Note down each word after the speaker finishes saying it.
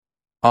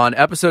On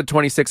episode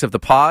 26 of the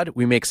pod,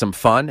 we make some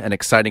fun and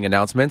exciting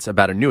announcements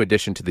about a new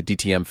addition to the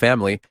DTM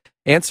family,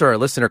 answer a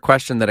listener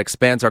question that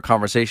expands our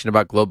conversation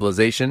about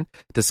globalization,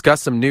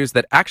 discuss some news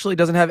that actually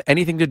doesn't have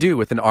anything to do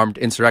with an armed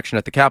insurrection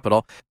at the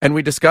Capitol, and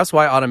we discuss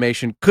why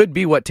automation could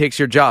be what takes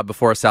your job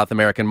before a South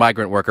American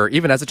migrant worker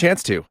even has a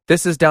chance to.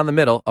 This is Down the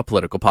Middle, a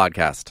political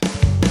podcast.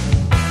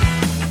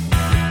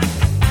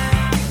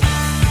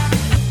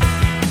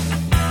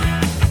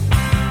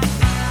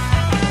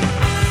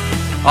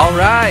 All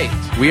right.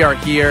 We are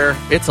here.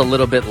 It's a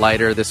little bit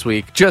lighter this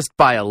week, just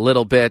by a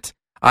little bit.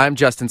 I'm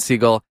Justin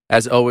Siegel.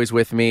 As always,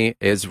 with me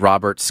is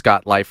Robert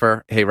Scott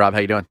Leifer. Hey, Rob,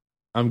 how you doing?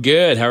 I'm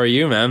good. How are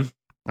you, man?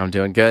 I'm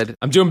doing good.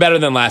 I'm doing better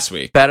than last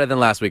week. Better than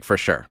last week, for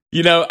sure.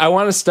 You know, I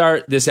want to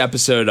start this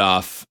episode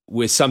off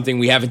with something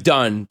we haven't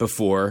done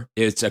before.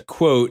 It's a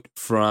quote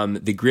from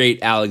the great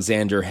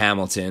Alexander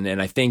Hamilton, and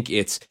I think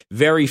it's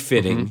very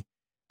fitting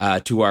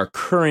to our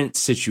current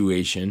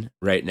situation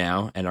right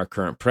now and our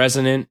current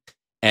president.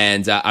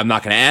 And I'm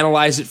not going to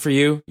analyze it for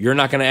you. You're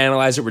not going to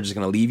analyze it. We're just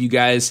going to leave you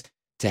guys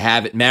to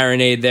have it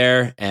marinate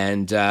there.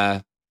 And,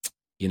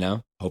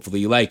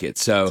 hopefully you like it.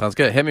 So sounds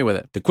good. Hit me with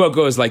it. The quote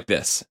goes like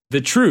this. The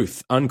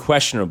truth,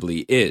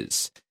 unquestionably,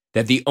 is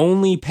that the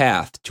only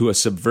path to a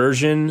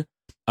subversion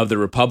of the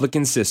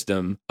Republican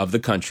system of the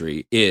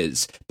country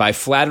is by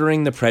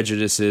flattering the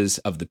prejudices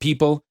of the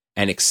people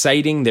and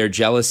exciting their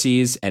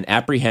jealousies and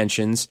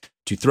apprehensions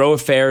to throw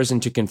affairs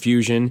into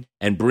confusion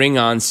and bring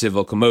on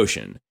civil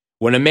commotion.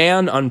 When a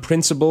man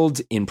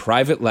unprincipled in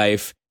private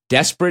life,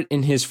 desperate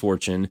in his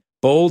fortune,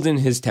 bold in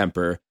his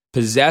temper,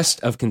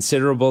 possessed of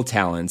considerable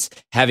talents,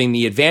 having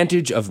the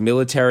advantage of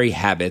military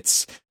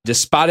habits,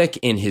 despotic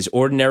in his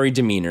ordinary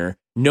demeanor,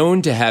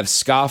 known to have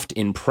scoffed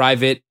in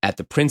private at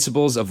the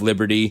principles of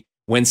liberty,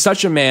 when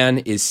such a man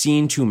is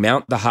seen to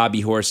mount the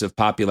hobby horse of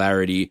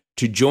popularity,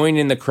 to join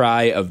in the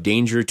cry of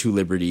danger to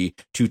liberty,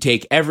 to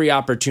take every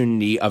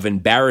opportunity of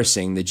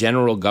embarrassing the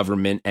general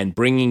government and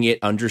bringing it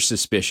under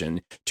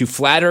suspicion, to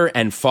flatter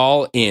and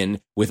fall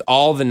in with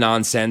all the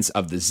nonsense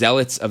of the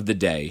zealots of the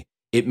day,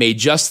 it may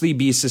justly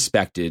be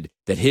suspected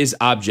that his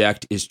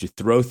object is to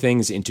throw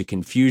things into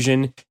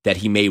confusion, that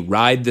he may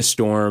ride the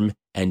storm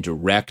and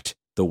direct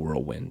the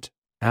whirlwind.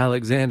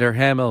 Alexander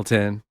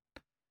Hamilton.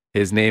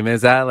 His name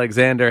is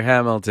Alexander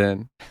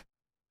Hamilton.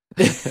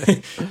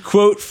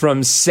 Quote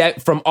from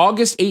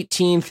August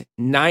 18th,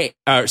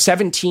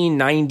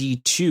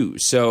 1792.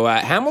 So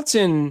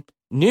Hamilton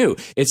knew.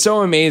 It's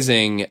so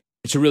amazing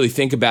to really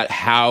think about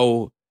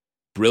how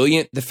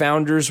brilliant the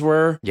founders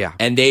were. Yeah.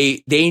 And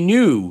they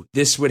knew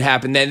this would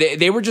happen.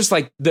 They were just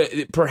like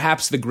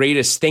perhaps the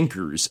greatest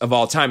thinkers of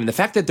all time. And the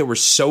fact that there were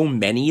so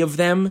many of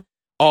them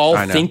all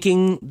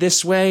thinking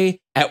this way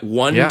at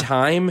one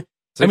time.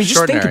 It's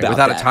extraordinary. Just think about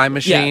without that. a time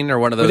machine or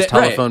one of those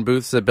telephone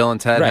booths that Bill and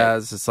Ted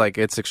has.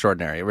 It's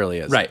extraordinary. It really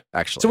is. Right.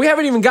 Actually. So we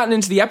haven't even gotten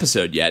into the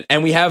episode yet,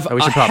 and we have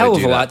a hell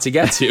of a lot to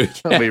get to.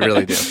 We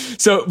really do.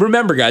 So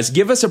remember, guys,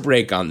 give us a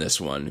break on this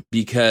one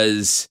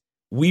because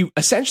we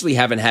essentially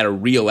haven't had a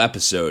real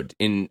episode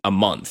in a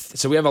month.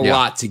 So we have a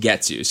lot to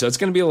get to. So it's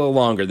going to be a little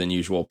longer than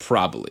usual,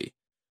 probably.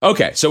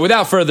 Okay, so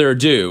without further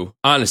ado,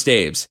 Honest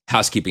Abe's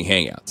Housekeeping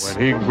Hangouts.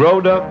 When he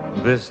growed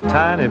up, this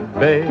tiny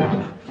babe,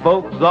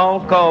 folks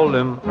all called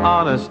him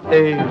Honest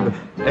Abe.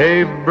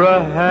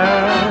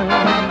 Abraham.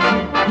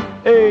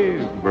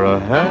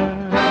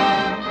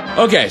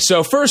 Okay,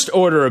 so first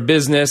order of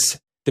business,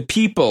 the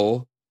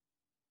people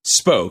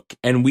spoke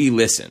and we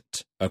listened,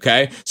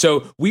 okay?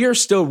 So we are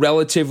still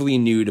relatively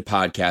new to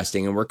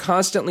podcasting and we're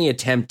constantly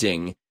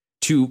attempting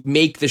to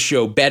make the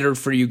show better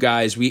for you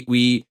guys.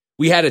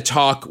 We had a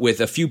talk with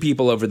a few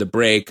people over the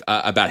break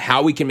about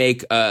how we can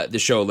make the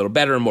show a little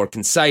better and more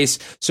concise.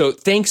 So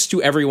thanks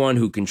to everyone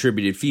who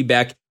contributed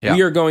feedback. Yeah.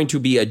 We are going to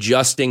be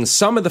adjusting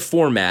some of the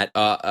format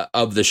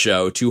of the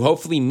show to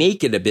hopefully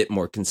make it a bit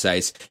more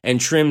concise and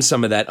trim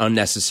some of that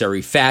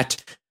unnecessary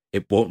fat.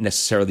 It won't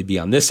necessarily be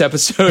on this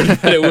episode,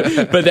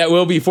 but that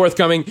will be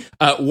forthcoming.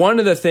 One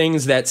of the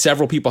things that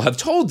several people have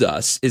told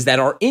us is that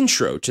our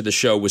intro to the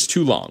show was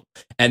too long,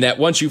 and that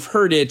once you've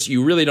heard it,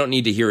 you really don't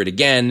need to hear it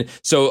again.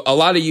 So a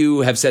lot of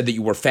you have said that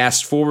you were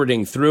fast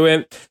forwarding through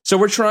it. So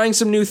we're trying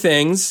some new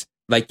things,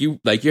 like you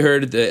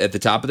heard at the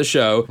top of the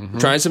show. We're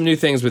trying some new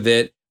things with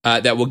it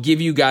that will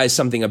give you guys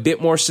something a bit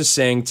more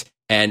succinct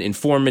and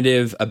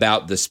informative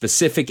about the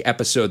specific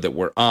episode that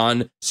we're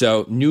on.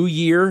 So new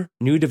year,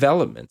 new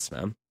developments,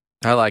 man.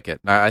 I like it.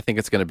 I think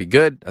it's going to be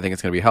good. I think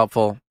it's going to be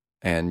helpful,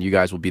 and you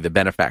guys will be the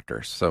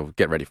benefactors, so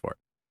get ready for it.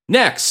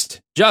 Next,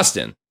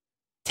 Justin,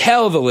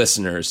 tell the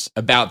listeners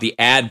about the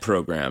ad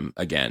program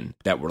again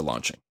that we're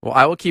launching. Well,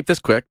 I will keep this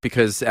quick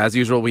because, as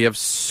usual, we have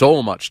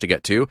so much to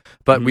get to,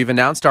 but we've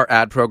announced our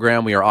ad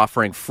program. We are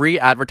offering free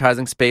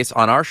advertising space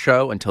on our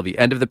show until the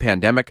end of the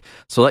pandemic,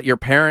 so let your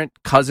parent,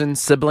 cousin,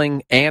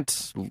 sibling,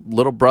 aunt,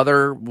 little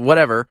brother,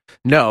 whatever,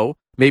 know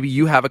maybe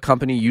you have a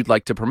company you'd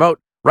like to promote.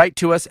 Write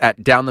to us at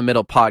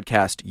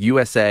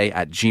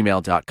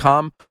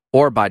downthemiddlepodcastusa@gmail.com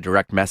or by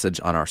direct message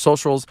on our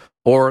socials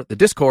or the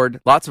Discord.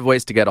 Lots of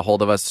ways to get a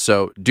hold of us,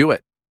 so do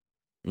it.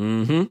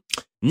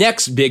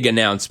 Next big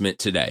announcement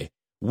today.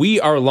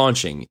 we are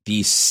launching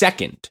the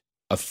second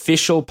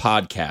official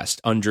podcast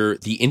under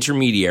the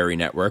Intermediary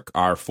Network,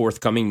 our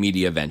forthcoming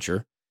media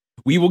venture.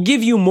 We will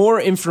give you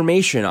more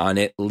information on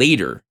it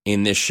later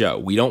in this show.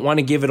 We don't want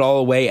to give it all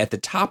away at the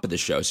top of the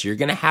show, so you're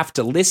going to have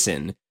to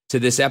listen to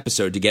this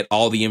episode to get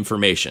all the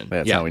information.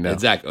 That's how we know.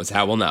 Exactly. That's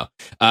how we'll know.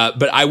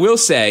 But I will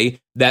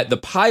say that the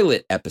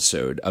pilot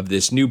episode of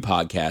this new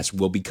podcast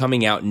will be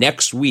coming out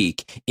next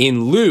week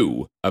in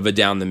lieu of a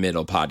Down the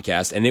Middle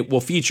podcast, and it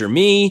will feature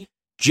me,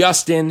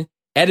 Justin,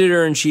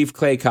 Editor-in-Chief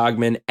Clay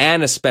Cogman,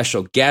 and a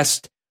special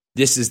guest.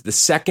 This is the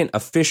second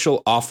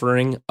official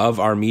offering of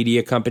our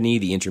media company,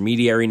 the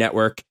Intermediary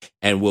Network,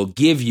 and we'll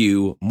give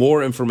you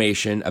more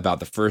information about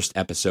the first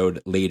episode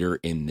later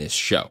in this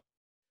show.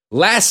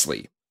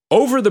 Lastly,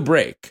 over the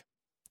break,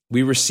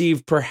 we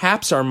received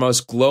perhaps our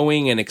most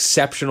glowing and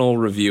exceptional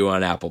review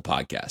on Apple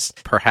Podcasts.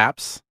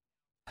 Perhaps.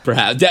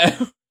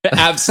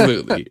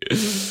 Absolutely.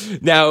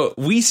 Now,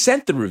 we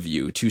sent the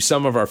review to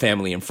some of our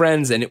family and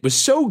friends, and it was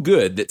so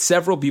good that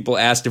several people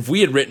asked if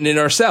we had written it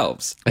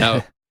ourselves.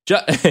 Now,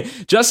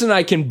 Justin and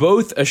I can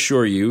both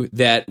assure you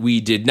that we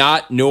did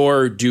not,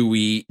 nor do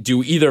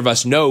either of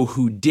us know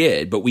who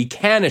did, but we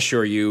can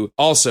assure you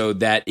also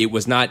that it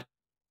was not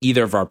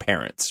either of our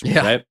parents.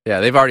 Yeah, right? Yeah,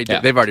 they've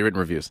already written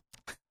reviews.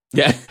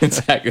 Yeah,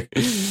 exactly.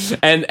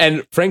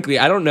 And frankly,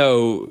 I don't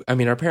know. I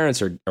mean, our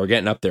parents are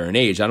getting up there in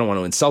age. I don't want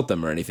to insult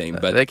them or anything,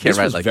 but they can't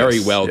this was like very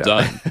this. well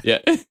done. Yeah.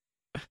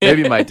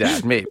 Maybe my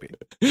dad, maybe.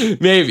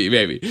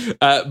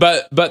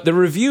 But the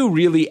review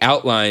really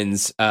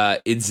outlines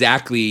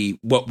exactly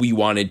what we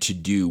wanted to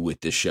do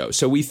with this show.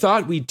 So we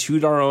thought we'd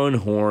toot our own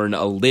horn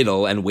a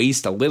little and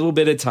waste a little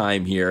bit of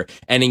time here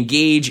and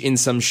engage in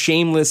some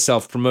shameless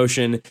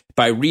self-promotion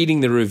by reading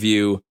the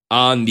review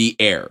on the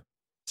air.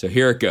 So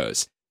here it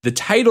goes. The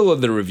title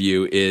of the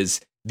review is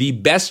The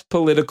Best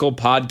Political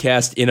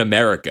Podcast in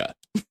America.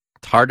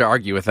 It's hard to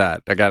argue with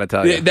that, I gotta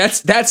tell you.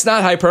 That's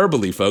not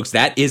hyperbole, folks.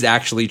 That is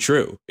actually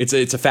true. It's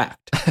a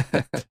fact.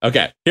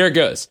 Okay, here it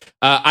goes.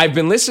 I've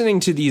been listening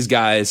to these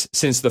guys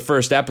since the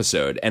first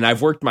episode, and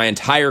I've worked my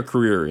entire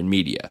career in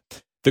media.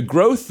 The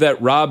growth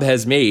that Rob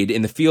has made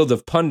in the field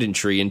of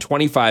punditry in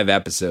 25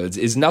 episodes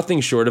is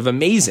nothing short of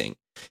amazing.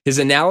 His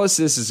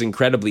analysis is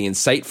incredibly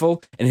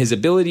insightful, and his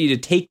ability to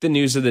take the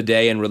news of the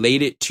day and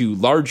relate it to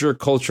larger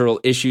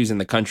cultural issues in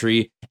the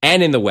country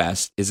and in the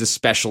West is a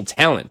special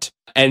talent.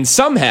 And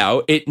somehow,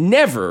 it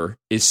never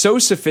is so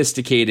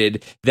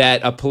sophisticated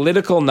that a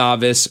political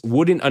novice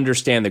wouldn't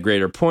understand the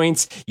greater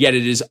points, yet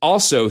it is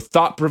also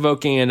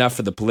thought-provoking enough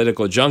for the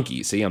political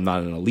junkie. See, I'm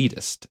not an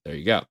elitist. There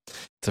you go.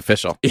 It's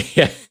official.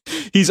 Yeah.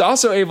 He's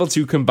also able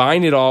to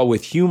combine it all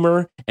with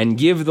humor and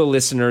give the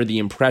listener the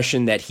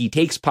impression that he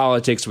takes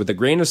politics with a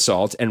grain of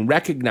salt and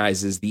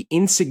recognizes the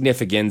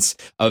insignificance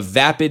of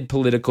vapid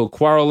political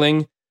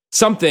quarreling,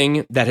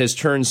 something that has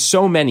turned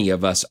so many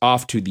of us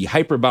off to the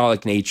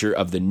hyperbolic nature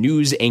of the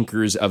news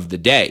anchors of the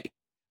day.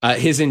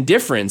 His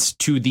indifference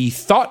to the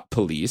thought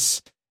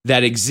police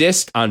that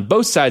exist on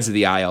both sides of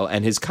the aisle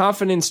and his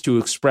confidence to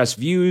express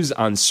views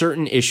on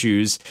certain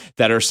issues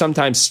that are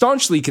sometimes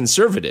staunchly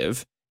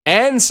conservative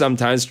and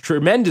sometimes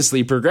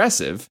tremendously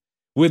progressive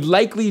would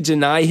likely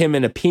deny him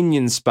an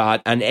opinion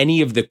spot on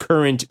any of the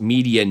current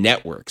media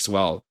networks.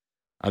 Well,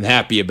 I'm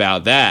happy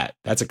about that.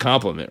 That's a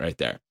compliment right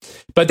there.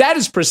 But that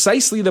is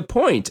precisely the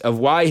point of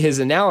why his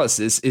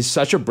analysis is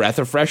such a breath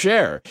of fresh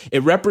air.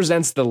 It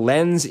represents the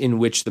lens in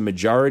which the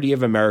majority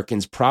of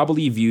Americans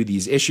probably view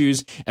these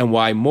issues and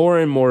why more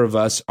and more of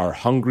us are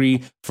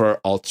hungry for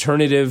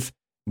alternative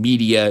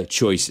media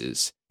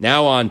choices.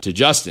 Now on to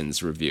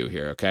Justin's review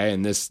here, okay?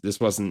 And this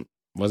wasn't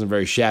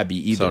very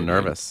shabby either. So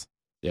nervous.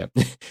 Yeah.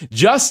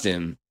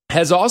 Justin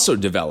has also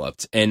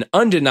developed an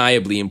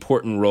undeniably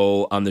important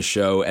role on the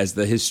show as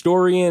the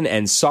historian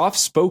and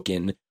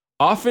soft-spoken,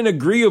 often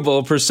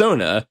agreeable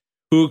persona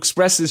who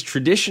expresses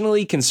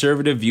traditionally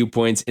conservative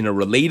viewpoints in a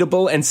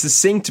relatable and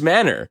succinct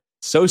manner.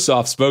 So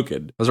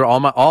soft-spoken. Those are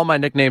all my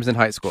nicknames in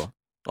high school.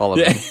 All of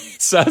them.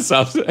 So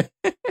soft.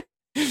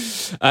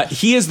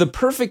 He is the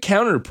perfect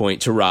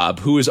counterpoint to Rob,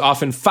 who is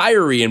often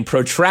fiery and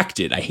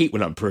protracted. I hate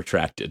when I'm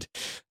protracted.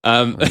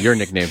 Your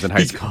nicknames in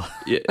high school.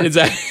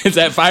 It's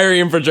that fiery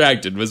and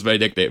protracted was my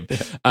nickname.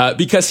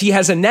 Because he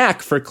has a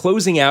knack for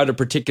closing out a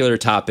particular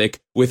topic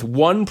with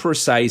one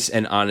precise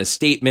and honest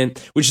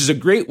statement, which is a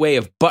great way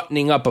of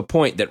buttoning up a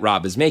point that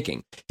Rob is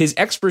making. His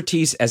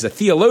expertise as a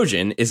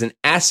theologian is an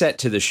asset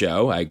to the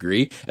show, I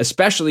agree,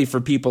 especially for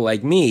people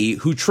like me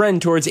who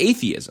trend towards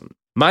atheism.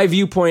 My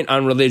viewpoint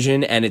on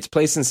religion and its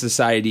place in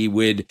society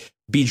would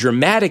be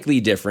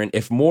dramatically different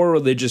if more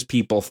religious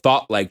people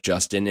thought like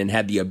Justin and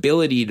had the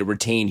ability to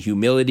retain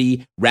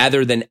humility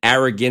rather than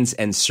arrogance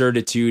and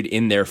certitude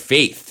in their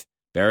faith.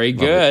 Very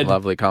good.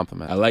 Lovely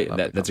compliment. I like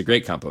that. That's a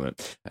great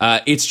compliment.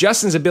 It's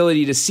Justin's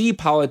ability to see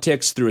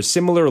politics through a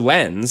similar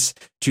lens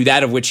to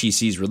that of which he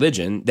sees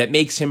religion that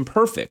makes him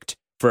perfect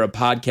for a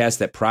podcast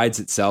that prides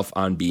itself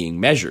on being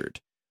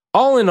measured.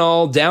 All in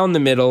all, Down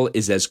the Middle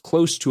is as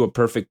close to a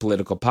perfect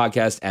political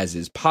podcast as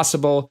is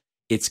possible.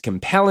 It's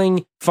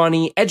compelling,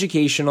 funny,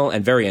 educational,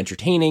 and very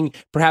entertaining.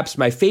 Perhaps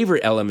my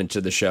favorite element to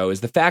the show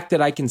is the fact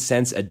that I can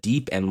sense a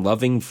deep and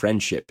loving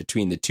friendship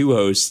between the two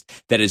hosts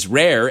that is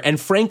rare and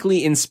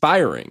frankly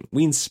inspiring.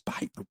 We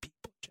inspire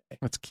people, Jay.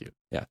 That's cute.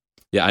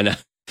 Yeah, I know.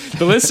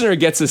 The listener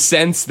gets a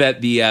sense that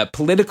the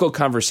political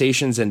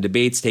conversations and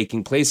debates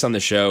taking place on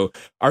the show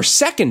are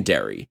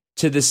secondary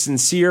to the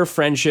sincere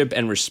friendship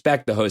and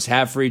respect the hosts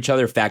have for each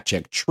other. Fact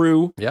check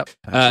true. Yep.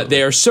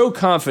 They are so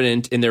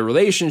confident in their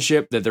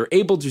relationship that they're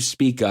able to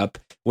speak up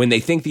when they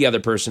think the other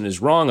person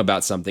is wrong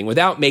about something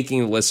without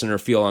making the listener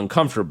feel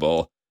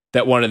uncomfortable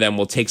that one of them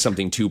will take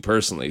something too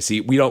personally.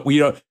 See, we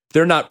don't.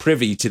 They're not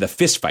privy to the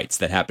fistfights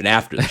that happen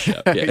after the show.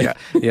 Yeah,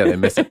 they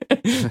miss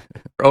it.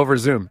 Over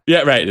Zoom. Yeah,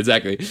 right,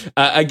 exactly.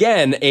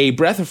 Again, a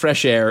breath of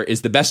fresh air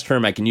is the best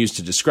term I can use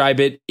to describe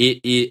it.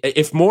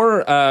 If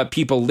more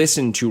people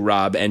listen to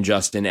Rob and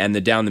Justin and the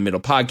Down the Middle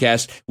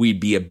podcast, we'd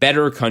be a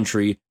better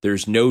country.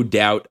 There's no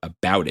doubt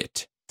about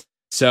it.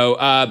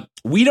 So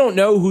we don't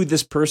know who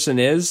this person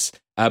is,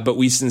 but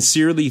we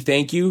sincerely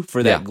thank you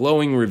for that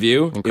glowing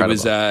review. Incredible. It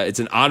was it's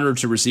an honor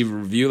to receive a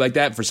review like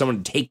that. For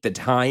someone to take the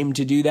time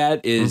to do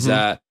that is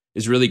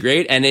really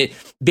great. And it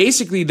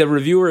basically, the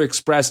reviewer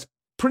expressed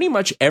pretty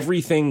much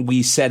everything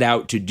we set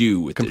out to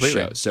do with this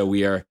show. So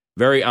we are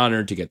very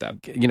honored to get that.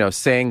 You know,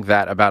 saying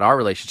that about our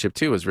relationship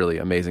too is really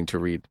amazing to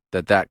read.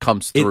 That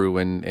comes through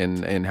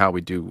in how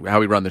we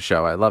run the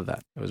show. I love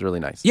that. It was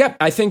really nice. Yeah,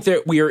 I think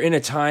that we are in a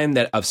time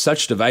that of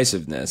such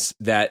divisiveness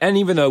that, and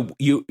even though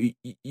you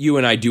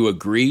and I do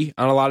agree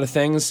on a lot of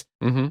things,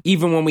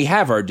 even when we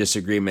have our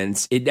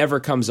disagreements, it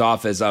never comes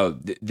off as, oh,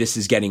 this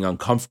is getting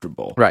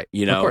uncomfortable, right?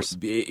 You know, of course.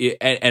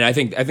 And I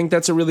think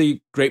that's a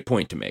really great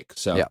point to make.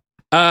 So yeah.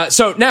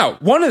 So now,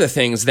 one of the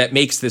things that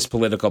makes this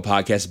political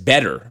podcast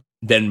better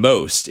than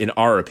most, in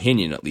our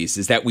opinion at least,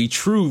 is that we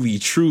truly,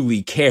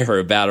 truly care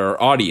about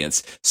our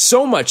audience.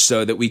 So much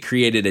so that we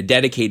created a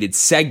dedicated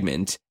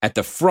segment at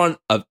the front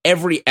of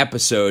every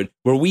episode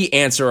where we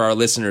answer our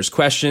listeners'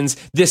 questions.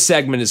 This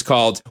segment is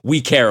called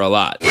We Care a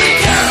Lot. We care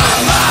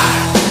a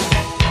lot!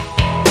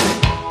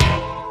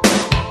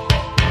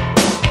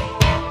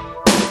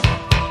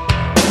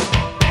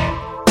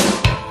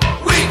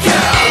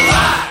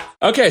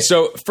 Okay,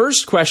 so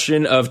first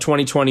question of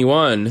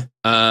 2021.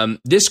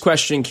 This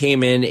question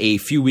came in a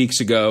few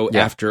weeks ago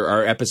after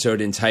our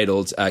episode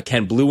entitled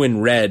Can Blue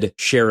and Red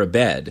Share a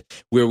Bed?,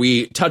 where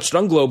we touched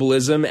on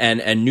globalism and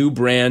a new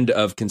brand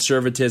of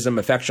conservatism,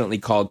 affectionately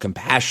called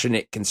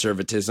compassionate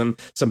conservatism.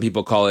 Some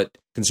people call it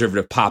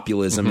conservative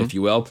populism, if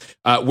you will,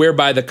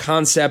 whereby the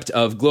concept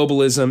of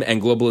globalism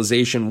and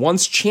globalization,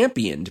 once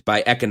championed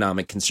by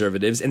economic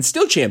conservatives and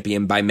still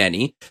championed by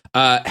many,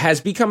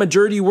 has become a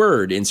dirty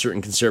word in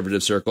certain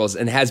conservative circles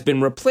and has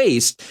been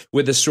replaced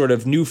with a sort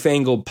of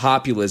newfangled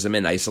populism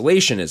and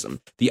isolationism.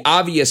 The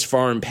obvious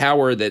foreign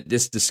power that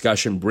this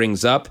discussion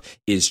brings up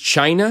is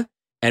China.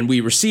 And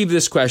we received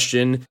this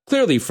question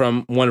clearly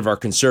from one of our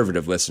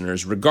conservative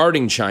listeners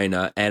regarding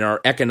China and our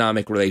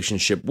economic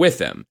relationship with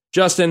them.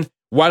 Justin,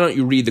 why don't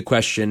you read the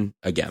question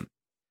again?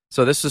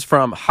 So this is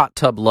from Hot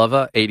Tub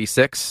Lova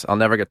 86. I'll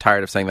never get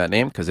tired of saying that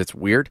name because it's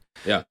weird.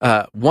 Yeah.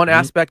 One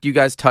aspect you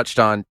guys touched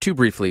on too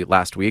briefly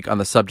last week on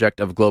the subject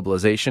of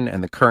globalization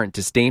and the current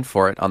disdain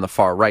for it on the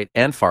far right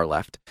and far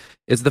left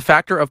is the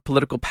factor of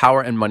political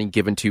power and money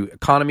given to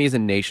economies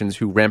and nations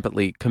who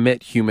rampantly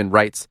commit human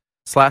rights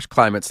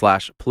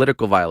 /climate/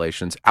 political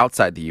violations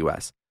outside the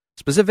U.S.,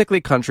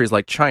 specifically countries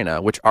like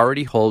China, which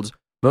already holds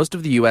most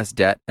of the U.S.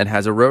 debt and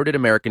has eroded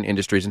American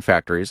industries and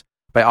factories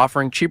by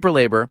offering cheaper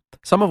labor,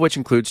 some of which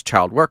includes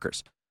child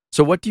workers.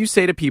 So what do you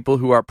say to people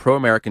who are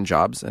pro-American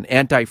jobs and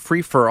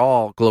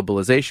anti-free-for-all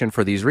globalization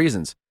for these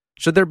reasons?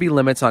 Should there be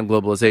limits on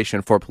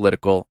globalization for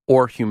political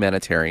or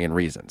humanitarian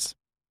reasons?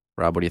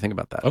 Rob, what do you think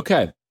about that?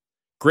 Okay.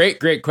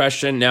 Great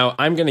question. Now,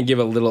 I'm going to give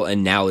a little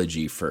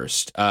analogy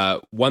first.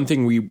 One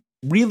thing we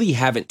really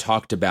haven't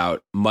talked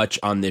about much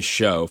on this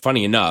show,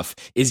 funny enough,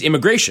 is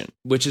immigration,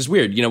 which is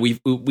weird. You know,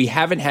 we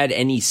haven't had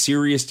any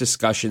serious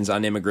discussions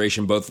on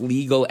immigration, both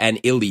legal and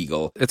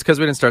illegal. It's because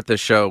we didn't start this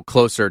show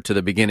closer to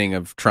the beginning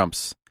of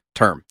Trump's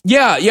term.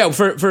 Yeah.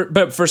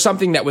 But for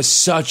something that was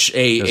such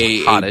a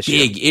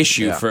big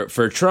issue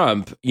for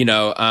Trump, you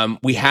know,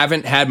 we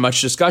haven't had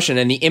much discussion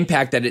and the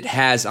impact that it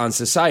has on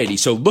society.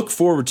 So look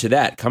forward to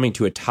that coming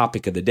to a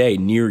topic of the day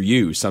near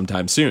you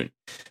sometime soon.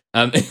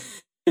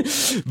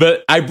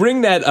 But I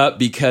bring that up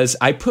because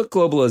I put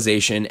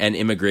globalization and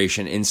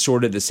immigration in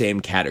sort of the same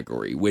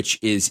category, which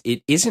is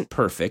it isn't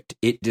perfect.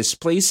 It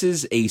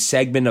displaces a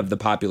segment of the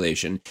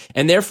population,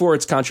 and therefore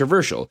it's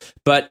controversial.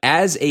 But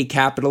as a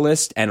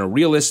capitalist and a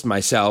realist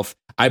myself,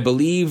 I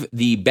believe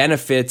the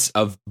benefits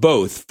of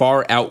both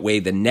far outweigh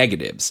the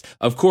negatives.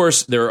 Of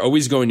course, there are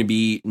always going to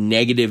be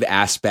negative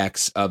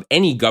aspects of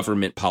any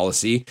government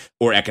policy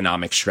or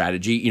economic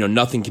strategy. You know,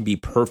 nothing can be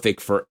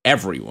perfect for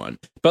everyone.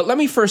 But let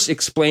me first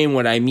explain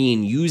what I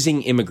mean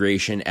using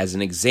immigration as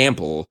an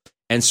example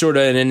and sort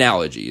of an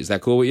analogy. Is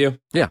that cool with you?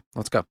 Yeah,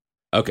 let's go.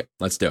 Okay,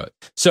 let's do it.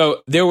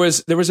 So there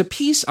was a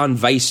piece on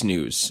Vice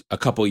News a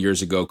couple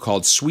years ago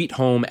called Sweet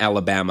Home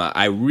Alabama.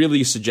 I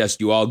really suggest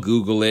you all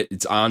Google it.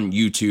 It's on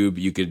YouTube.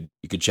 You could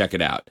check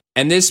it out.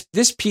 And this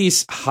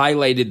piece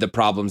highlighted the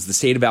problems the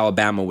state of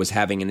Alabama was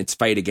having in its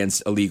fight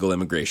against illegal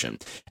immigration.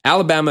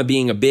 Alabama,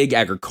 being a big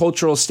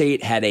agricultural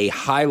state, had a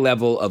high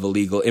level of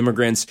illegal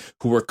immigrants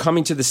who were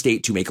coming to the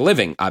state to make a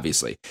living,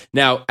 obviously.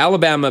 Now,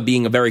 Alabama,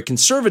 being a very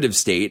conservative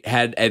state,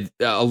 had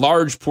a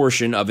large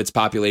portion of its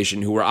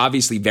population who were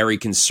obviously very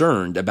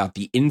concerned about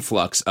the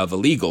influx of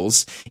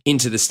illegals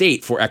into the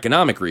state for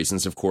economic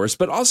reasons, of course,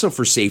 but also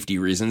for safety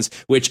reasons,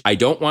 which I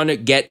don't want to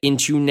get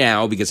into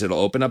now because it'll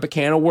open up a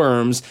can of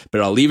worms,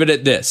 but I'll leave it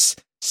at this.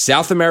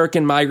 South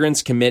American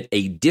migrants commit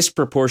a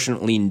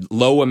disproportionately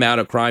low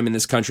amount of crime in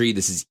this country.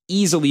 This is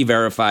easily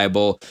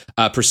verifiable.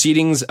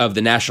 Proceedings of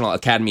the National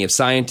Academy of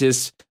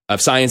Sciences,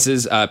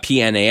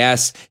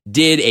 PNAS,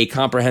 did a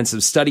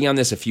comprehensive study on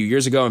this a few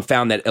years ago and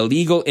found that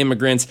illegal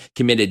immigrants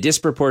commit a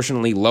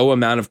disproportionately low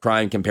amount of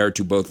crime compared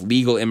to both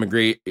legal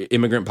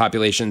immigrant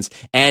populations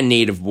and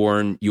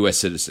native-born U.S.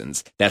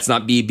 citizens. That's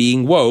not me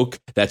being woke.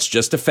 That's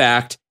just a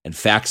fact, and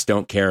facts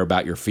don't care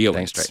about your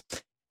feelings. Thanks, Trey.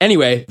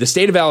 Anyway, the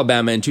state of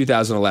Alabama in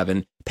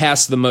 2011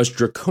 passed the most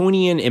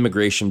draconian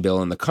immigration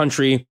bill in the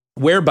country,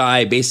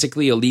 whereby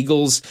basically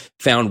illegals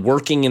found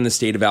working in the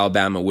state of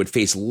Alabama would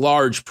face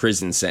large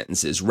prison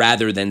sentences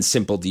rather than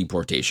simple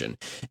deportation.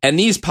 And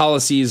these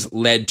policies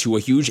led to a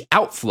huge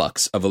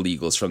outflux of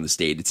illegals from the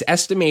state. It's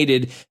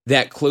estimated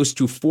that close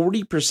to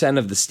 40%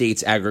 of the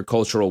state's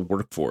agricultural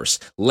workforce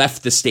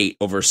left the state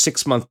over a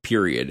 6-month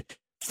period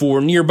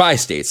for nearby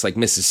states like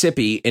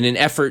Mississippi in an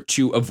effort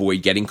to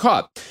avoid getting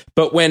caught.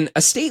 But when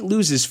a state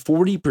loses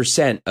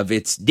 40% of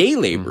its day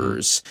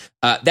laborers,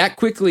 that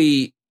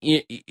quickly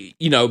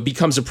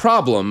becomes a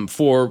problem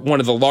for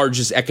one of the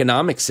largest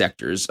economic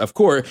sectors. Of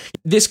course,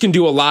 this can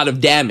do a lot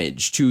of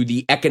damage to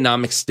the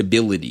economic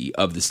stability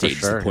of the state,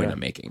 is the point I'm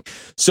making.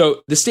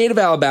 So the state of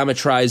Alabama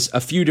tries a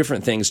few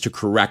different things to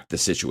correct the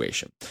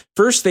situation.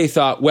 First, they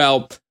thought,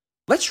 well,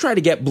 let's try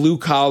to get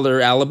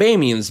blue-collar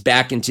Alabamians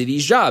back into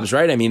these jobs,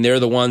 right? I mean, they're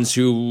the ones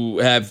who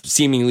have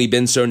seemingly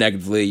been so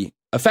negatively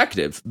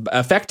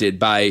affected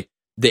by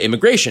the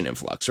immigration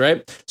influx,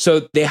 right?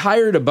 So they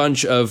hired a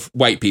bunch of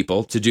white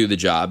people to do the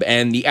job,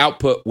 and the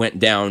output went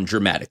down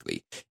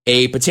dramatically.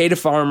 A potato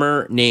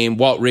farmer named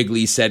Walt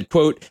Wrigley said,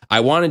 quote,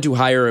 "I wanted to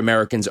hire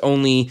Americans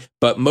only,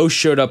 but most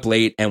showed up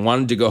late and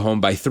wanted to go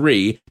home by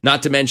 3,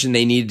 not to mention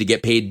they needed to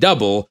get paid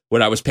double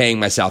what I was paying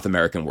my South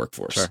American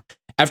workforce. Sure.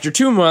 After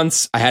 2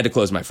 months, I had to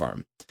close my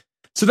farm."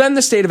 So then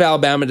the state of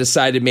Alabama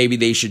decided maybe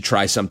they should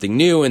try something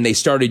new, and they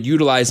started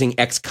utilizing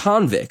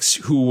ex-convicts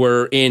who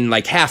were in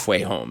like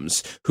halfway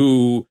homes,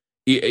 who,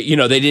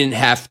 they didn't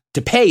have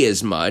to pay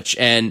as much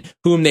and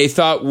whom they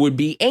thought would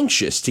be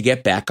anxious to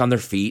get back on their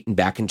feet and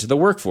back into the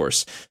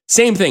workforce.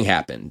 Same thing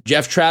happened.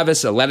 Jeff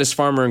Travis, a lettuce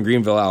farmer in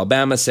Greenville,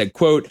 Alabama, said,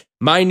 quote,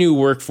 "My new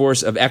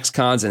workforce of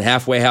ex-cons and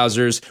halfway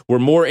housers were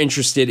more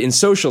interested in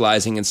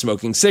socializing and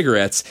smoking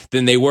cigarettes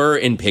than they were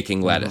in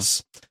picking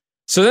lettuce."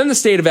 So then the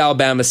state of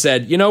Alabama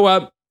said, you know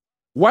what?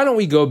 Why don't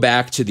we go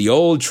back to the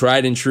old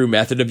tried and true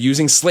method of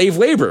using slave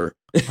labor?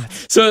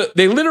 So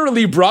they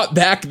literally brought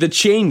back the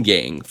chain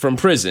gang from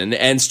prison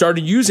and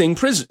started using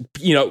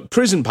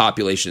prison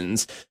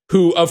populations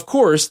who, of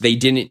course, they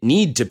didn't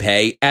need to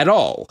pay at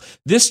all.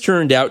 This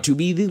turned out to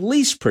be the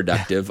least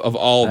productive of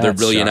all their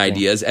brilliant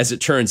ideas, as it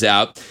turns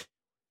out,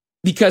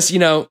 because,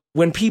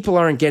 when people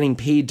aren't getting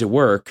paid to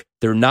work,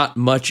 they're not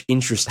much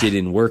interested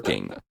in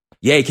working.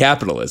 Yay,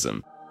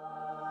 capitalism.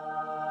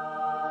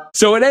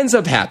 So it ends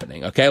up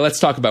happening, okay? Let's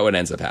talk about what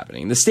ends up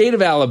happening. The state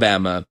of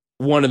Alabama,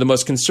 one of the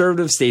most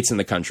conservative states in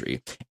the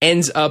country,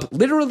 ends up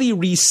literally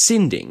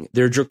rescinding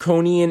their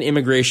draconian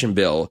immigration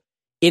bill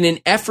in an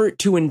effort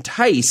to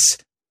entice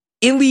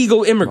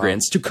illegal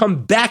immigrants to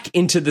come back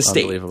into the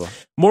state.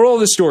 Moral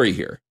of the story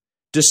here.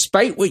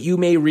 Despite what you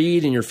may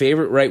read in your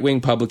favorite right-wing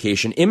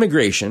publication,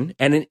 immigration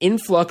and an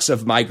influx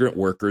of migrant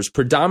workers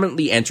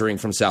predominantly entering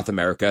from South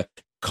America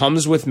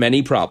comes with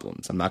many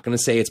problems. I'm not going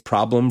to say it's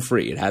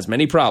problem-free. It has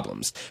many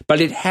problems.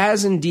 But it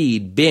has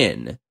indeed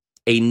been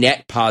a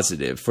net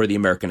positive for the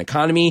American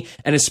economy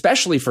and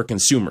especially for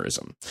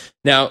consumerism.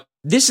 Now,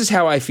 this is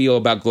how I feel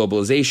about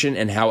globalization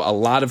and how a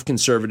lot of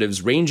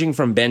conservatives, ranging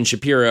from Ben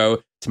Shapiro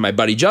to my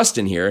buddy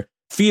Justin here,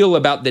 feel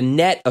about the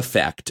net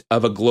effect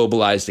of a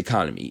globalized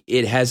economy.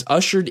 It has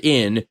ushered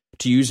in,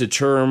 to use a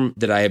term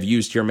that I have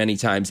used here many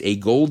times, a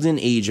golden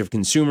age of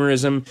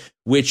consumerism,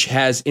 which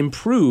has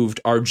improved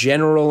our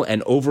general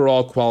and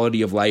overall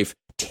quality of life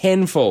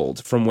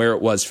tenfold from where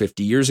it was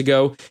 50 years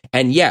ago.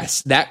 And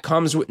yes, that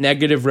comes with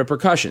negative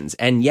repercussions.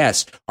 And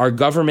yes, our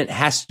government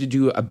has to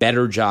do a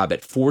better job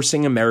at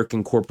forcing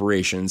American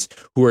corporations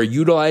who are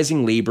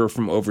utilizing labor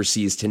from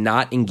overseas to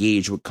not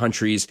engage with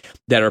countries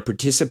that are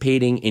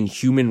participating in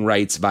human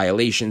rights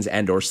violations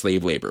and or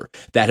slave labor.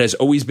 That has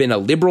always been a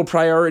liberal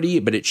priority,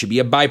 but it should be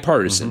a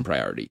bipartisan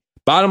priority.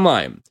 Bottom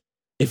line,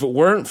 if it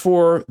weren't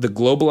for the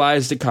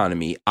globalized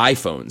economy,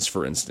 iPhones,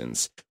 for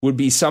instance, would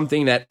be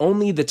something that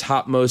only the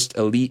topmost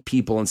elite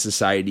people in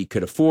society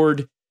could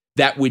afford.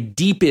 that would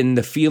deepen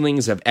the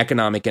feelings of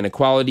economic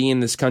inequality in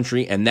this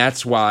country, and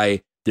that's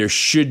why there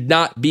should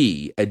not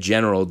be a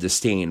general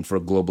disdain for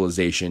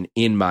globalization,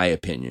 in my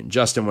opinion.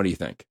 Justin, what do you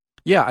think?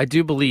 Yeah, I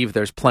do believe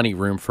there's plenty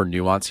room for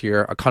nuance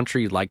here. A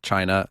country like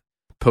China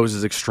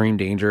poses extreme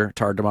danger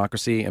to our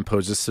democracy,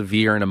 imposes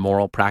severe and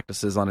immoral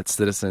practices on its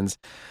citizens.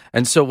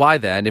 And so why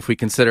then, if we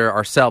consider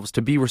ourselves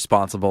to be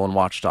responsible and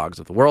watchdogs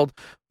of the world,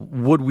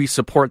 would we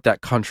support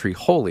that country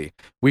wholly?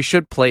 We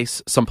should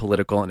place some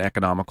political and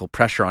economical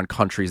pressure on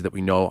countries that we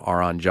know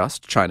are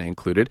unjust, China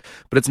included,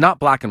 but it's not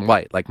black and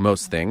white like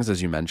most things,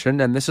 as you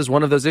mentioned, and this is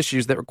one of those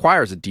issues that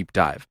requires a deep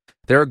dive.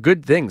 There are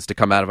good things to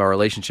come out of our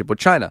relationship with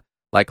China,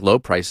 like low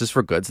prices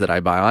for goods that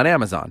I buy on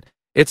Amazon.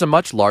 It's a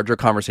much larger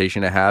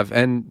conversation to have,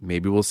 and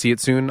maybe we'll see it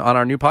soon on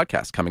our new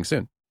podcast coming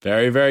soon.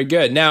 Very, very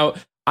good. Now,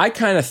 I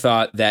kind of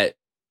thought that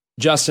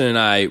Justin and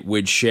I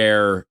would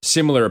share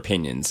similar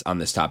opinions on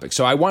this topic.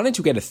 So I wanted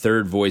to get a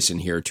third voice in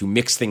here to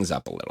mix things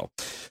up a little.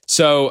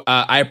 So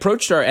I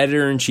approached our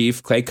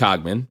editor-in-chief, Clay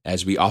Cogman,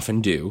 as we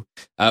often do,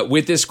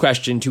 with this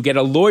question to get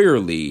a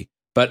lawyerly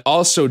but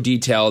also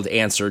detailed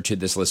answer to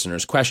this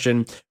listener's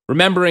question,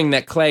 remembering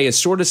that Clay is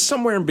sort of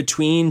somewhere in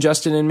between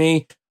Justin and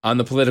me on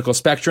the political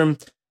spectrum.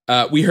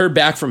 We heard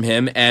back from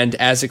him, and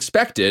as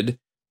expected,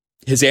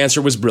 his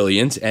answer was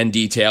brilliant and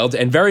detailed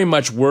and very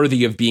much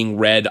worthy of being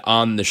read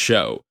on the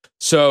show.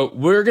 So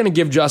we're going to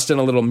give Justin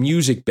a little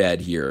music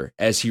bed here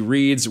as he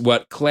reads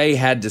what Clay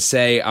had to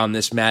say on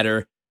this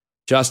matter.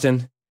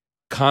 Justin,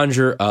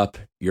 conjure up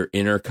your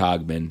inner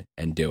Cogman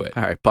and do it.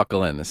 All right,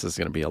 buckle in. This is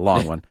going to be a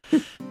long one.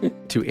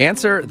 To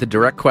answer the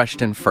direct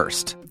question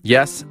first,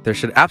 yes, there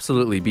should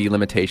absolutely be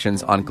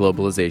limitations on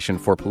globalization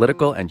for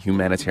political and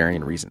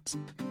humanitarian reasons.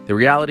 The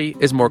reality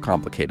is more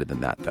complicated than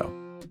that, though.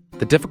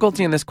 The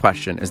difficulty in this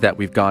question is that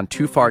we've gone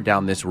too far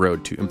down this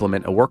road to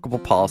implement a workable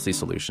policy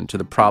solution to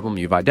the problem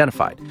you've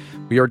identified.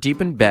 We are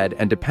deep in bed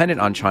and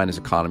dependent on China's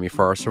economy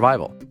for our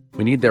survival.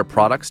 We need their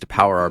products to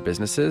power our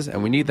businesses,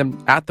 and we need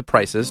them at the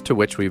prices to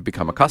which we've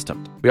become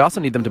accustomed. We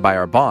also need them to buy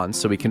our bonds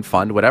so we can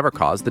fund whatever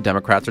cause the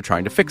Democrats are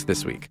trying to fix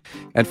this week.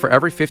 And for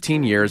every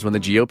 15 years when the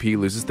GOP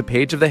loses the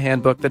page of the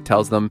handbook that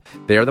tells them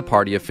they are the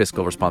party of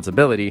fiscal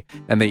responsibility,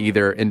 and they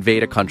either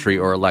invade a country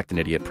or elect an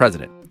idiot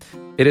president.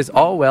 It is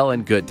all well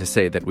and good to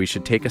say that we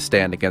should take a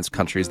stand against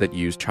countries that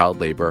use child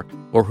labor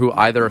or who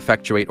either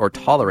effectuate or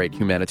tolerate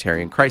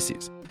humanitarian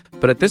crises.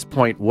 But at this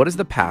point, what is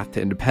the path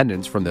to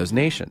independence from those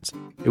nations?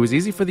 It was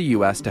easy for the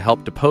U.S. to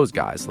help depose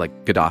guys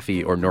like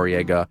Gaddafi or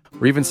Noriega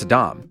or even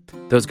Saddam.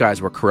 Those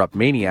guys were corrupt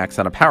maniacs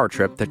on a power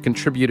trip that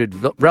contributed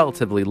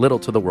relatively little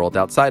to the world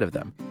outside of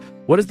them.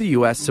 What is the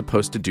U.S.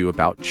 supposed to do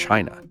about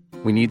China?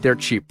 We need their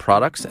cheap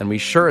products, and we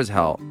sure as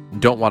hell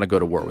don't want to go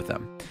to war with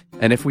them.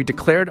 And if we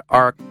declared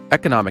our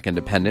economic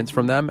independence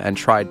from them and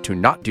tried to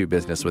not do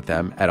business with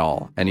them at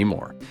all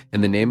anymore,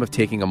 in the name of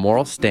taking a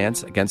moral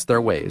stance against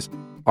their ways,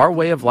 our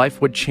way of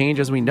life would change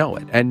as we know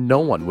it, and no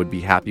one would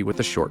be happy with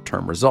the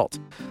short-term result.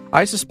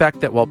 I suspect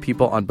that while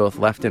people on both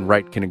left and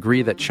right can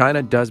agree that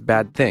China does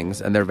bad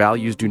things and their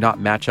values do not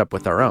match up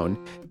with our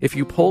own, if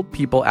you polled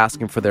people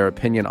asking for their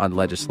opinion on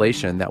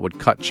legislation that would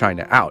cut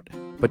China out,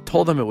 but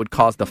told them it would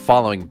cause the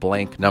following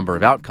blank number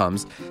of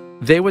outcomes,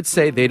 they would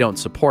say they don't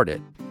support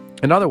it.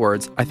 In other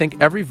words, I think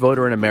every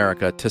voter in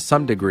America to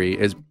some degree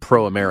is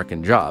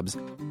pro-American jobs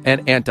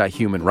and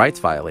anti-human rights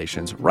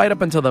violations right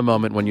up until the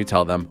moment when you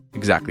tell them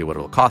exactly what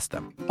it'll cost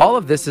them. All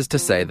of this is to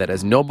say that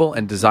as noble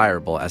and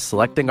desirable as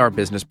selecting our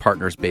business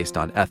partners based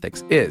on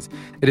ethics is,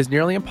 it is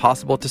nearly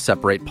impossible to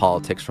separate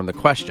politics from the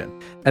question,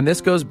 and this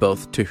goes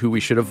both to who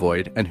we should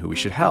avoid and who we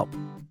should help.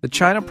 The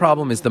China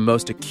problem is the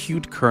most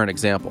acute current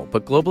example,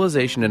 but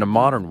globalization in a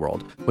modern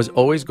world was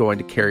always going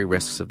to carry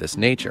risks of this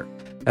nature.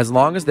 As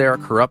long as there are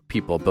corrupt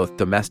people, both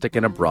domestic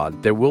and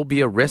abroad, there will be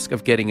a risk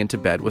of getting into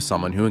bed with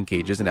someone who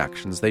engages in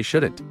actions they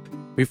shouldn't.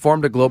 We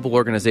formed a global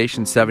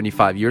organization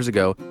 75 years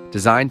ago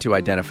designed to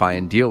identify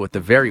and deal with the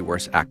very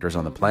worst actors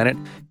on the planet,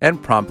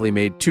 and promptly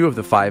made 2 of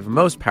the 5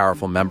 most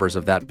powerful members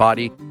of that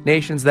body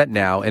nations that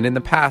now and in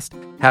the past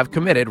have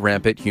committed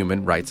rampant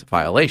human rights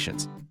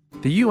violations.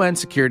 The UN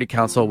Security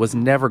Council was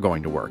never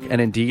going to work, and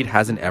indeed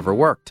hasn't ever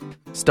worked.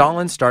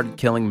 Stalin started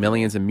killing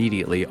millions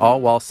immediately, all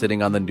while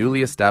sitting on the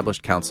newly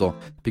established council,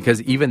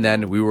 because even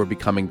then we were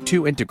becoming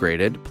too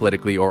integrated,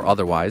 politically or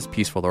otherwise,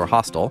 peaceful or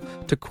hostile,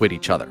 to quit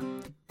each other.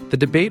 The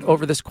debate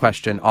over this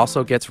question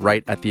also gets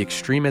right at the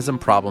extremism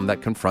problem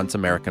that confronts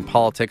American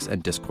politics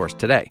and discourse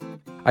today.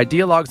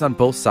 Ideologues on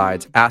both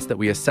sides ask that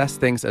we assess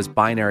things as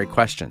binary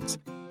questions.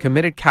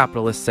 Committed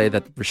capitalists say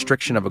that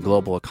restriction of a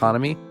global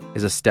economy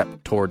is a step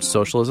towards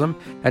socialism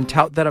and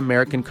tout that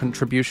American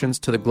contributions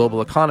to the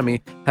global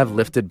economy have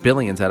lifted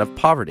billions out of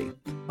poverty.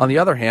 On the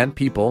other hand,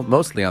 people,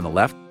 mostly on the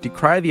left,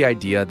 decry the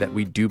idea that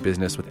we do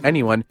business with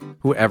anyone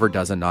who ever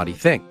does a naughty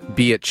thing,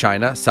 be it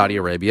China, Saudi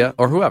Arabia,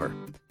 or whoever.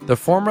 The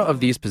former of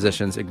these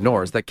positions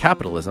ignores that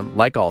capitalism,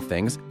 like all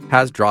things,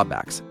 has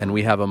drawbacks, and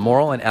we have a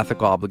moral and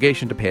ethical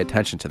obligation to pay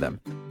attention to them.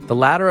 The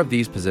latter of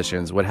these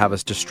positions would have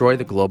us destroy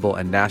the global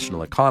and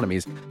national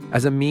economies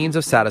as a means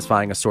of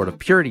satisfying a sort of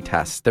purity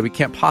test that we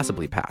can't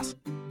possibly pass.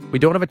 We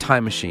don't have a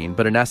time machine,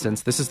 but in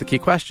essence, this is the key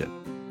question.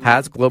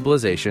 Has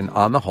globalization,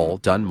 on the whole,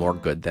 done more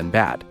good than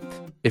bad?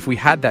 If we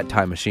had that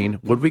time machine,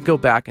 would we go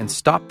back and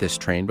stop this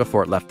train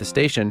before it left the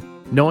station,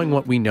 knowing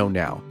what we know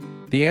now?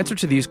 The answer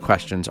to these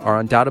questions are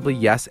undoubtedly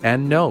yes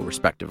and no,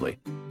 respectively.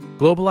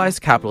 Globalized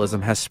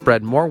capitalism has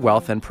spread more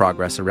wealth and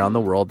progress around the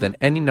world than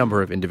any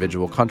number of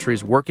individual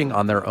countries working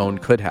on their own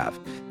could have.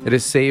 It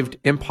has saved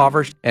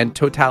impoverished and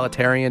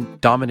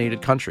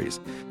totalitarian-dominated countries.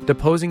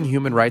 Deposing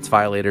human rights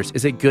violators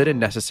is a good and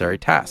necessary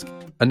task.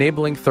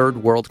 Enabling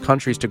third-world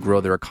countries to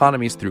grow their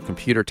economies through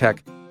computer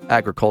tech,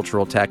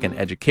 agricultural tech, and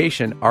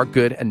education are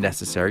good and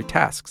necessary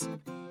tasks.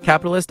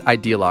 Capitalist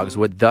ideologues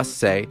would thus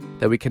say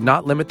that we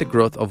cannot limit the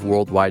growth of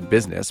worldwide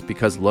business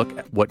because look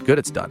at what good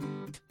it's done.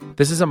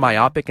 This is a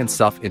myopic and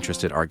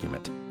self-interested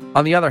argument.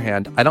 On the other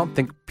hand, I don't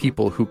think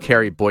people who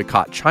carry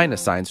boycott China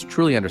signs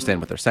truly understand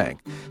what they're saying.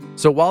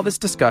 So while this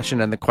discussion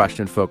and the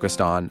question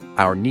focused on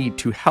our need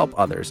to help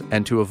others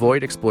and to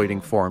avoid exploiting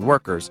foreign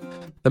workers,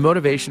 the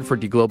motivation for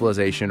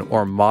deglobalization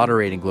or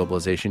moderating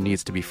globalization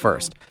needs to be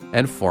first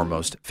and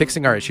foremost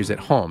fixing our issues at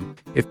home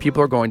if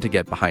people are going to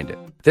get behind it.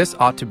 This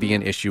ought to be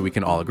an issue we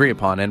can all agree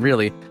upon, and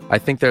really, I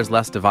think there's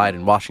less divide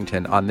in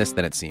Washington on this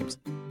than it seems.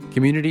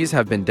 Communities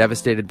have been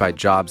devastated by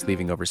jobs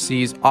leaving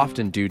overseas,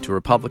 often due to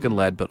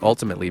Republican-led but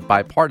ultimately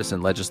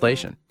bipartisan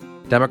legislation.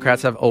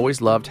 Democrats have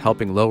always loved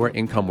helping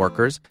lower-income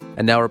workers,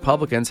 and now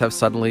Republicans have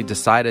suddenly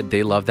decided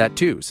they love that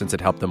too, since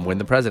it helped them win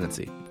the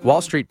presidency. Wall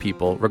Street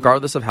people,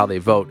 regardless of how they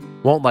vote,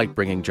 won't like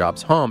bringing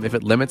jobs home if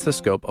it limits the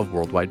scope of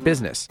worldwide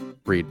business,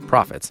 read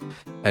profits,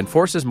 and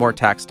forces more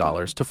tax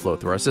dollars to flow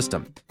through our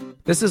system.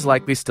 This is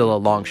likely still a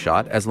long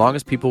shot as long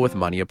as people with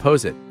money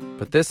oppose it.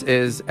 But this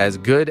is as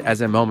good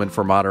as a moment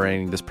for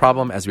moderating this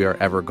problem as we are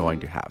ever going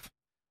to have.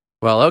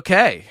 Well,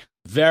 okay.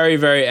 Very,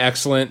 very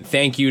excellent.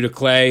 Thank you to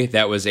Clay.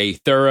 That was a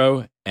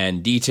thorough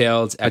and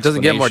detailed explanation. It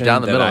doesn't get more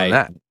down the middle than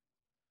that.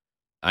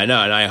 I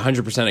know, and I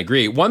 100%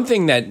 agree. One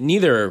thing that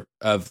neither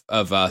of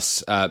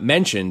us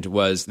mentioned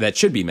that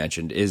should be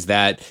mentioned is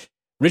that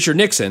Richard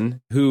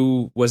Nixon,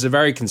 who was a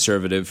very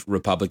conservative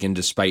Republican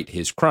despite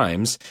his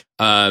crimes,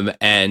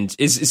 and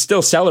is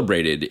still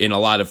celebrated in a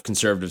lot of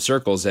conservative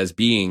circles as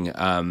being,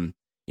 an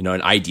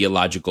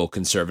ideological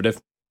conservative.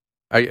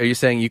 Are you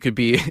saying you could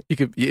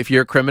if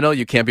you're a criminal,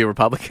 you can't be a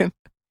Republican?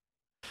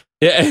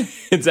 Yeah,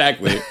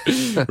 exactly.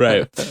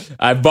 Right.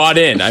 I bought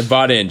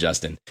in,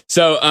 Justin.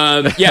 So,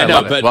 but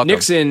Welcome.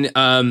 Nixon,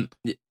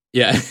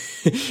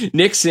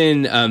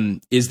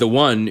 Nixon is the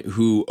one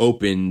who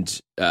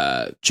opened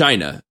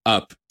China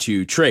up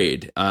to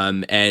trade.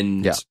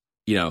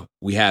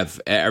 We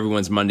have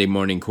everyone's Monday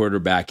morning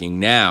quarterbacking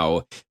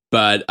now,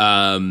 but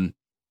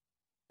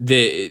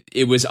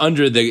it was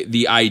under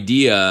the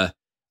idea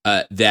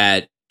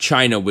that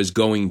China was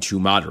going to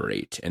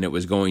moderate, and it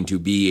was going to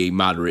be a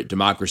moderate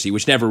democracy,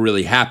 which never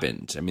really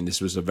happened. I mean, this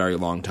was a very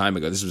long time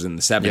ago. This was in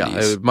the 70s. Yeah, it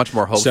was much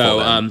more hopeful.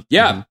 So,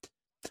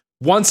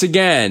 once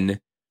again,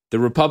 the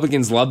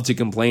Republicans love to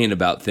complain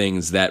about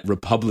things that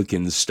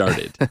Republicans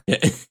started.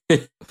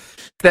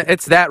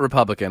 It's that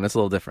Republican. It's a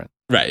little different.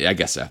 Right, I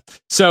guess so.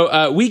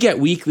 So we get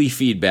weekly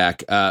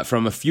feedback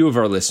from a few of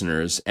our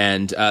listeners,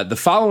 and the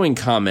following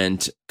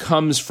comment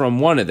comes from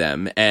one of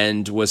them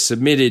and was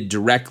submitted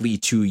directly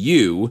to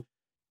you,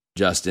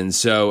 Justin.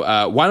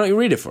 So why don't you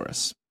read it for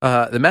us?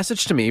 The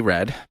message to me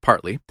read,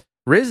 partly,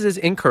 Riz is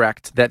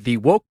incorrect that the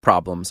woke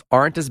problems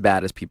aren't as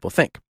bad as people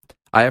think.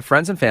 I have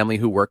friends and family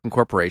who work in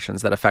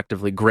corporations that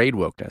effectively grade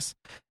wokeness,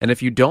 and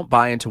if you don't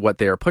buy into what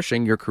they are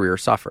pushing, your career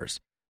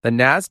suffers. The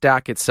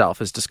NASDAQ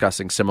itself is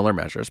discussing similar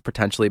measures,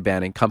 potentially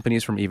banning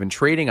companies from even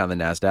trading on the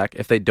NASDAQ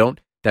if they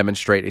don't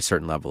demonstrate a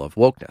certain level of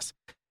wokeness.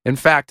 In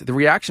fact, the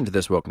reaction to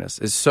this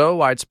wokeness is so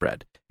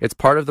widespread, it's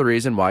part of the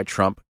reason why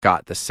Trump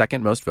got the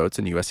second most votes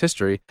in U.S.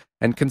 history,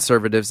 and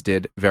conservatives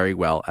did very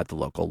well at the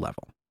local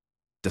level.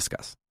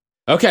 Discuss.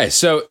 Okay,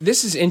 so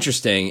this is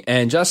interesting,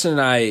 and Justin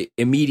and I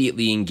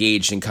immediately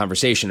engaged in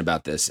conversation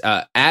about this.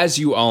 As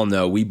you all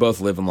know, we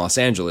both live in Los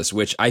Angeles,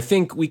 which I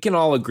think we can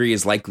all agree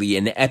is likely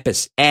an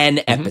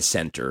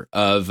epicenter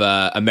of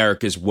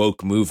America's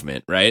woke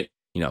movement, right?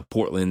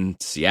 Portland,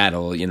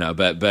 Seattle,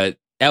 but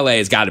LA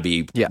has got to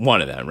be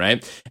one of them,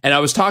 right? And I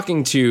was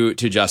talking to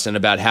Justin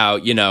about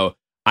how,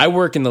 I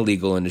work in the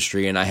legal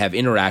industry and I have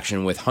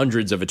interaction with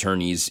hundreds of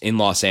attorneys in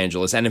Los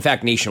Angeles and, in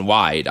fact,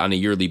 nationwide on a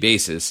yearly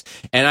basis.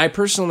 And I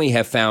personally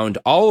have found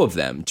all of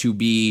them to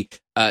be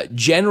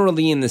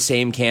generally in the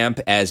same camp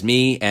as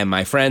me and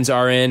my friends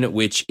are in,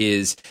 which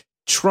is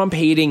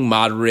Trump-hating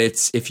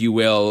moderates, if you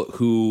will,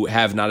 who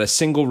have not a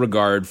single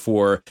regard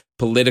for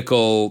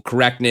political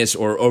correctness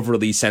or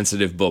overly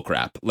sensitive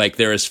bullcrap. Like,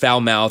 they're as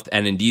foul-mouthed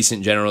and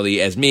indecent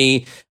generally as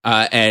me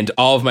and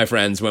all of my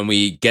friends when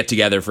we get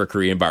together for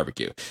Korean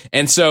barbecue.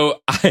 And so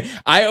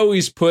I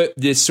always put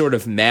this sort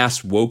of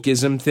mass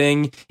wokeism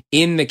thing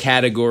in the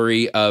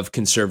category of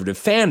conservative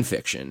fan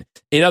fiction.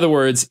 In other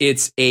words,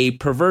 it's a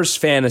perverse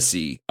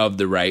fantasy of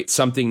the right,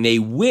 something they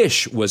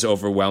wish was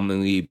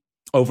overwhelmingly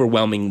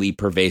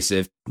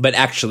pervasive, but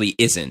actually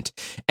isn't.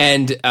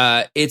 And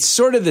it's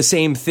sort of the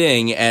same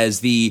thing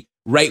as the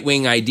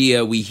right-wing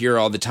idea we hear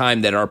all the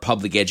time that our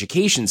public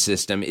education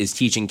system is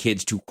teaching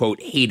kids to, quote,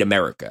 hate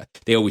America.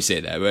 They always say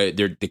that. Right?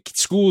 The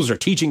schools are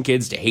teaching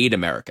kids to hate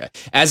America.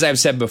 As I've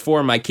said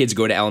before, my kids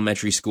go to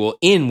elementary school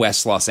in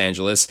West Los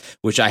Angeles,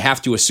 which I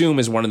have to assume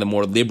is one of the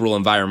more liberal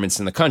environments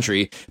in the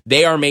country.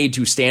 They are made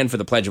to stand for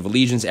the Pledge of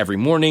Allegiance every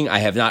morning. I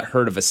have not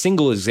heard of a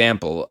single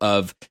example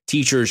of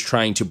teachers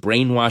trying to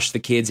brainwash the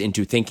kids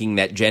into thinking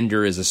that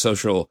gender is a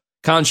social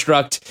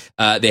construct.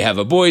 They have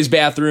a boys'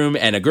 bathroom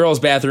and a girls'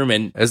 bathroom.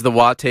 And has the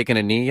WA taken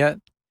a knee yet?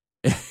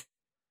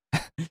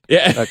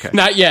 Yeah, okay.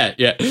 Not yet.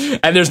 Yeah.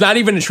 And there's not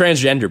even a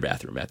transgender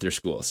bathroom at their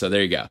school. So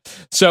there you go.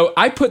 So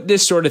I put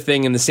this sort of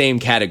thing in the same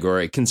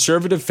category,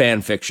 conservative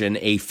fan fiction,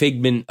 a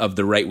figment of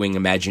the right-wing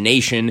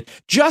imagination,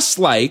 just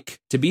like,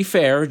 to be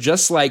fair,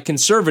 just like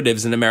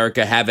conservatives in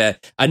America have a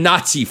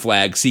Nazi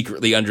flag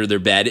secretly under their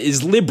bed,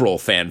 is liberal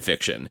fan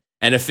fiction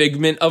and a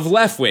figment of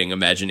left-wing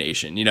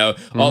imagination. You know,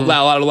 a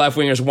lot of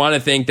left-wingers want to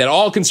think that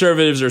all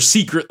conservatives are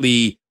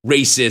secretly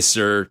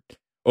racist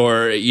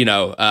or you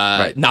know,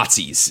 right.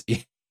 Nazis.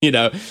 You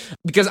know,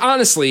 because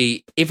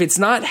honestly, if it's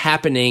not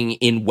happening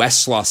in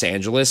West Los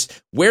Angeles,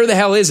 where the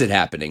hell is it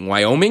happening?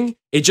 Wyoming?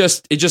 It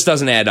just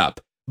doesn't add up.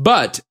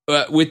 But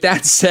with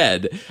that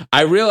said,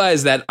 I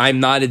realize that I'm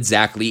not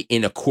exactly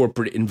in a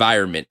corporate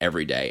environment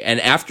every day.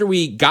 And after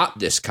we got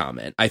this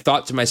comment, I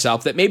thought to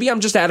myself that maybe I'm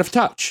just out of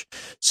touch.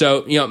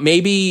 So, you know,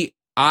 maybe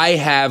I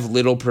have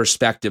little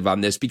perspective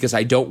on this because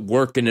I don't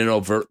work in an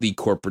overtly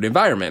corporate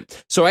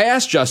environment. So I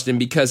asked Justin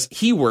because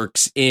he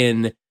works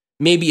in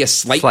maybe a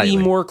slightly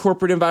more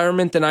corporate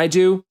environment than I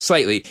do,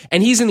 slightly.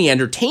 And he's in the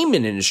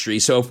entertainment industry.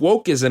 So if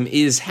wokeism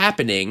is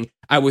happening,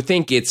 I would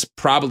think it's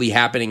probably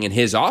happening in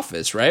his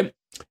office, right?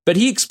 But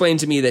he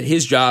explained to me that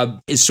his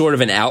job is sort of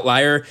an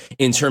outlier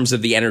in terms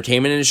of the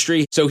entertainment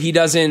industry. So he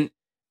doesn't,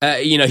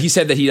 he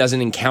said that he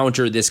doesn't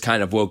encounter this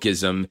kind of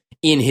wokeism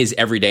in his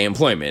everyday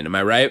employment. Am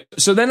I right?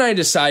 So then I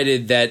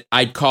decided that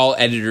I'd call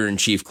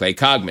editor-in-chief Clay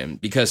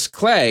Cogman, because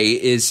Clay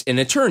is an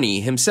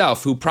attorney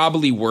himself who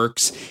probably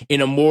works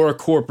in a more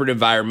corporate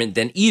environment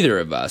than either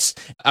of us.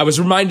 I was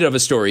reminded of a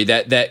story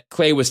that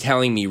Clay was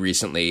telling me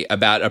recently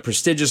about a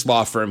prestigious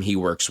law firm he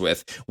works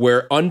with,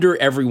 where under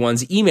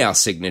everyone's email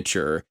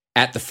signature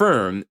at the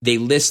firm, they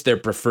list their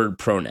preferred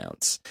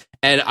pronouns.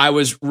 And I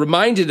was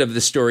reminded of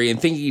the story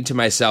and thinking to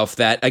myself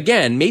that,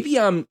 again, maybe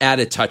I'm out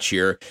of touch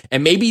here,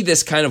 and maybe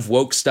this kind of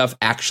woke stuff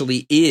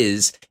actually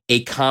is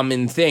a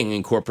common thing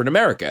in corporate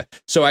America.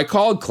 So I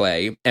called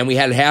Clay, and we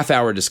had a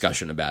half-hour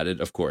discussion about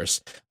it, of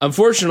course.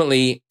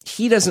 Unfortunately,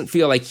 he doesn't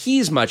feel like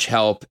he's much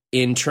help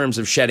in terms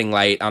of shedding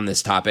light on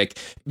this topic,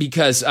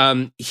 because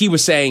he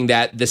was saying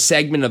that the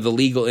segment of the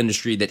legal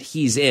industry that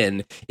he's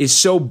in is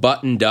so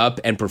buttoned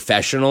up and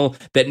professional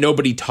that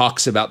nobody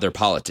talks about their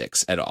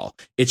politics at all.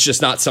 It's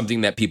just not something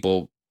that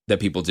people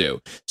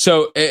do.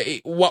 So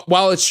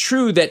while it's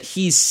true that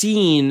he's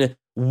seen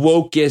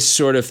wokeist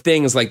sort of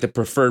things like the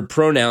preferred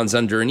pronouns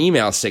under an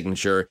email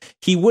signature,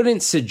 he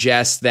wouldn't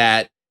suggest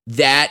that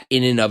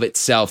in and of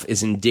itself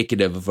is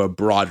indicative of a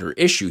broader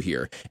issue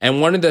here.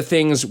 And one of the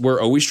things we're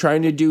always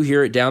trying to do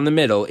here at Down the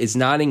Middle is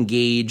not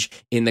engage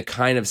in the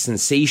kind of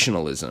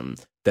sensationalism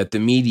that the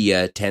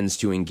media tends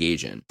to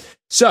engage in.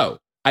 So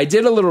I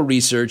did a little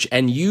research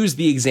and used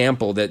the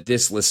example that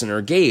this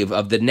listener gave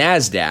of the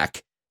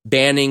NASDAQ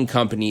banning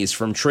companies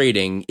from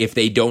trading if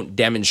they don't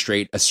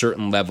demonstrate a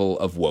certain level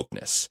of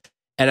wokeness.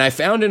 And I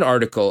found an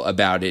article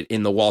about it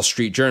in the Wall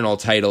Street Journal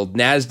titled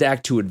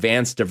 "NASDAQ to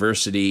Advance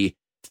Diversity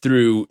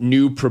Through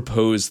New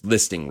Proposed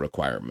Listing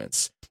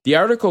Requirements." The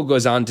article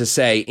goes on to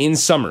say, in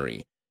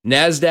summary,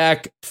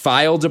 NASDAQ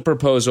filed a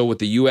proposal with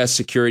the U.S.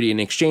 Securities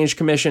and Exchange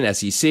Commission,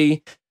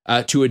 SEC,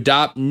 to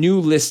adopt new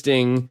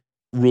listing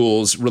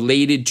rules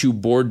related to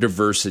board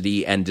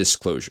diversity and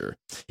disclosure.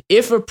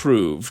 If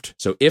approved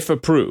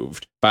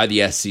by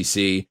the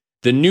SEC,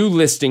 the new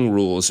listing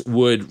rules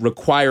would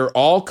require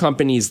all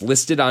companies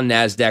listed on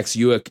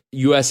NASDAQ's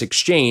U.S.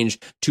 exchange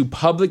to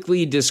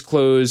publicly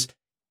disclose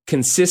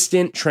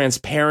consistent,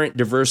 transparent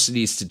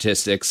diversity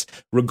statistics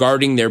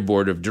regarding their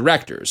board of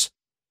directors.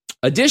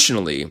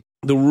 Additionally,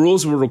 the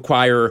rules will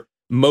require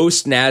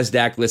most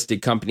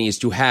NASDAQ-listed companies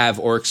to have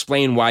or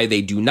explain why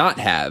they do not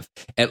have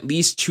at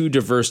least 2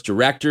 diverse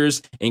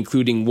directors,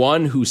 including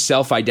one who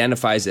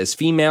self-identifies as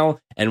female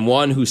and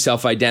one who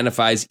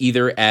self-identifies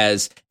either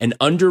as an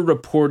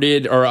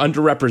underreported or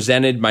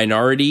underrepresented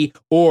minority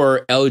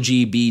or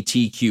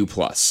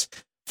LGBTQ+.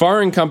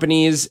 Foreign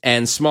companies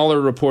and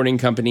smaller reporting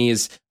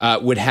companies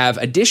would have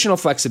additional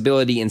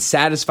flexibility in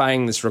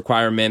satisfying this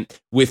requirement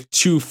with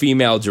 2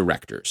 female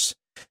directors.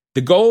 The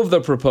goal of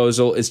the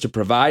proposal is to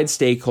provide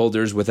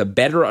stakeholders with a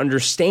better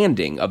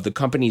understanding of the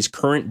company's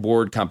current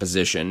board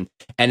composition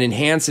and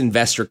enhance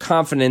investor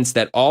confidence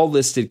that all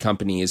listed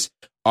companies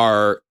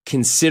are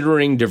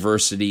considering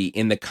diversity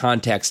in the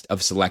context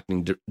of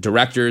selecting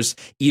directors,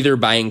 either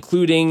by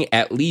including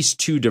at least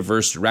 2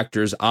 diverse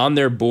directors on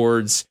their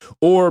boards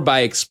or by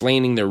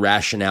explaining their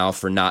rationale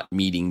for not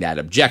meeting that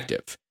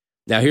objective.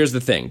 Now, here's the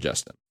thing,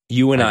 Justin.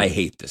 You and I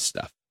hate this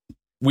stuff.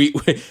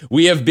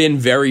 we have been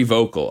very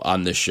vocal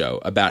on this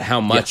show about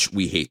how much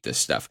we hate this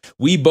stuff.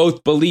 We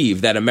both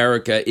believe that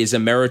America is a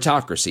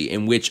meritocracy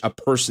in which a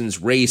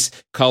person's race,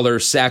 color,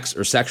 sex,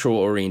 or sexual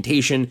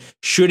orientation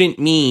shouldn't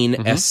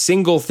mean a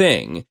single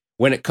thing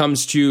when it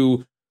comes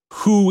to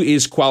who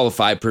is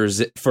qualified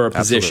for a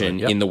position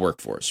in the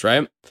workforce,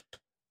 right?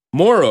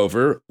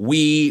 Moreover,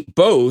 we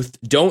both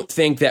don't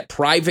think that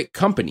private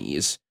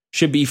companies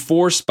should be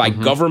forced by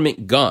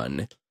government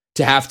gun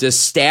to have to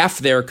staff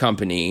their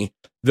company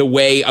the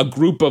way a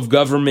group of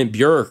government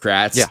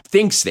bureaucrats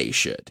thinks they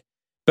should.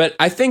 But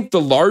I think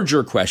the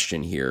larger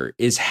question here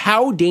is,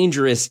 how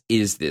dangerous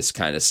is this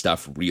kind of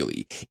stuff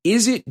really?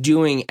 Is it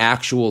doing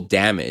actual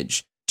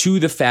damage to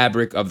the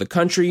fabric of the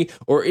country,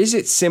 or is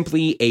it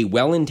simply a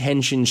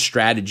well-intentioned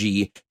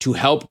strategy to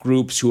help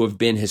groups who have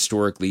been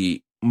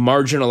historically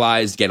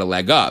marginalized get a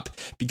leg up?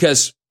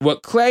 Because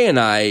what Clay and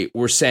I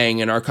were saying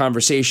in our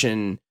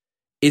conversation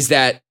is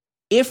that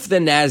if the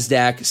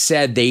NASDAQ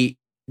said they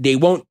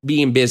won't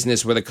be in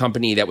business with a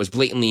company that was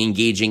blatantly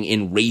engaging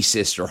in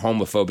racist or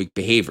homophobic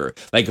behavior,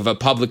 like if a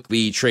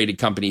publicly traded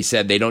company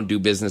said they don't do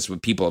business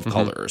with people of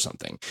color or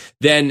something,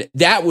 then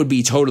that would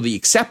be totally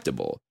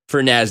acceptable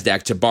for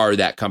NASDAQ to bar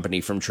that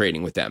company from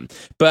trading with them.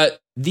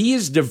 But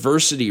these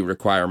diversity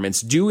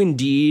requirements do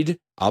indeed,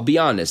 I'll be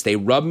honest, they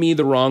rub me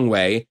the wrong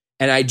way,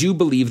 and I do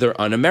believe they're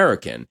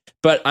un-American.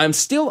 But I'm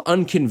still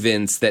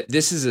unconvinced that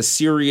this is a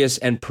serious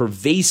and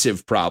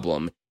pervasive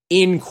problem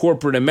in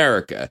corporate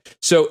America.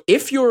 So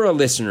if you're a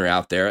listener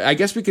out there, I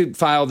guess we could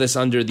file this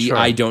under the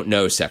I don't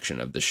know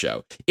section of the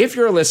show. If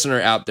you're a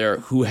listener out there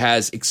who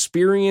has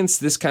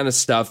experienced this kind of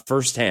stuff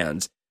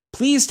firsthand,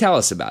 please tell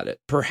us about it.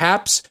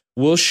 Perhaps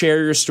we'll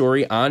share your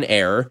story on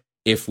air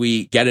if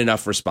we get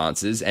enough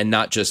responses and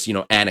not just,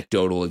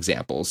 anecdotal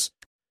examples.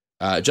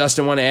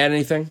 Justin, want to add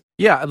anything?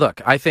 Yeah,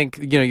 look, I think,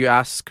 you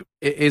ask,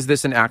 is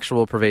this an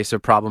actual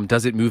pervasive problem?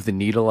 Does it move the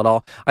needle at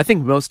all? I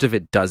think most of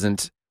it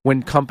doesn't.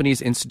 When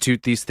companies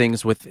institute these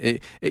things I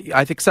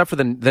think, except for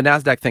the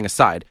NASDAQ thing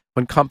aside,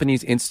 when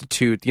companies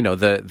institute,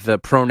 the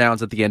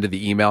pronouns at the end of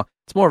the email,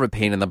 it's more of a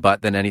pain in the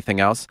butt than anything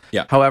else.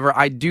 Yeah. However,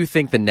 I do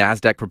think the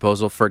NASDAQ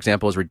proposal, for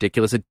example, is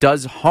ridiculous. It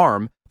does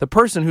harm the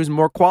person who's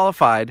more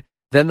qualified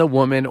than the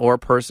woman or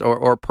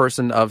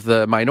person of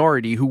the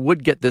minority who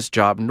would get this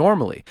job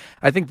normally.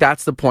 I think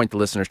that's the point the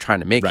listener's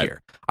trying to make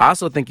here. I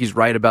also think he's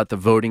right about the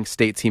voting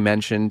states he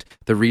mentioned.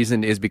 The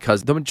reason is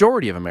because the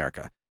majority of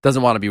America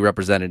doesn't want to be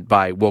represented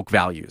by woke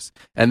values.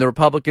 And the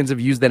Republicans have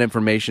used that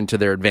information to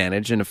their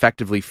advantage and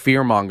effectively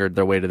fear-mongered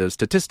their way to those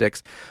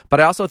statistics. But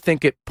I also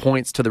think it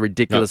points to the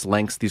ridiculous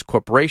lengths these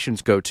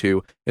corporations go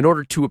to in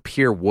order to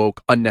appear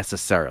woke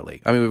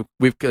unnecessarily. I mean,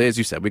 we've as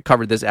you said, we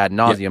covered this ad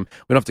nauseum.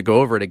 We don't have to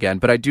go over it again.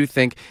 But I do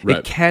think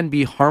it can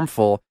be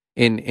harmful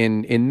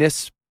in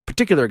this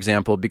particular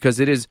example because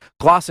it is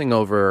glossing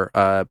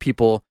over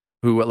people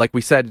who, like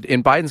we said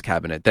in Biden's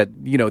cabinet, that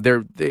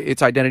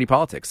it's identity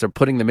politics. They're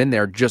putting them in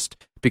there just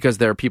because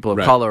they're people of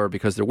color or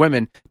because they're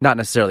women, not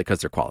necessarily because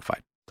they're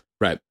qualified.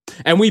 Right.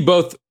 And we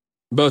both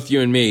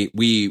you and me,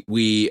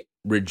 we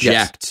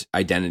reject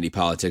identity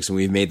politics, and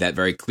we've made that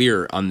very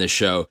clear on this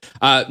show.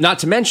 Not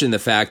to mention the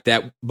fact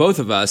that both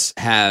of us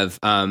have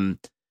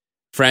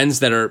friends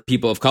that are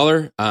people of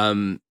color,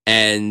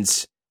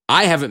 and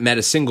I haven't met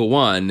a single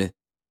one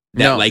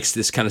that likes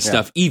this kind of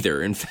stuff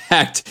either. In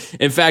fact,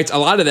 a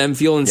lot of them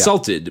feel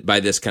insulted by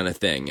this kind of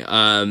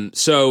thing.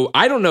 So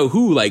I don't know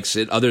who likes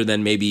it other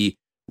than maybe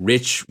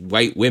rich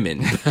white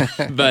women.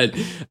 But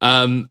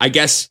I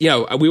guess,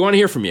 we want to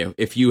hear from you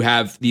if you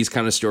have these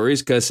kind of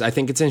stories, because I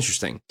think it's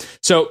interesting.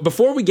 So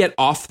before we get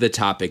off the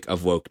topic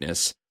of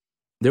wokeness,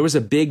 there was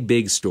a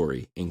big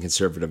story in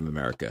conservative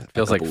America.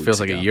 Feels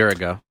like a year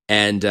ago.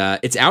 And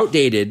it's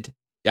outdated.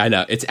 I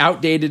know it's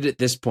outdated at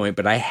this point,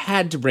 but I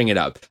had to bring it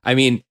up. I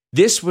mean,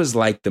 this was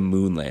like the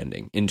moon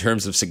landing in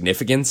terms of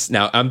significance.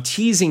 Now, I'm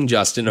teasing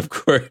Justin, of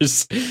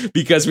course,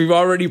 because we've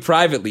already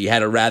privately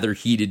had a rather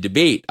heated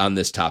debate on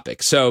this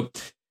topic. So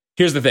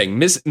here's the thing.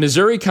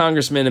 Missouri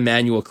Congressman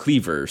Emanuel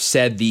Cleaver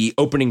said the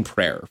opening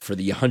prayer for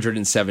the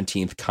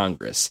 117th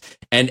Congress.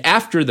 And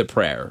after the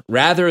prayer,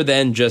 rather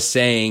than just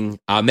saying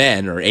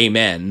amen or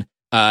amen,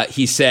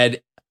 he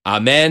said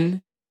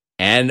amen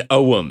and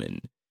a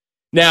woman.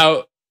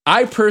 Now,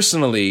 I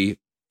personally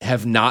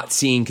have not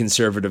seen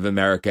conservative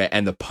America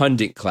and the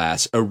pundit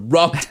class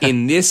erupt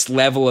in this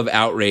level of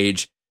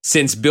outrage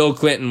since Bill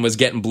Clinton was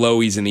getting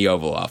blowies in the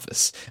Oval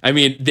Office. I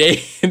mean,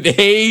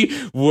 they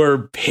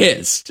were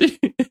pissed.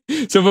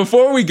 So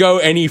before we go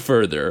any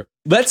further,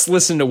 let's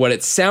listen to what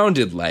it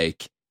sounded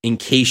like in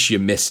case you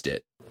missed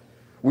it.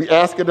 We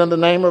ask it in the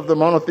name of the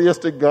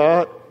monotheistic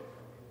God,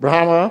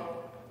 Brahma,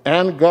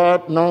 and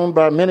God known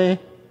by many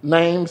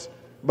names,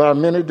 by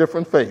many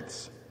different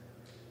faiths.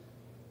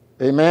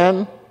 A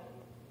man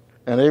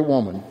and a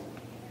woman.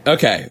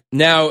 Okay,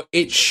 now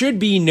it should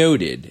be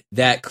noted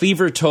that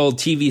Cleaver told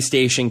TV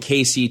station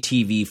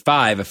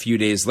KCTV5 a few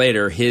days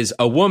later his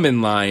 "a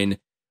woman" line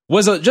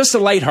was just a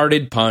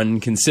lighthearted pun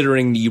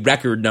considering the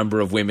record number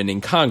of women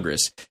in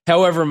Congress.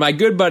 However, my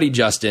good buddy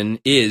Justin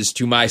is,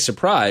 to my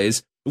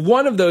surprise,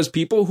 one of those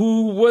people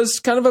who was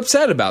kind of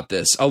upset about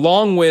this,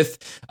 along with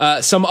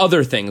some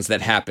other things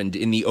that happened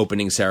in the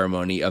opening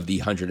ceremony of the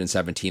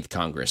 117th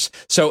Congress.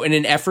 So in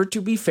an effort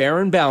to be fair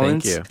and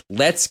balanced,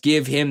 let's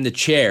give him the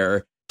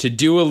chair to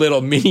do a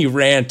little mini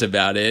rant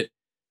about it.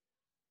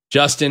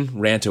 Justin,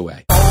 rant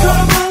away.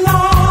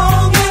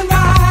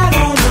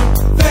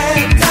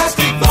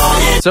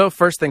 So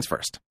first things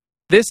first.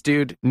 This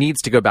dude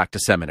needs to go back to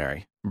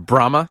seminary.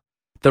 Brahma,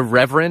 the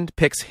Reverend,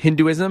 picks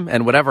Hinduism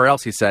and whatever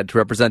else he said to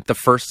represent the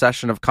first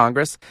session of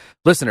Congress.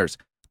 Listeners,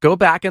 go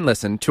back and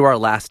listen to our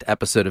last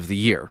episode of the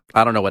year.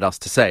 I don't know what else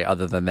to say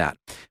other than that.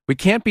 We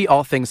can't be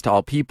all things to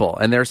all people,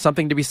 and there's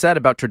something to be said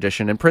about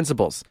tradition and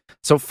principles.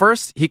 So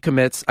first, he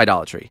commits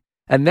idolatry,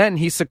 and then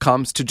he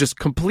succumbs to just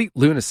complete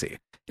lunacy.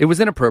 It was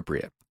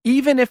inappropriate,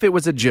 even if it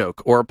was a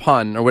joke or a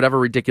pun or whatever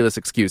ridiculous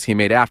excuse he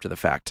made after the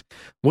fact.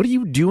 What are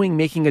you doing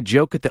making a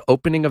joke at the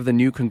opening of the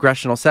new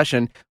congressional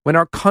session when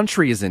our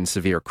country is in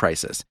severe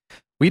crisis?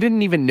 We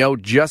didn't even know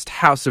just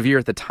how severe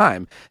at the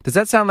time. Does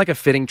that sound like a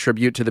fitting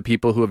tribute to the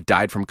people who have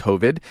died from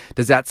COVID?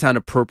 Does that sound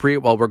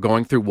appropriate while we're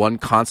going through one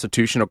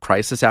constitutional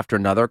crisis after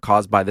another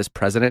caused by this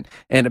president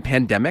and a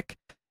pandemic?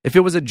 If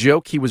it was a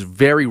joke, he was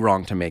very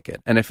wrong to make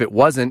it. And if it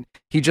wasn't,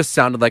 he just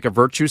sounded like a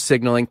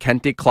virtue-signaling,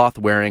 kente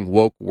cloth-wearing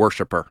woke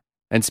worshiper.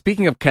 And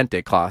speaking of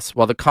kente cloths,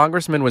 while the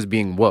congressman was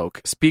being woke,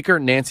 Speaker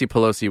Nancy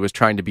Pelosi was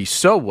trying to be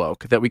so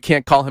woke that we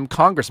can't call him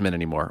congressman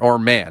anymore, or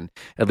man,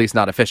 at least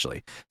not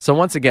officially. So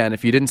once again,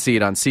 if you didn't see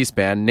it on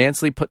C-SPAN,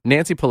 Nancy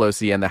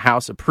Pelosi and the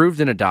House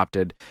approved and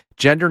adopted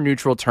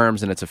gender-neutral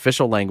terms in its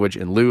official language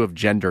in lieu of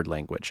gendered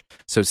language.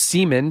 So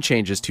seaman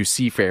changes to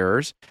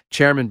seafarers,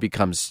 chairman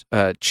becomes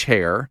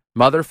chair,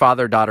 mother,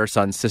 father, daughter,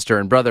 son, sister,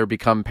 and brother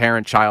become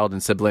parent, child,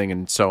 and sibling,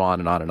 and so on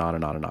and on and on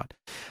and on and on.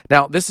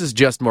 Now, this is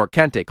just more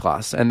kente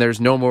cloths, and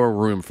there's no more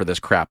room for this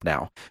crap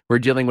now. We're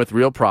dealing with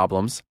real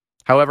problems.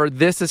 However,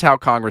 this is how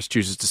Congress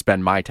chooses to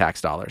spend my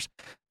tax dollars.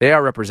 They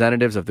are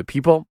representatives of the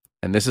people,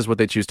 and this is what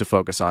they choose to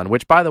focus on,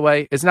 which, by the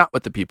way, is not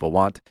what the people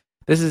want.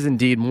 This is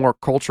indeed more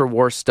culture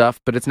war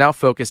stuff, but it's now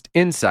focused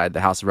inside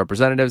the House of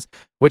Representatives,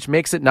 which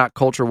makes it not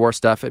culture war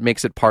stuff. It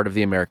makes it part of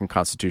the American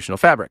constitutional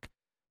fabric.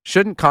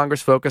 Shouldn't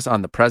Congress focus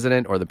on the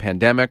president or the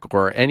pandemic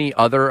or any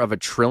other of a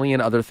trillion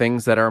other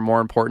things that are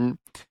more important?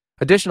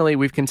 Additionally,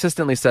 we've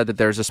consistently said that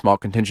there's a small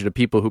contingent of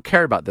people who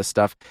care about this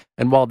stuff,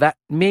 and while that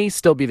may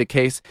still be the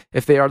case,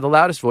 if they are the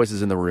loudest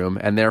voices in the room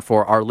and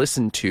therefore are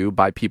listened to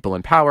by people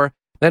in power,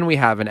 then we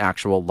have an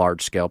actual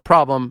large-scale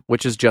problem,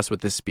 which is just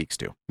what this speaks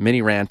to.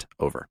 Mini rant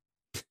over.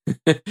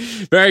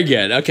 Very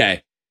good.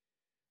 Okay.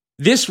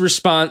 This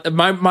response,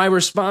 my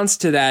response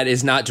to that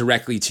is not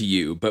directly to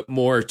you, but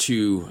more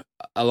to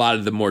a lot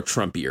of the more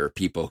Trumpier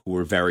people who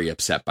were very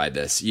upset by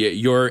this.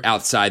 You're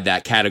outside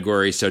that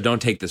category, so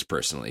don't take this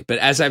personally. But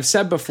as I've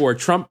said before,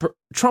 Trump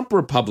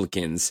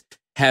Republicans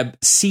have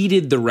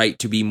ceded the right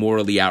to be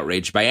morally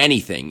outraged by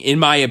anything, in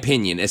my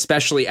opinion,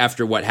 especially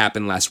after what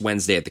happened last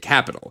Wednesday at the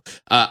Capitol.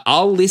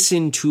 I'll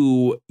listen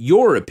to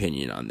your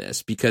opinion on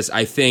this because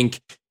I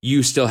think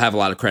you still have a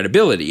lot of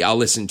credibility. I'll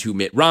listen to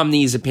Mitt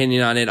Romney's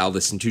opinion on it. I'll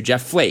listen to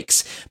Jeff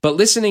Flake's. But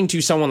listening to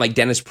someone like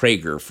Dennis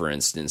Prager, for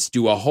instance,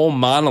 do a whole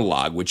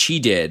monologue, which he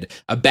did,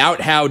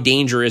 about how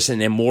dangerous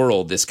and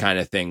immoral this kind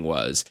of thing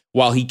was,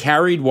 while he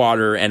carried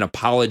water and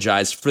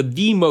apologized for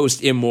the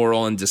most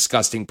immoral and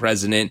disgusting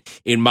president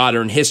in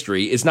modern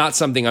history, is not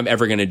something I'm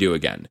ever going to do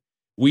again.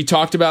 We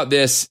talked about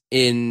this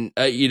in,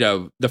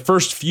 the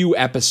first few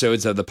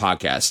episodes of the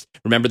podcast.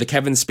 Remember the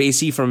Kevin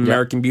Spacey from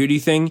American Beauty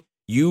thing?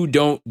 You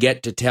don't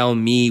get to tell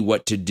me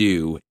what to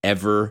do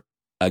ever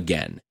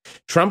again.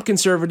 Trump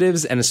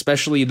conservatives, and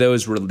especially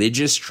those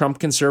religious Trump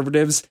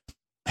conservatives,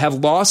 have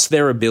lost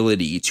their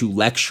ability to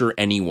lecture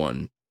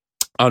anyone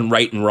on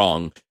right and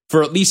wrong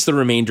for at least the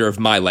remainder of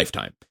my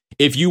lifetime.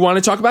 If you want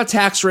to talk about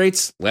tax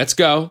rates, let's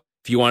go.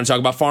 If you want to talk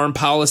about foreign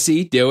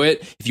policy, do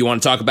it. If you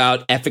want to talk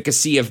about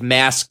efficacy of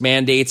mask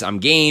mandates, I'm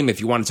game. If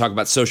you want to talk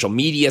about social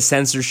media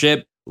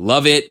censorship,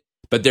 love it.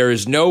 But there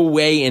is no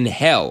way in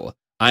hell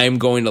I am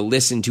going to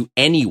listen to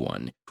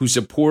anyone who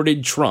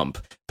supported Trump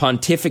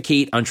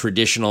pontificate on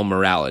traditional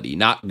morality.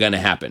 Not going to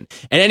happen.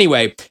 And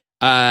anyway,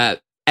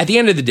 at the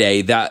end of the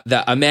day,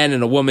 the a man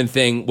and a woman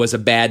thing was a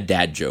bad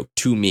dad joke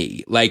to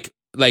me. Like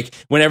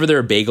whenever there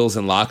are bagels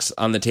and lox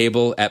on the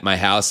table at my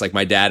house, like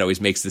my dad always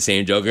makes the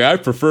same joke. I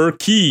prefer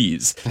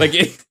keys. Like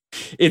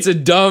it's a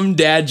dumb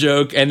dad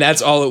joke, and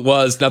that's all it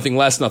was. Nothing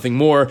less, nothing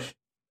more.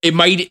 It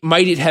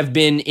might have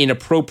been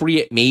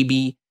inappropriate,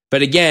 maybe,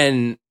 but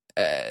again.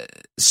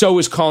 So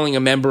is calling a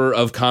member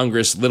of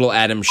Congress Little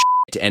Adam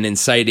shit and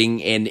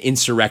inciting an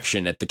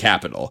insurrection at the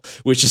Capitol,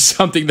 which is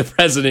something the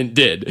president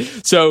did.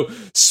 So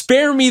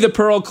spare me the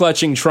pearl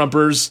clutching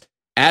Trumpers.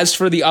 As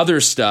for the other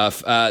stuff,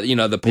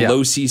 the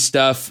Pelosi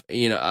stuff,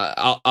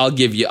 I'll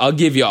give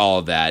you all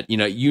of that.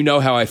 You know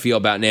how I feel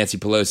about Nancy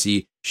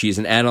Pelosi. She's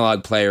an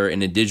analog player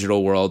in a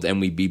digital world, and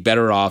we'd be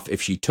better off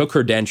if she took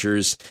her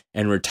dentures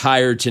and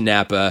retired to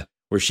Napa,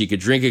 where she could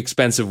drink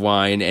expensive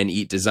wine and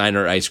eat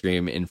designer ice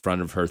cream in front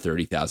of her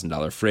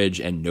 $30,000 fridge,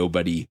 and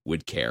nobody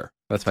would care.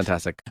 That's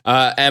fantastic.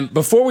 And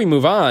before we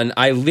move on,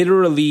 I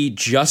literally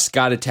just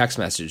got a text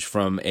message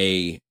from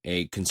a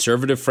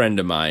conservative friend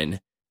of mine.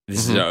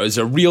 This is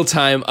a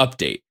real-time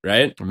update,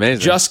 right?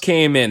 Amazing. Just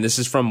came in. This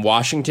is from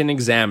Washington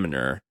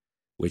Examiner,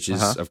 which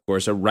is, of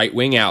course, a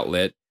right-wing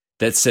outlet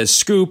that says,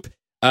 Scoop,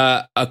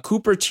 a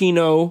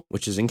Cupertino,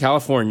 which is in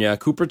California,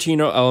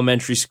 Cupertino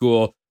Elementary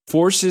School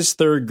forces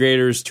third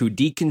graders to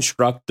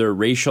deconstruct their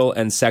racial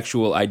and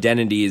sexual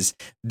identities,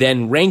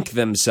 then rank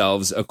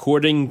themselves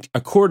according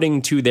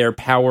to their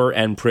power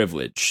and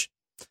privilege.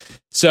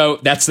 So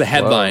that's the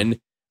headline.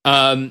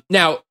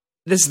 Now,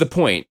 this is the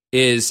point,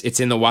 is it's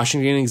in the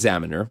Washington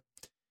Examiner,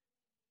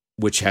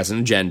 which has an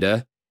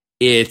agenda.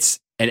 It's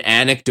an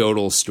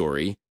anecdotal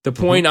story. The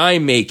point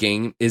I'm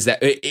making is that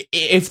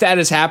if that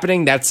is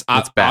happening, that's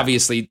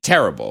obviously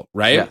terrible,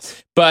 right?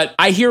 Yes. But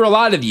I hear a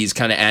lot of these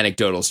kind of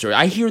anecdotal stories.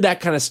 I hear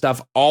that kind of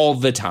stuff all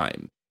the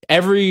time.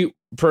 Every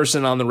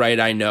person on the right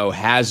I know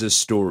has a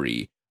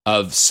story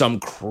of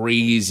some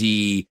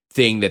crazy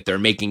thing that they're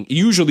making,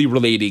 usually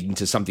relating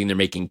to something they're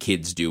making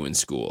kids do in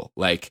school,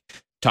 like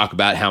talk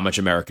about how much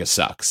America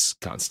sucks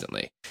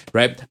constantly,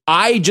 right?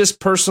 I just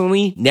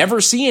personally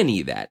never see any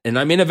of that. And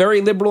I'm in a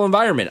very liberal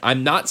environment.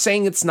 I'm not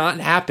saying it's not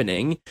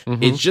happening.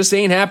 It just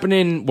ain't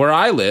happening where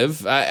I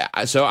live.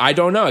 So I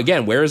don't know.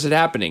 Again, where is it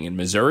happening? In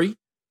Missouri?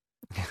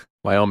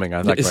 Wyoming.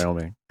 I like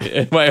Wyoming.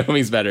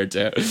 Wyoming's better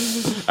too.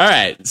 All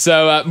right.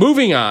 So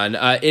moving on,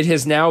 it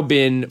has now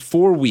been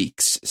 4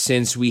 weeks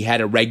since we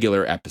had a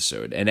regular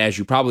episode. And as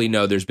you probably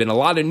know, there's been a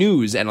lot of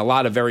news and a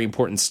lot of very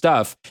important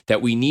stuff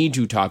that we need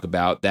to talk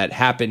about that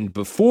happened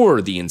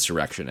before the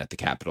insurrection at the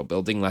Capitol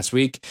building last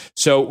week.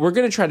 So we're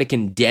going to try to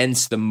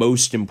condense the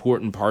most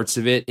important parts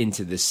of it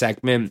into this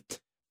segment.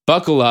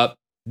 Buckle up.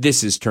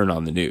 This is Turn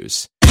on the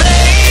News. Baby,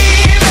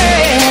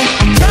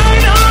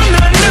 turn on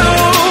the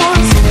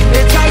news.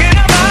 They're talking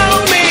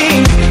about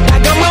me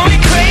like I'm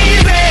going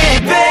crazy,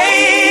 baby.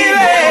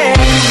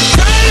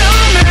 Turn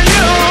on the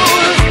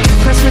news.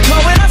 Press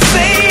record when I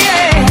say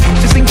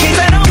it, just in case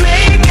I don't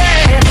make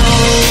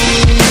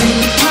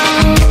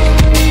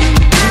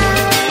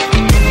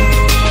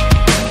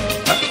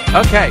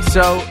it. Okay,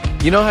 so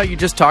you know how you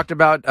just talked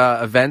about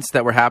events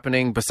that were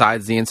happening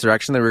besides the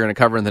insurrection that we were going to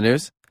cover in the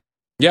news?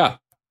 Yeah.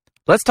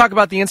 Let's talk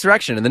about the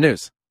insurrection in the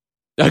news.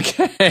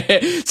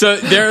 Okay. So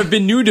there have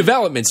been new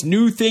developments,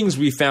 new things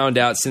we found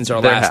out since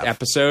our last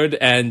episode,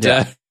 and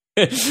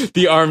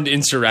the armed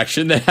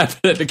insurrection that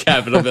happened at the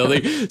Capitol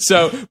building.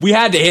 So we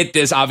had to hit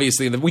this,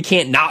 obviously. We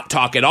can't not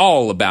talk at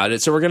all about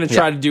it. So we're going to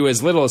try to do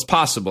as little as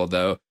possible,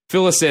 though.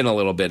 Fill us in a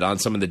little bit on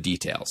some of the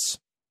details.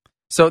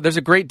 So there's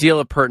a great deal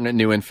of pertinent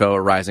new info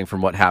arising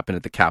from what happened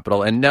at the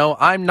Capitol. And no,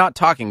 I'm not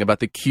talking about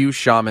the Q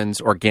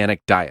Shaman's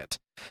organic diet.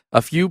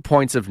 A few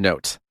points of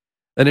note.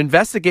 An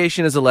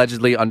investigation is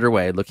allegedly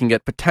underway looking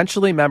at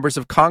potentially members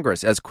of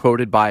Congress, as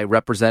quoted by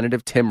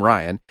Representative Tim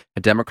Ryan,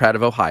 a Democrat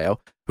of Ohio,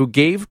 who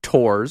gave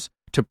tours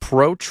to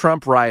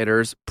pro-Trump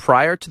rioters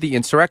prior to the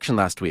insurrection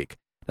last week.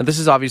 Now, this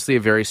is obviously a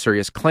very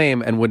serious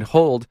claim and would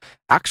hold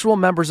actual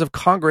members of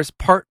Congress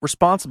part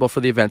responsible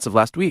for the events of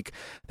last week.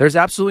 There's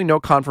absolutely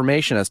no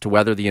confirmation as to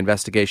whether the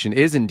investigation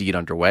is indeed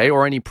underway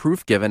or any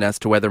proof given as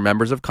to whether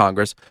members of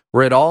Congress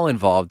were at all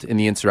involved in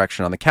the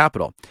insurrection on the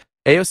Capitol.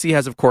 AOC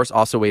has, of course,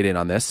 also weighed in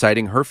on this,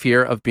 citing her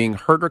fear of being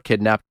hurt or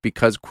kidnapped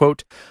because,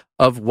 quote,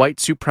 of white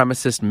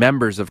supremacist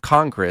members of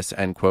Congress,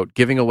 end quote,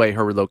 giving away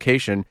her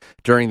location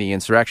during the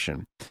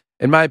insurrection.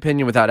 In my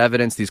opinion, without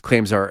evidence, these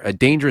claims are a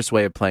dangerous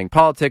way of playing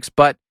politics,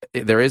 but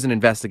there is an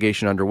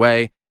investigation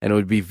underway, and it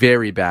would be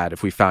very bad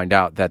if we found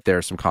out that there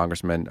are some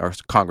congressmen or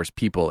Congress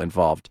people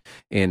involved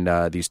in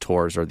these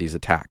tours or these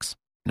attacks.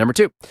 Number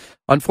two,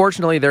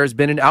 unfortunately, there has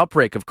been an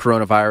outbreak of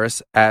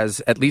coronavirus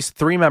as at least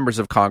 3 members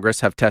of Congress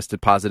have tested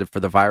positive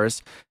for the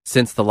virus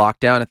since the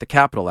lockdown at the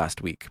Capitol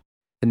last week.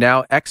 The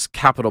now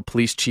ex-Capitol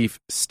Police Chief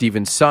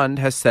Stephen Sund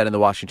has said in the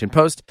Washington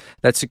Post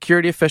that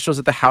security officials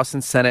at the House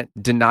and Senate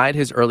denied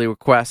his early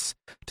requests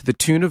to the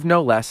tune of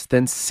no less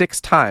than 6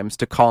 times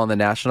to call in the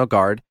National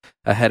Guard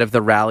ahead of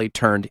the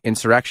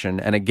rally-turned-insurrection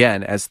and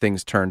again as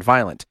things turned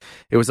violent.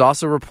 It was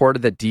also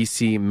reported that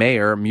D.C.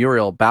 Mayor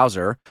Muriel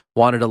Bowser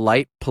wanted a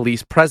light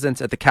police presence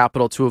at the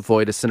Capitol to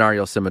avoid a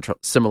scenario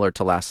similar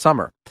to last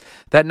summer.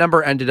 That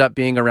number ended up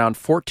being around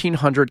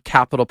 1,400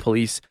 Capitol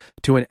Police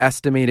to an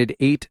estimated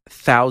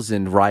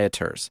 8,000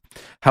 rioters.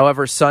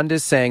 However, Sund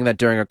is saying that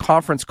during a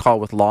conference call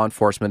with law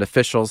enforcement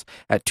officials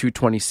at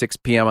 2:26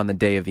 p.m. on the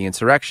day of the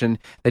insurrection,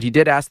 that he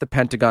did ask the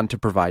Pentagon to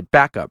provide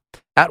backup,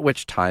 at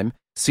which time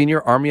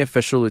senior Army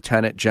official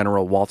Lieutenant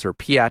General Walter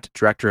Piatt,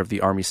 director of the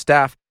Army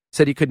staff,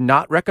 said he could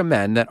not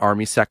recommend that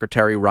Army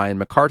Secretary Ryan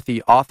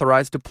McCarthy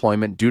authorize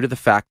deployment due to the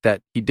fact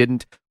that he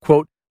didn't,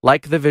 quote,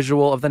 like the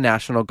visual of the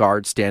National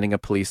Guard standing a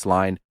police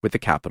line with the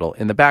Capitol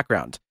in the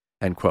background,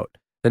 end quote.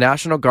 The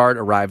National Guard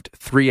arrived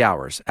 3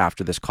 hours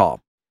after this call.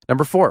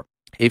 Number 4,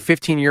 a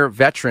 15-year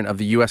veteran of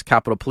the U.S.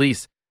 Capitol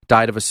Police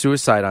died of a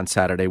suicide on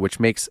Saturday, which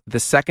makes the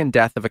second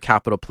death of a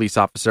Capitol Police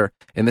officer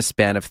in the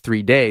span of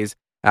 3 days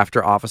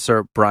after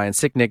Officer Brian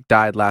Sicknick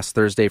died last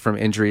Thursday from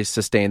injuries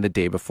sustained the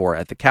day before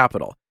at the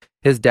Capitol.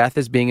 His death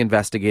is being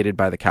investigated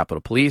by the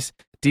Capitol Police,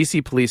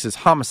 D.C. Police's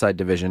Homicide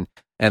Division,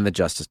 and the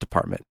Justice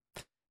Department.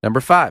 Number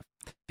 5.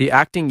 The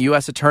acting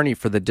U.S. Attorney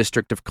for the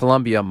District of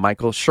Columbia,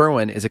 Michael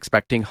Sherwin, is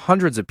expecting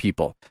hundreds of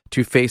people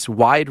to face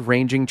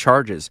wide-ranging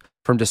charges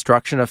from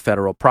destruction of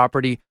federal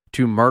property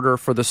to murder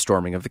for the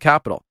storming of the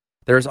Capitol.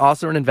 There is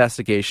also an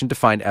investigation to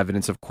find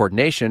evidence of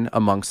coordination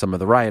among some of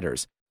the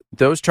rioters.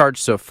 Those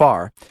charged so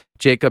far,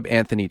 Jacob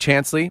Anthony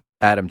Chansley,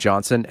 Adam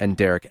Johnson, and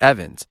Derek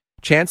Evans.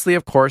 Chansley,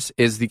 of course,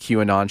 is the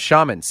QAnon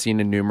shaman seen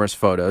in numerous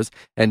photos,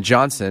 and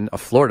Johnson, a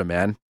Florida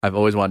man, I've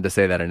always wanted to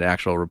say that in an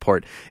actual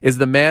report, is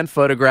the man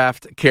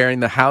photographed carrying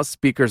the House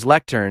Speaker's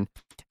lectern,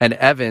 and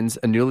Evans,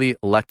 a newly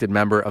elected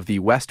member of the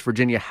West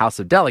Virginia House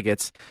of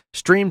Delegates,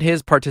 streamed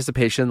his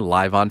participation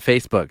live on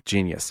Facebook.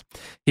 Genius.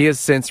 He has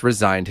since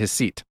resigned his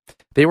seat.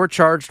 They were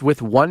charged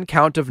with one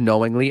count of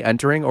knowingly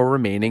entering or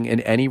remaining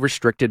in any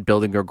restricted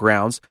building or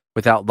grounds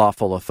without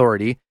lawful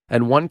authority,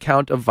 and one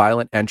count of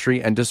violent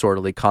entry and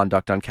disorderly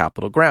conduct on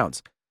Capitol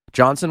grounds.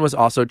 Johnson was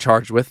also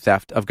charged with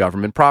theft of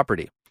government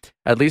property.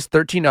 At least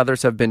 13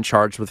 others have been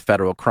charged with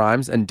federal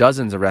crimes and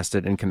dozens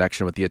arrested in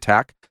connection with the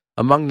attack.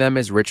 Among them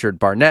is Richard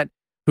Barnett,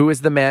 who is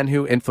the man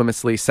who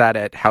infamously sat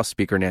at House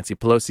Speaker Nancy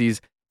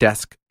Pelosi's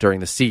desk during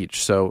the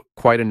siege. So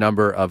quite a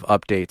number of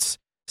updates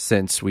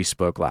since we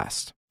spoke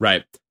last.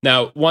 Right.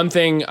 Now, one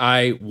thing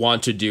I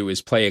want to do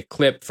is play a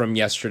clip from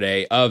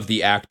yesterday of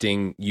the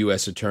acting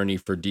U.S. Attorney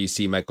for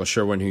D.C., Michael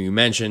Sherwin, who you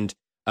mentioned,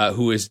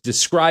 who is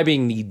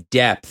describing the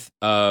depth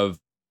of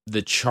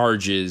the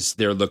charges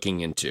they're looking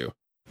into.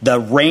 The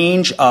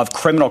range of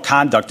criminal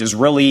conduct is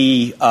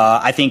really,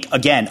 I think,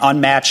 again,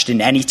 unmatched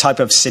in any type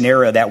of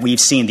scenario that we've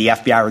seen, the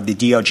FBI or the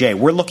DOJ.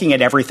 We're looking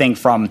at everything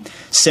from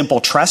simple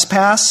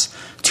trespass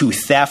to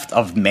theft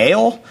of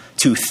mail,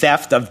 to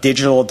theft of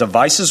digital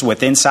devices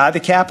inside the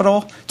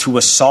Capitol, to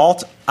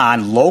assault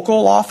on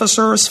local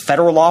officers,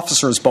 federal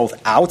officers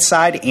both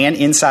outside and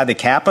inside the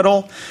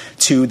Capitol,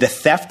 to the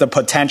theft of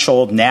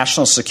potential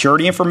national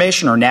security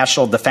information or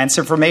national defense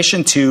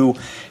information, to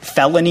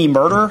felony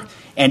murder,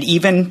 and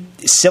even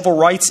civil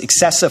rights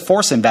excessive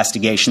force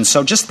investigations.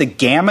 So just the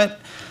gamut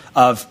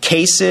of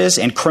cases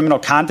and criminal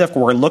conduct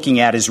we're looking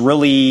at is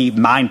really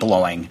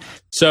mind-blowing.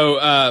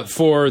 So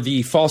for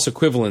the false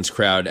equivalence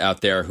crowd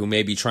out there who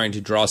may be trying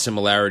to draw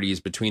similarities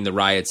between the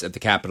riots at the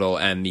Capitol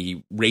and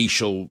the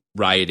racial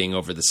rioting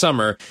over the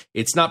summer,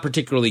 it's not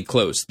particularly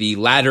close. The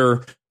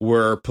latter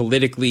were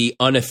politically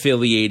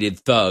unaffiliated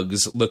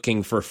thugs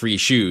looking for free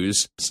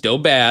shoes, still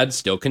bad,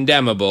 still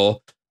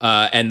condemnable,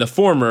 and the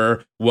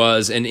former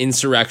was an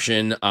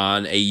insurrection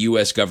on a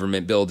U.S.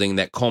 government building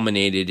that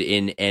culminated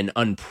in an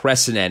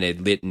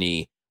unprecedented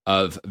litany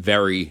of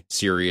very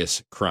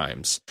serious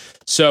crimes.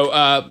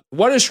 So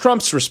what has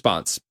Trump's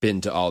response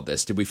been to all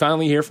this? Did we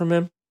finally hear from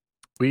him?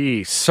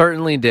 We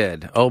certainly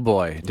did. Oh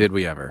boy, did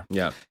we ever.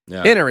 Yeah.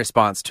 In a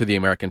response to the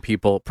American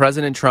people,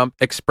 President Trump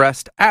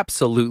expressed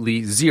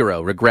absolutely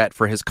zero regret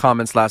for his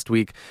comments last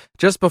week,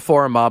 just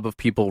before a mob of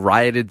people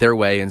rioted their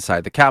way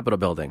inside the Capitol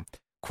building.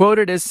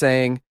 Quoted as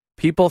saying,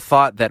 "People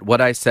thought that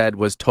what I said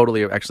was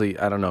totally," actually,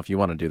 I don't know if you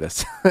want to do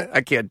this. I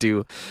can't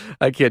do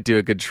a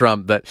good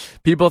Trump, but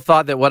people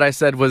thought that what I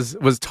said was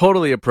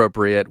totally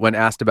appropriate when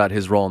asked about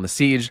his role in the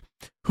siege.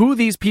 Who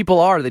these people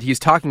are that he's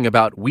talking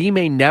about, we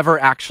may never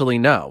actually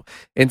know.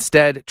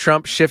 Instead,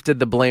 Trump shifted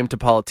the blame to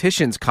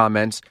politicians'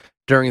 comments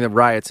during the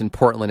riots in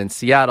Portland and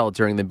Seattle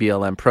during the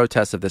BLM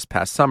protests of this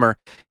past summer.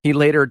 He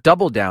later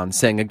doubled down,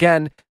 saying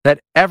again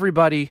that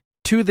everybody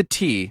to the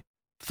T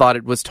thought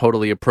it was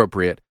totally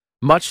appropriate,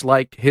 much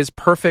like his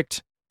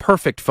perfect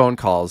phone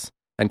calls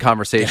and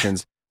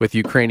conversations with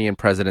Ukrainian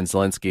President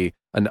Zelensky.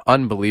 An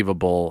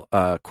unbelievable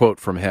quote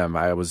from him.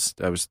 I was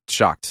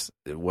shocked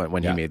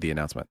when he made the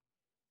announcement.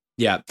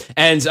 Yeah,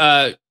 and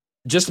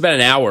just about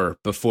an hour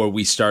before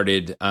we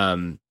started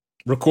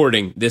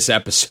recording this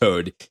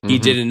episode, he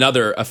did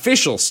another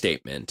official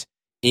statement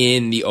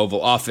in the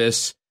Oval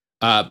Office,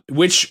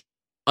 which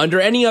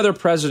under any other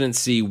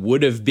presidency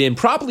would have been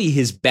probably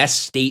his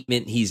best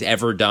statement he's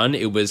ever done.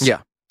 It was,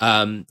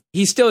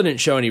 he still didn't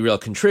show any real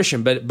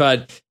contrition,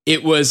 but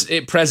it was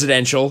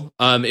presidential.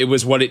 It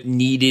was what it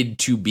needed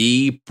to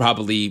be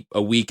probably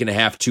a week and a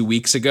half, 2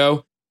 weeks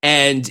ago.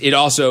 And it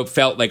also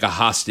felt like a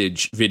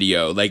hostage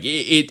video. Like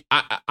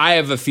I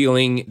have a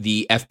feeling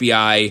the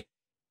FBI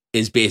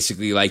is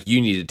basically like, you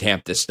need to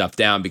tamp this stuff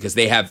down because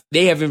they have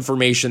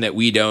information that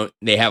we don't.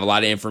 They have a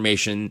lot of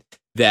information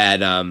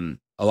that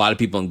a lot of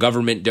people in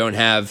government don't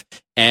have.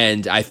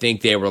 And I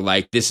think they were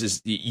like,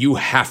 you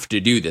have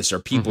to do this or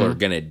people are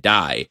going to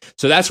die.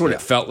 So that's what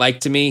it felt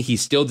like to me. He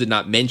still did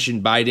not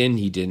mention Biden.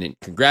 He didn't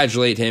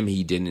congratulate him.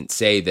 He didn't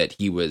say that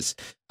he was,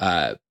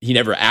 he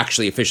never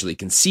actually officially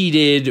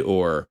conceded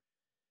or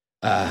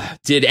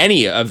did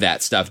any of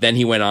that stuff. Then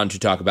he went on to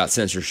talk about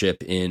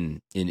censorship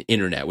in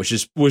internet,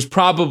 which was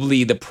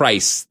probably the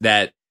price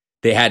that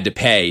they had to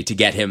pay to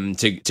get him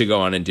to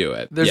go on and do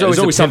it. There's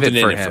always something in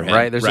it for him,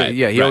 right?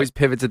 He always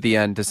pivots at the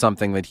end to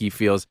something that he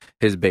feels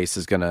his base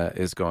is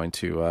going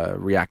to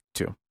react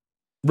to.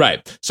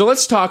 Right. So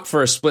let's talk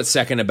for a split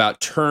second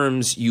about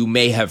terms you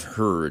may have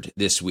heard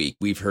this week.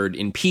 We've heard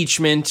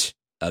impeachment,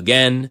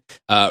 again,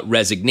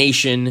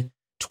 resignation,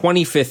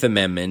 25th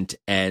Amendment,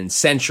 and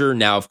censure.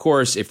 Now, of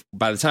course, if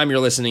by the time you're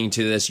listening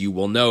to this, you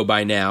will know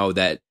by now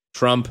that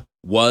Trump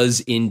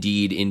was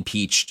indeed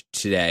impeached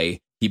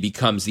today. He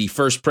becomes the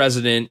first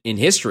president in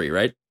history,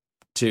 right?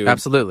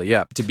 Absolutely,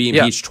 yeah. To be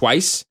impeached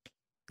twice.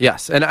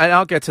 Yes, and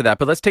I'll get to that,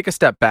 but let's take a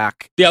step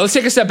back. Yeah, let's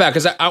take a step back,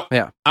 because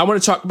I want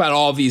to talk about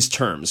all these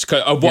terms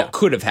of what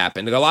could have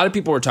happened. Like, a lot of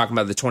people were talking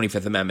about the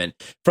 25th Amendment.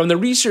 From the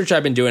research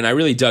I've been doing, I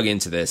really dug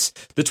into this.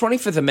 The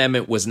 25th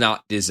Amendment was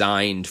not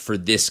designed for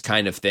this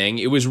kind of thing.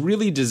 It was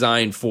really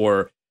designed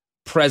for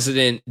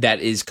president that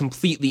is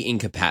completely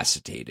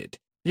incapacitated.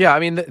 Yeah, I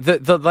mean,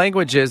 the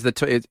language is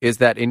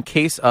that in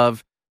case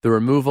of the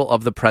removal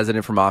of the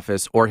president from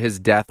office or his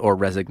death or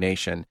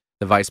resignation,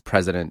 the vice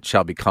president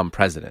shall become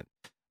president.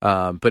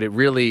 But it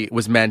really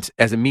was meant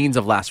as a means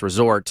of last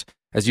resort,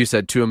 as you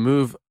said, to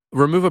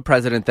remove a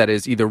president that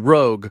is either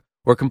rogue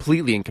or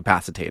completely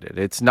incapacitated.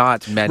 It's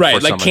not meant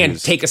for someone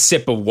can't take a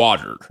sip of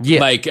water. Yeah.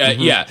 Like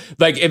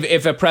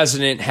if a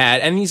president had,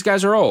 and these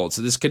guys are old,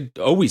 so this could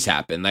always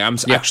happen. Like, I'm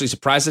actually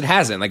surprised it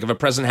hasn't. Like, if a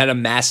president had a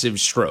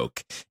massive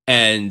stroke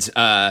and,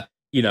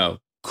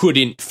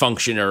 couldn't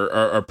function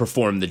or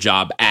perform the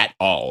job at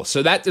all.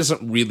 So that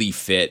doesn't really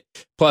fit.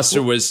 Plus,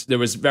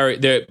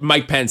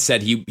 Mike Pence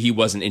said he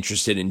wasn't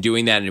interested in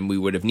doing that, and we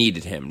would have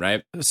needed him,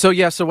 right? So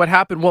what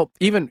happened? Well,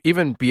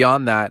 even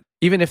beyond that,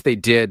 even if they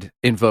did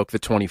invoke the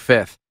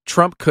 25th,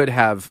 Trump could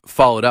have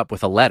followed up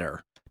with a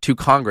letter to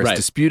Congress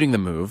disputing the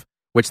move,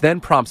 which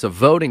then prompts a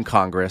vote in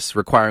Congress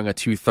requiring a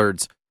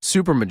 2/3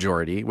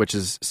 supermajority, which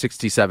is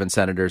 67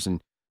 senators and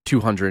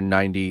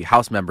 290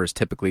 House members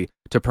typically,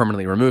 to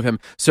permanently remove him.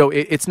 So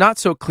it's not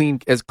so clean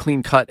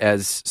cut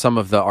as some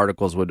of the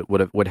articles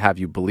would have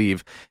you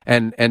believe.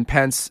 And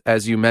Pence,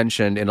 as you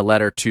mentioned in a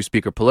letter to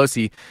Speaker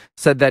Pelosi,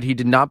 said that he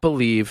did not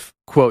believe,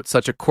 quote,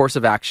 such a course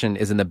of action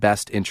is in the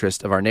best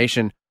interest of our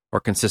nation or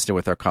consistent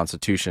with our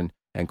Constitution,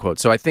 end quote.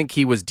 So I think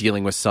he was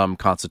dealing with some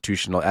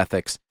constitutional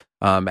ethics.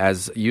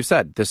 As you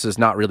said, this is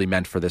not really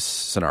meant for this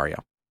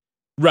scenario.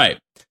 Right.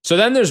 So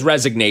then there's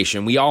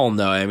resignation. We all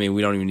know, I mean,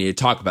 we don't even need to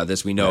talk about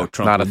this. We know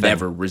Trump will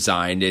never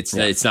resign. It's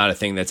not a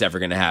thing that's ever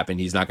going to happen.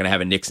 He's not going to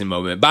have a Nixon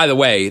moment. By the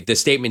way, the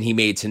statement he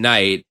made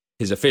tonight,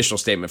 his official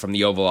statement from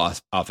the Oval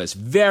Office,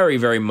 very,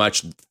 very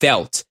much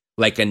felt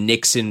like a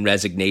Nixon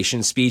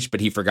resignation speech, but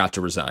he forgot to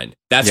resign.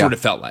 That's what it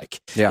felt like.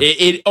 Yeah.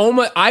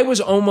 I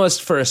was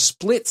almost, for a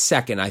split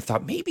second, I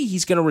thought maybe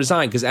he's going to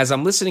resign, because as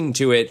I'm listening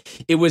to it,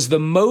 it was the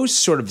most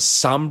sort of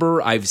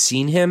somber I've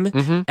seen him.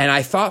 Mm-hmm. And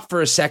I thought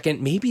for a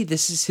second, maybe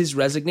this is his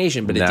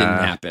resignation, but it didn't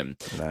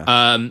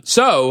happen.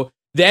 So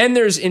then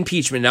there's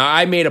impeachment. Now,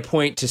 I made a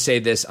point to say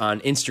this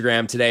on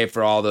Instagram today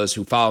for all those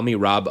who follow me,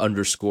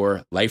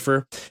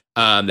 Rob_Leifer.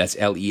 That's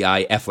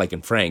Leif, like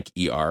in Frank,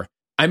 ER.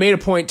 I made a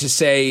point to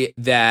say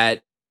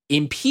that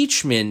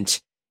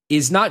impeachment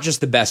is not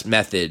just the best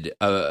method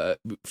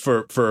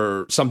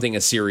for something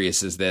as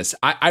serious as this.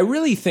 I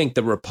really think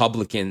the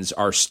Republicans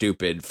are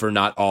stupid for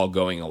not all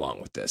going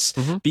along with this,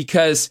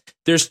 because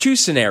there's two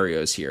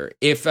scenarios here.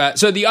 If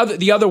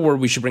the other word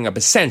we should bring up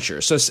is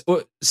censure.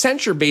 So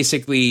censure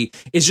basically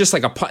is just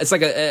like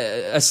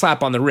a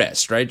slap on the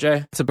wrist, right,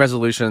 Jay? It's a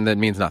resolution that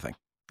means nothing.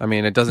 I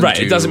mean, it doesn't. Right,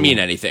 it doesn't mean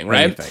anything,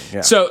 right?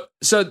 Yeah. So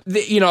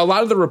a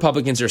lot of the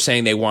Republicans are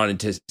saying they wanted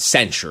to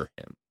censure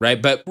him,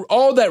 right? But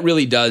all that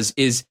really does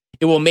is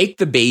it will make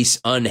the base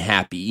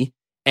unhappy,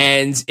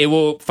 and it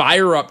will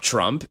fire up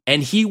Trump,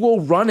 and he will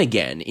run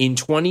again in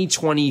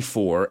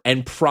 2024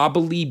 and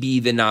probably be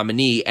the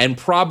nominee and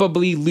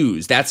probably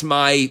lose. That's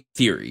my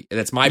theory.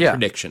 That's my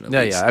prediction. At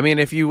least. I mean,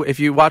 if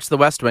you watch The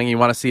West Wing, you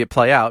want to see it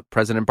play out.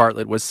 President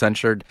Bartlett was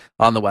censured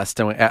on the West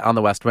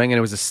Wing, and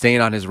it was a stain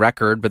on his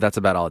record, but that's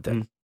about all it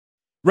did.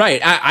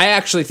 Right. I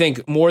actually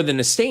think more than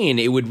a stain,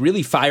 it would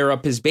really fire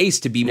up his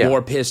base to be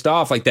more pissed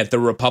off, like that the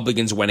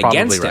Republicans went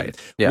against him.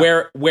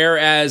 Yeah.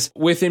 Whereas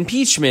with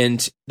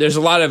impeachment, there's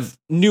a lot of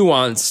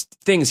nuanced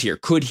things here.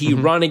 Could he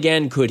run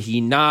again? Could he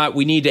not?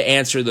 We need to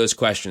answer those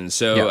questions.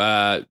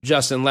 So,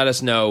 Justin, let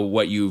us know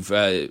what you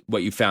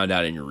found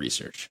out in your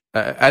research.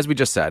 As we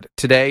just said,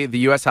 today, the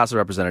U.S. House of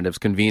Representatives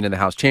convened in the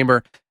House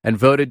chamber and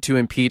voted to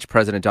impeach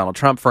President Donald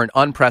Trump for an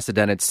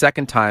unprecedented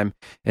second time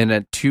in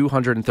a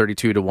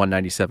 232 to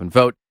 197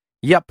 vote.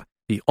 Yep,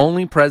 the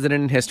only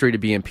president in history to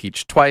be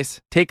impeached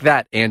twice. Take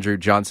that, Andrew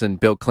Johnson,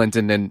 Bill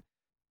Clinton, and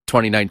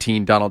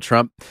 2019 Donald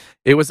Trump.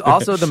 It was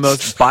also the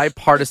most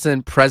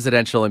bipartisan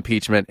presidential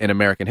impeachment in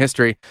American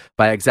history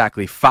by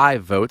exactly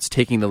 5 votes,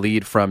 taking the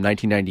lead from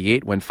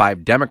 1998 when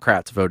 5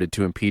 Democrats voted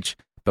to impeach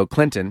Bill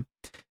Clinton.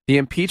 The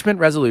impeachment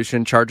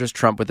resolution charges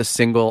Trump with a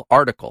single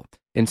article,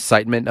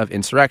 incitement of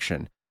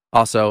insurrection.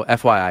 Also,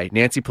 FYI,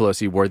 Nancy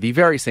Pelosi wore the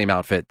very same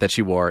outfit that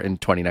she wore in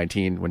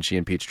 2019 when she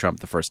impeached Trump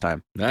the first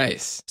time.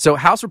 Nice. So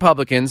House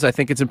Republicans, I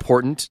think it's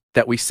important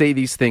that we say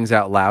these things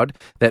out loud,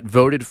 that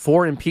voted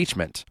for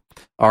impeachment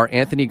are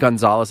Anthony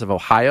Gonzalez of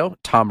Ohio,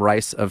 Tom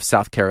Rice of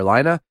South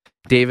Carolina,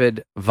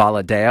 David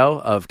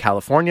Valadao of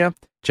California,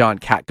 John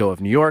Katko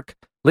of New York,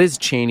 Liz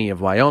Cheney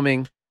of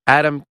Wyoming,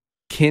 Adam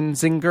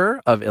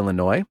Kinzinger of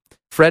Illinois,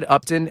 Fred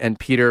Upton and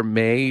Peter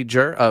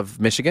Major of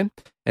Michigan,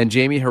 and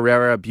Jamie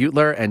Herrera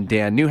Butler and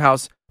Dan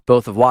Newhouse,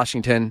 both of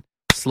Washington.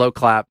 Slow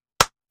clap.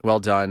 Well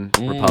done,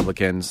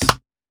 Republicans,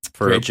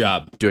 for Great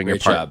job. doing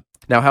Great your part. job.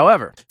 Now,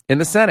 however, in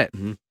the Senate,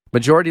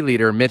 Majority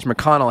Leader Mitch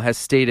McConnell has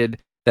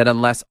stated that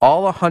unless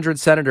all 100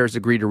 senators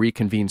agree to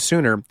reconvene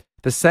sooner,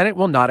 the Senate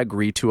will not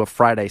agree to a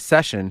Friday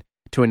session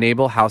to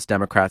enable House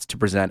Democrats to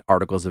present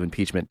articles of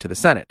impeachment to the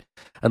Senate.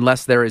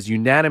 Unless there is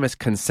unanimous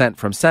consent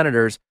from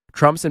senators,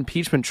 Trump's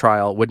impeachment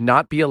trial would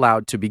not be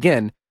allowed to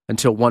begin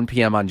until 1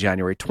 p.m. on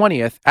January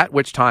 20th, at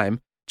which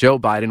time Joe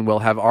Biden will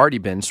have already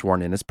been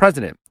sworn in as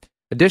president.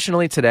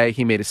 Additionally, today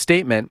he made a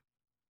statement,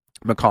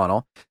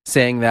 McConnell,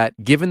 saying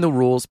that given the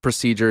rules,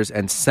 procedures,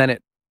 and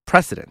Senate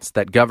precedents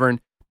that govern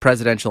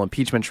presidential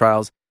impeachment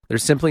trials,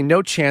 there's simply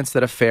no chance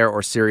that a fair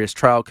or serious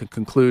trial could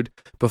conclude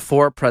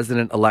before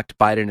President-elect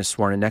Biden is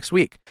sworn in next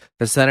week.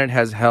 The Senate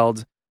has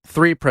held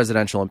 3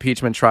 presidential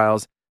impeachment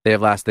trials. They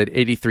have lasted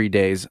 83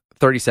 days,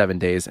 37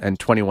 days, and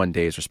 21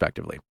 days,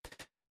 respectively.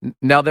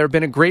 Now, there have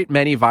been a great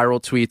many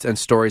viral tweets and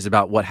stories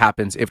about what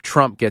happens if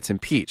Trump gets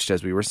impeached,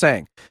 as we were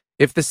saying.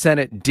 If the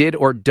Senate did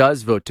or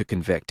does vote to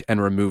convict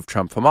and remove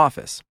Trump from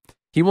office,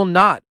 he will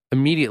not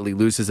immediately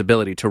lose his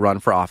ability to run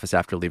for office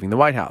after leaving the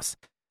White House.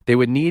 They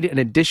would need an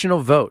additional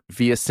vote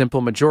via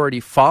simple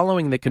majority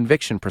following the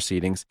conviction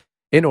proceedings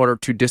in order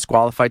to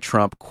disqualify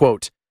Trump,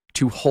 quote,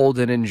 to hold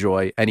and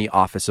enjoy any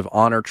office of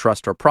honor,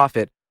 trust, or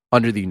profit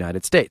under the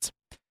United States.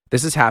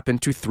 This has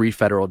happened to 3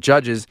 federal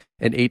judges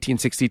in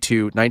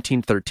 1862,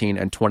 1913,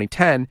 and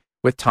 2010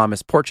 with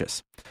Thomas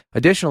Porteous.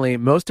 Additionally,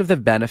 most of the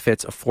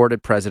benefits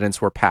afforded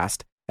presidents were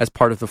passed as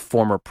part of the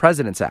former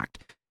President's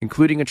Act,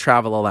 including a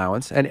travel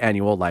allowance and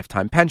annual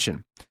lifetime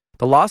pension.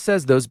 The law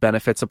says those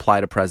benefits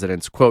apply to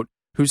presidents, quote,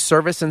 whose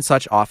service in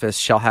such office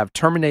shall have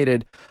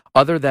terminated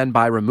other than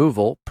by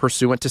removal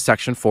pursuant to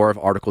Section 4 of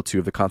Article 2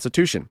 of the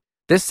Constitution.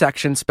 This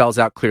section spells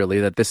out clearly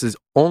that this is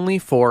only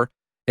for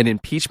an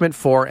impeachment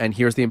for, and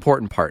here's the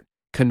important part,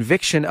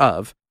 conviction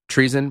of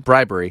treason,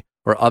 bribery,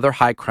 or other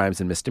high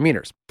crimes and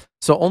misdemeanors.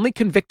 So only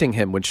convicting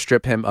him would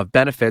strip him of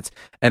benefits,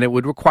 and it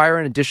would require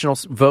an additional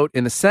vote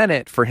in the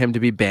Senate for him to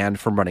be banned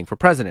from running for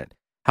president.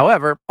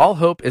 However, all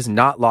hope is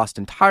not lost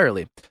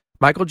entirely.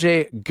 Michael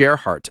J.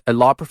 Gerhardt, a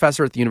law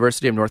professor at the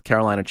University of North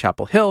Carolina,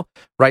 Chapel Hill,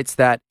 writes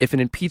that if an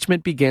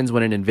impeachment begins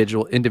when an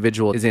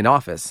individual is in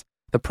office,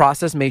 the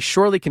process may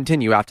surely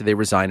continue after they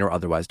resign or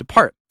otherwise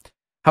depart.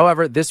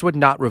 However, this would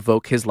not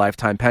revoke his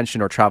lifetime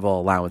pension or travel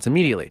allowance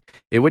immediately.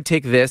 It would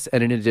take this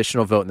and an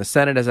additional vote in the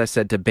Senate, as I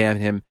said, to ban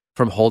him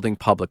from holding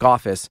public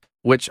office,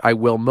 which I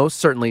will most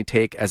certainly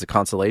take as a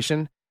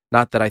consolation.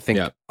 Not that I think,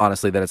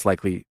 honestly, that it's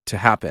likely to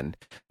happen.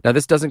 Now,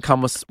 this doesn't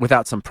come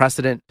without some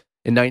precedent.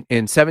 In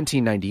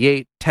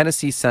 1798,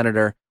 Tennessee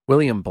Senator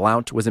William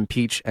Blount was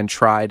impeached and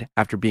tried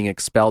after being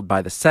expelled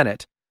by the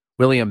Senate.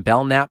 William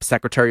Belknap,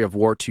 Secretary of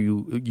War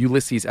to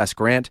Ulysses S.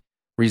 Grant,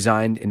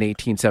 resigned in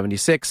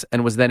 1876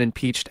 and was then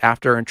impeached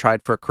after and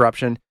tried for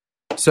corruption.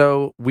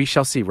 So we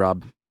shall see,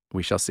 Rob.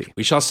 We shall see.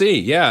 We shall see.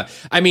 Yeah.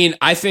 I mean,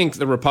 I think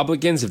the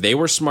Republicans, if they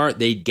were smart,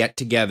 they'd get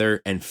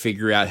together and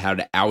figure out how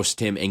to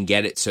oust him and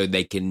get it so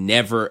they can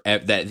never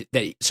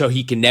so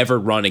he can never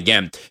run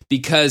again.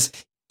 Because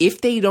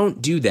if they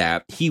don't do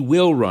that, he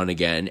will run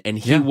again and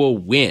he will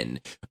win.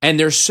 And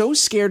they're so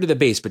scared of the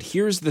base. But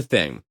here's the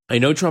thing. I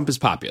know Trump is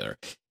popular.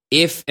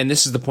 And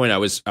this is the point I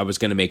was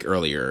going to make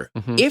earlier,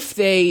 if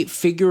they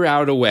figure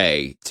out a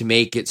way to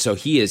make it so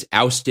he is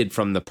ousted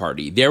from the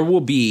party, there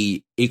will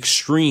be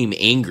extreme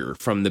anger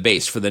from the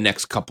base for the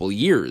next couple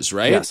years,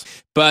 right? Yes.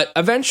 But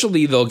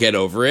eventually they'll get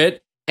over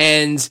it.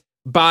 And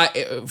by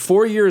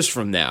 4 years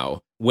from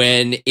now,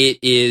 when it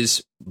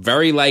is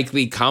very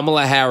likely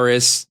Kamala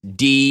Harris,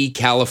 D,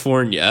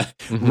 California,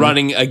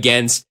 running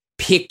against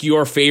pick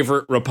your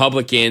favorite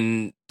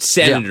Republican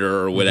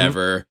senator or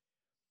whatever,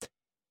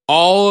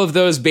 all of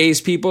those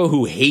base people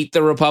who hate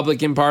the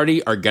Republican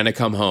Party are going to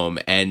come home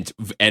and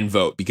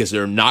vote because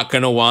they're not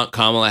going to want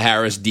Kamala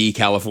Harris, D,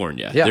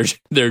 California. Yeah.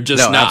 They're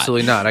just not.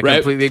 Absolutely not. I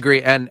completely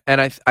agree. And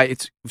I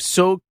it's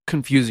so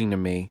confusing to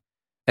me,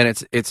 and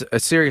it's a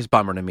serious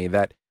bummer to me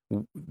that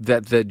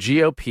the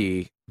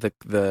GOP,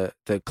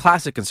 the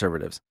classic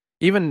conservatives,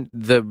 even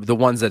the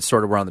ones that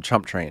sort of were on the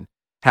Trump train,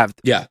 have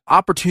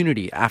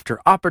opportunity after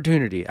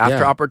opportunity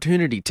after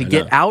opportunity to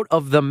get out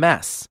of the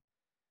mess,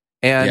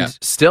 and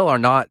still are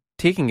not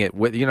taking it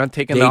with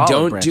taking the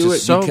olive branch.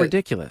 It's so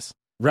ridiculous,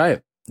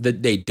 right?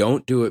 They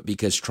don't do it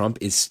because Trump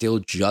is still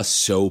just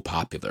so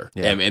popular,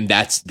 and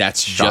that's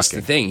just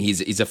the thing.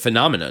 He's a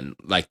phenomenon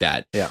like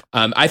that.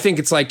 I think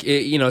it's like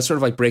it's sort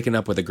of like breaking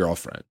up with a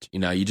girlfriend.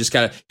 You just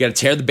gotta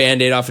tear the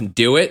Band-Aid off and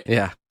do it.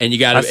 And you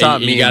gotta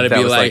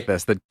be like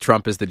this. That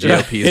Trump is the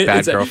GOP's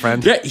bad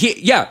girlfriend.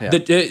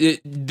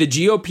 The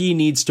GOP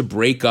needs to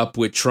break up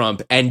with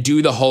Trump and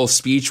do the whole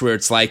speech where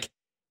it's like,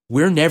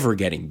 we're never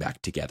getting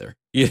back together.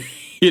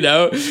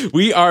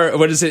 We are,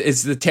 what is it?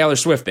 It's the Taylor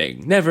Swift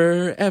thing.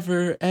 Never,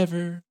 ever,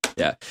 ever.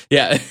 Yeah.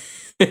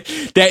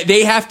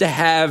 They have to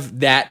have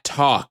that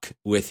talk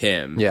with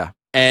him.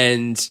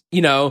 And,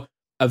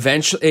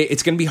 eventually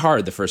it's going to be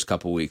hard the first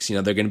couple weeks.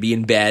 They're going to be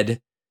in bed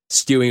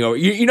stewing over.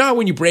 You know how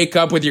when you break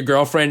up with your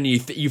girlfriend,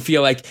 you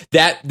feel like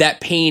that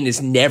pain is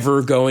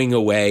never going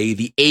away.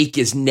 The ache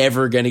is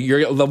never going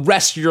to, the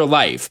rest of your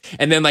life.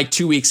 And then like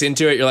 2 weeks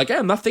into it, you're like,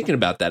 I'm not thinking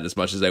about that as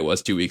much as I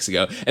was 2 weeks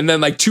ago. And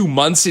then like 2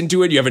 months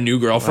into it, you have a new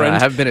girlfriend. I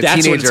haven't been a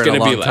that's teenager in a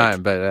long like.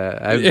 time,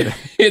 but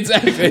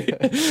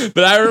Exactly.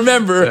 But I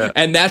remember,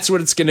 and that's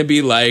what it's going to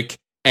be like.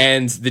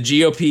 And the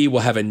GOP will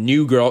have a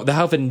new girl. They'll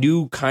have a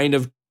new kind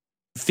of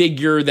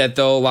figure that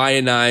they'll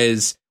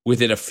lionize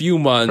within a few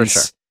months. For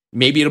sure.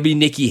 Maybe it'll be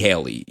Nikki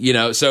Haley,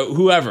 so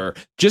whoever,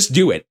 just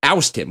do it.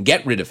 Oust him.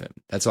 Get rid of him.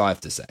 That's all I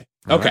have to say.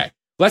 All okay. right.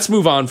 Let's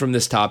move on from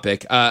this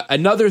topic.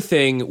 Another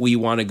thing we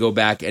want to go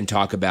back and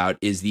talk about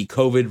is the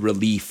COVID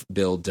relief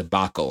bill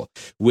debacle,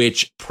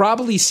 which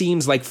probably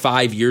seems like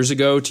 5 years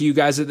ago to you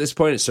guys at this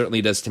point. It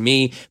certainly does to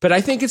me, but I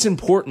think it's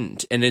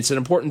important, and it's an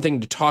important thing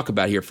to talk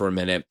about here for a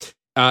minute.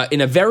 In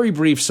a very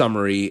brief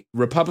summary,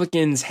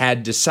 Republicans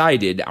had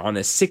decided on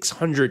a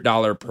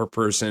 $600 per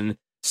person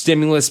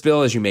stimulus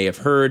bill, as you may have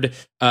heard.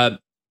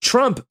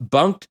 Trump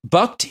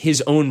bucked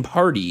his own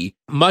party,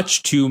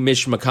 much to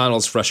Mitch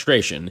McConnell's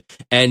frustration,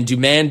 and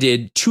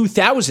demanded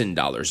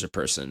 $2,000 a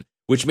person,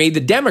 which made the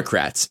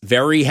Democrats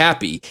very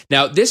happy.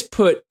 Now, this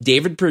put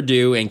David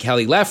Perdue and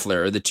Kelly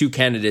Loeffler, the two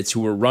candidates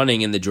who were running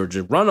in the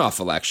Georgia runoff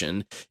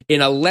election, in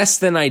a less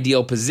than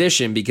ideal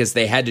position because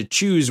they had to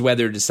choose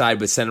whether to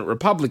side with Senate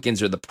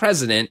Republicans or the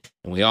president.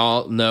 And we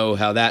all know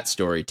how that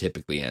story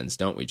typically ends,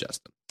 don't we,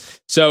 Justin?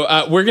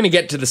 So we're going to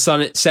get to the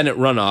Senate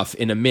runoff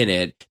in a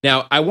minute.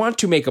 Now, I want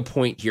to make a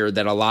point here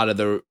that a lot of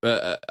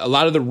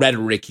the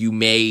rhetoric you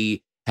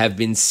may have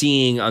been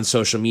seeing on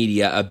social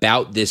media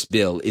about this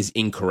bill is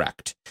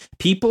incorrect.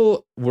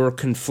 People were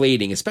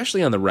conflating,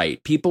 especially on the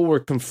right, people were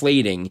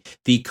conflating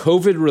the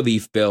COVID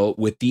relief bill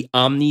with the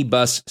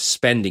omnibus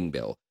spending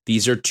bill.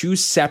 These are two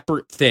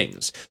separate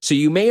things. So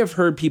you may have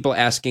heard people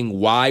asking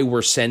why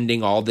we're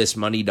sending all this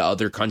money to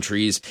other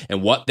countries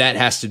and what that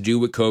has to do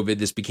with COVID.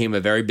 This became a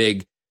very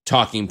big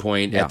talking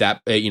point at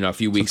that, a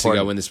few weeks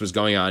ago when this was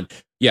going on.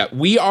 Yeah,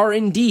 we are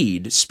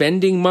indeed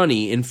spending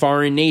money in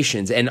foreign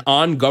nations and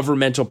on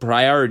governmental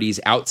priorities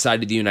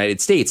outside of the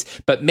United States.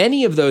 But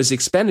many of those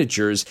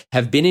expenditures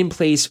have been in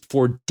place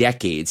for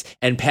decades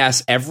and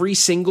pass every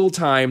single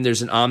time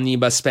there's an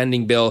omnibus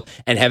spending bill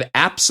and have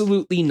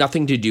absolutely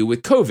nothing to do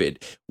with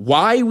COVID.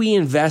 Why we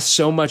invest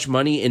so much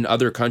money in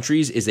other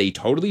countries is a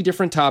totally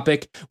different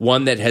topic,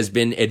 one that has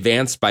been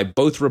advanced by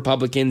both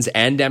Republicans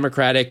and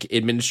Democratic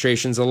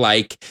administrations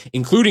alike,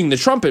 including the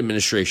Trump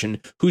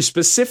administration, who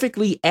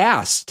specifically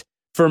asked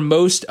for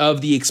most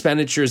of the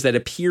expenditures that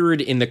appeared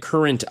in the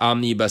current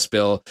omnibus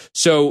bill.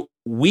 So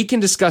we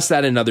can discuss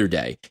that another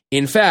day.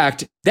 In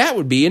fact, that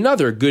would be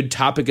another good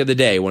topic of the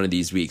day one of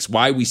these weeks,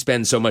 why we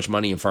spend so much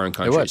money in foreign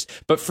countries.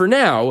 But for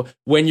now,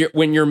 when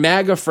your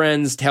MAGA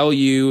friends tell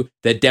you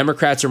that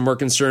Democrats are more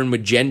concerned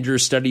with gender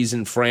studies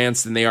in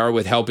France than they are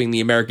with helping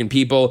the American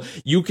people,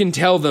 you can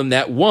tell them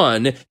that,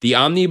 one, the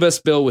omnibus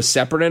bill was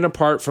separate and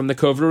apart from the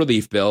COVID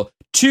relief bill.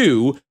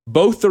 Two,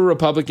 both the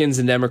Republicans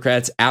and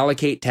Democrats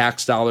allocate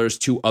tax dollars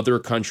to other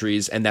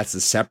countries, and that's a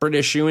separate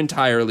issue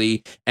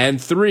entirely. And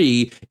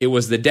three, it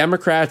was the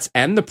Democrats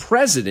and the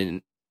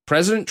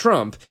President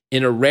Trump,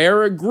 in a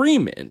rare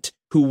agreement,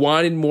 who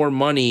wanted more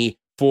money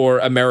for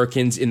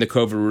Americans in the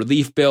COVID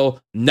relief bill,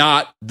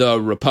 not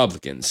the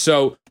Republicans.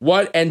 So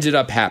what ended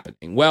up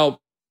happening? Well,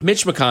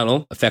 Mitch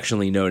McConnell,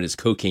 affectionately known as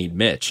Cocaine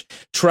Mitch,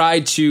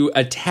 tried to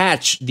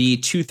attach the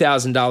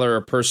 $2,000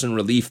 a person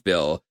relief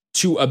bill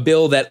to a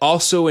bill that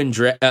also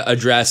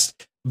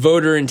addressed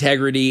voter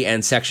integrity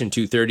and Section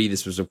 230.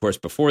 This was, of course,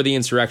 before the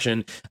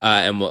insurrection,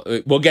 and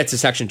we'll get to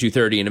Section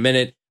 230 in a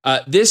minute.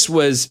 This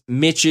was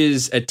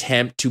Mitch's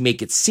attempt to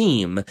make it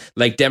seem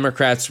like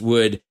Democrats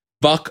would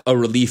buck a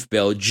relief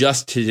bill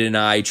just to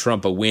deny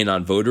Trump a win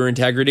on voter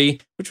integrity,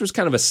 which was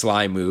kind of a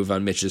sly move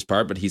on Mitch's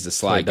part, but he's a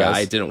sly guy.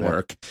 It didn't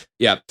work.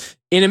 Yeah.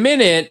 In a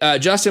minute,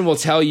 Justin will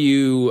tell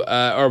you,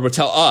 or will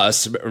tell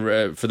us,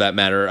 for that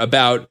matter,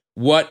 about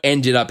what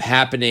ended up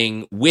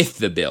happening with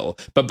the bill.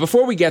 But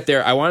before we get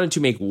there, I wanted to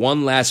make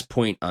one last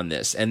point on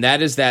this, and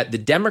that is that the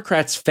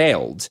Democrats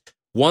failed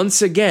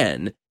once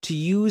again to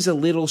use a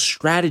little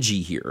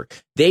strategy here.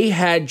 They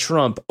had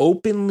Trump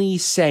openly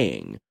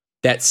saying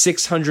that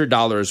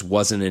 $600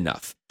 wasn't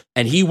enough,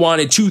 and he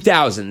wanted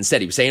 $2,000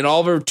 instead. He was saying it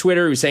all over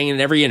Twitter. He was saying it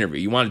in every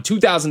interview. You wanted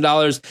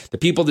 $2,000. The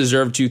people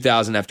deserve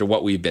 $2,000 after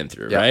what we've been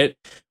through, right?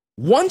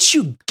 Once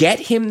you get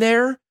him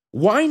there,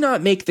 why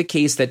not make the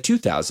case that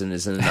 $2,000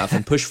 isn't enough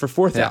and push for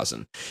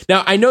 $4,000?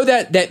 Now, I know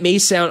that may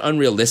sound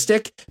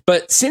unrealistic,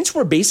 but since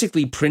we're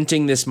basically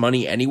printing this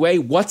money anyway,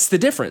 what's the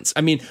difference? I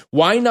mean,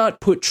 why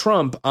not put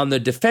Trump on the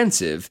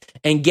defensive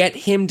and get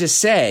him to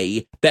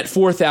say that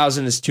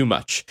 $4,000 is too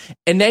much,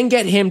 and then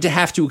get him to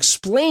have to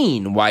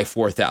explain why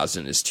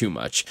 $4,000 is too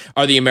much?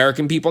 Are the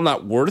American people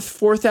not worth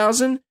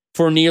 $4,000?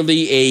 for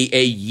nearly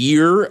a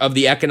year of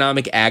the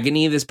economic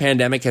agony this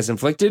pandemic has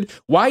inflicted,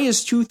 why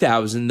is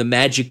 2,000 the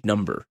magic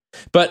number?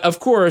 But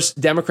of course,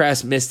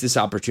 Democrats missed this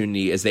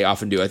opportunity, as they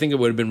often do. I think it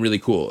would have been really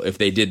cool if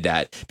they did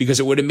that, because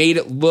it would have made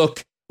it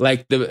look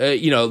like at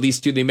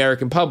least to the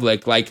American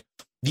public, like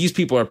these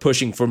people are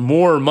pushing for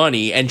more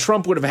money, and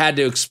Trump would have had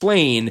to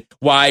explain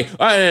why,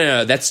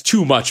 no, that's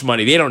too much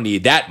money. They don't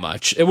need that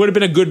much. It would have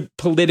been a good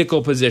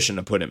political position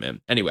to put him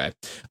in. Anyway,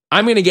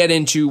 I'm going to get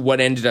into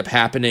what ended up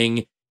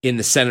happening in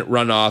the Senate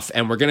runoff,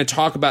 and we're going to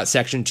talk about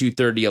Section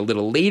 230 a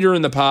little later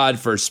in the pod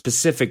for a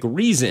specific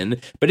reason.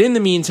 But in the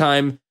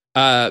meantime,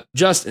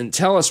 Justin,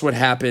 tell us what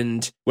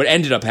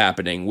ended up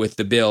happening with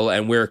the bill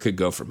and where it could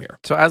go from here.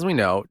 So as we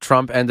know,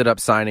 Trump ended up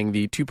signing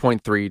the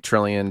 $2.3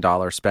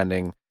 trillion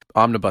spending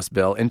omnibus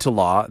bill into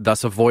law,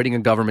 thus avoiding a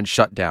government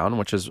shutdown,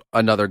 which is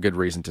another good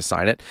reason to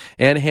sign it,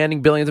 and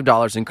handing billions of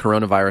dollars in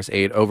coronavirus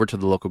aid over to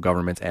the local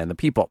governments and the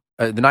people.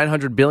 The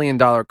 $900 billion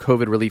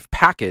COVID relief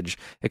package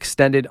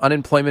extended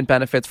unemployment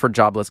benefits for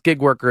jobless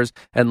gig workers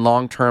and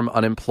long-term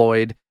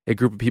unemployed, a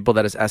group of people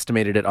that is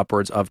estimated at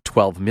upwards of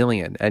 12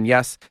 million. And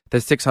yes, the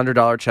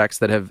 $600 checks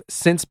that have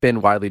since been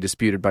widely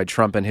disputed by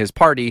Trump and his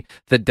party,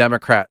 the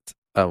Democrats.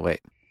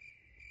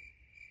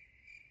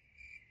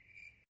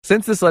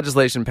 Since this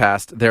legislation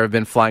passed, there have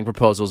been flying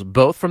proposals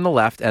both from the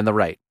left and the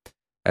right.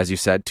 As you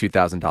said,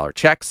 $2,000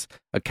 checks,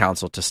 a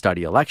council to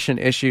study election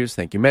issues,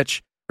 thank you,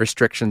 Mitch,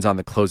 restrictions on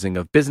the closing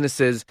of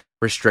businesses,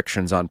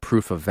 restrictions on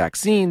proof of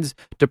vaccines,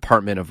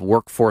 Department of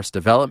Workforce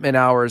Development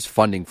hours,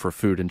 funding for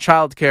food and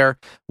childcare.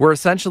 We're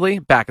essentially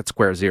back at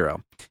square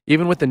zero.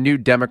 Even with the new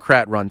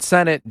Democrat-run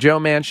Senate, Joe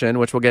Manchin,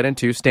 which we'll get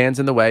into, stands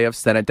in the way of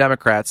Senate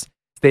Democrats,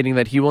 stating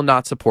that he will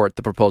not support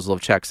the proposal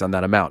of checks on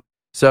that amount.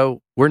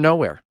 So we're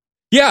nowhere.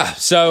 Yeah,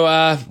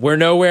 so we're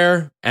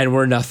nowhere and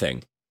we're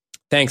nothing.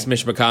 Thanks,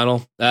 Mitch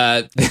McConnell.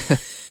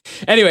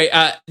 Anyway,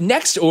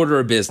 next order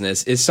of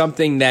business is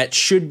something that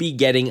should be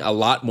getting a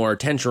lot more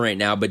attention right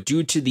now, but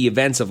due to the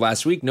events of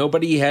last week,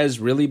 nobody has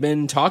really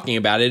been talking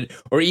about it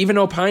or even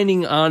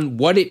opining on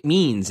what it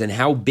means and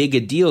how big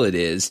a deal it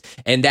is,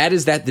 and that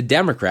is that the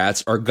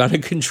Democrats are going to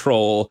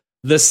control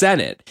the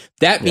Senate.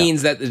 That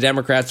means that the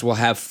Democrats will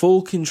have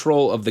full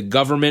control of the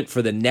government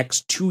for the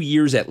next 2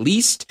 years at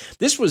least.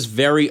 This was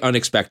very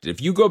unexpected.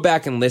 If you go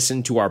back and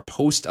listen to our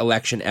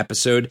post-election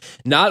episode,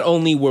 not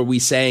only were we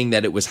saying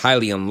that it was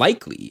highly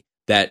unlikely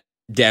that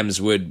Dems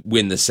would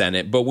win the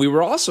Senate, but we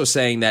were also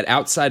saying that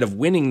outside of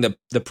winning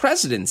the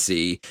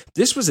presidency,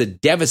 this was a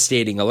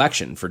devastating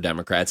election for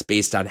Democrats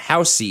based on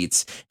House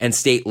seats and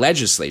state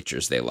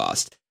legislatures they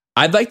lost.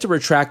 I'd like to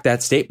retract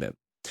that statement.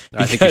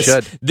 I think you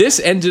should. This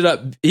ended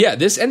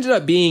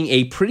up being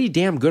a pretty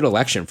damn good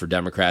election for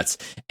Democrats,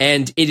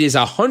 and it is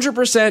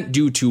 100%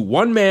 due to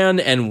one man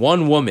and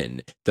one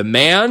woman. The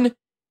man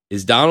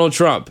is Donald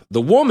Trump.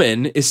 The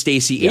woman is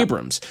Stacey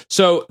Abrams.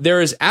 So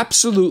there is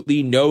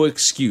absolutely no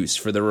excuse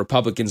for the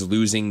Republicans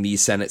losing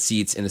these Senate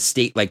seats in a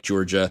state like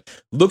Georgia.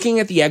 Looking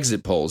at the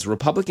exit polls,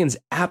 Republicans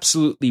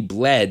absolutely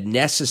bled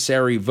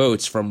necessary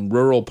votes from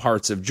rural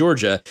parts of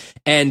Georgia,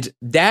 and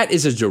that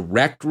is a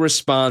direct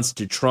response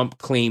to Trump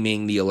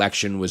claiming the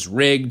election was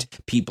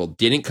rigged. People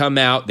didn't come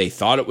out. They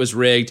thought it was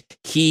rigged.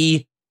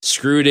 He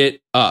screwed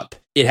it up.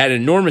 It had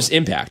enormous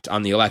impact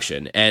on the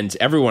election, and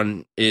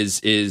everyone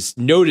is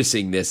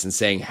noticing this and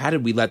saying, how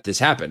did we let this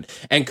happen?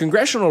 And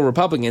congressional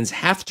Republicans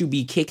have to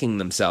be kicking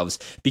themselves,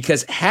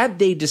 because had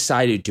they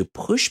decided to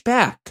push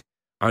back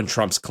on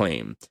Trump's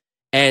claim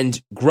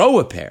and grow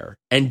a pair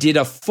and did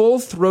a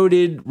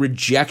full-throated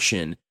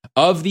rejection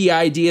of the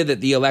idea that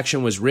the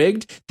election was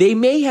rigged, they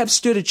may have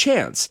stood a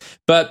chance.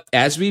 But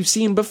as we've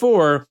seen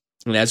before,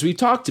 and as we've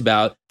talked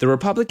about, the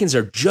Republicans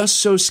are just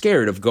so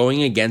scared of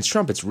going against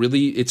Trump.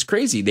 It's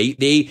crazy.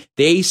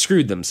 They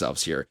screwed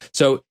themselves here.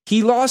 So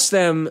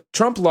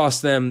Trump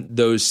lost them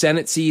those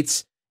Senate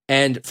seats.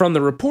 And from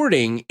the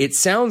reporting, it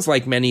sounds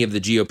like many of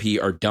the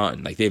GOP are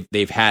done. Like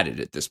they've had it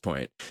at this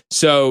point.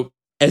 So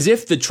as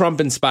if the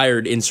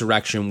Trump-inspired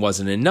insurrection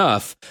wasn't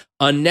enough,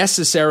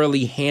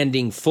 unnecessarily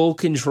handing full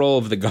control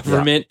of the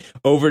government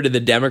over to the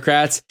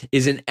Democrats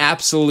is an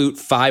absolute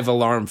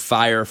five-alarm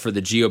fire for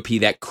the GOP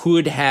that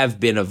could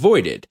have been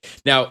avoided.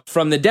 Now,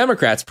 from the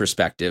Democrats'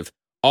 perspective,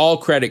 all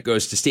credit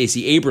goes to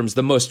Stacey Abrams,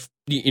 the most,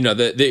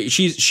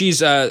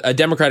 she's a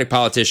Democratic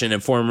politician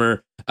and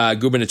former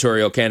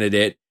gubernatorial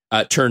candidate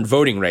turned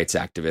voting rights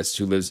activist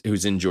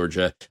who's in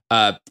Georgia.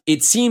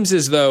 It seems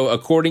as though,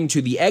 according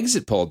to the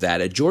exit poll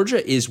data,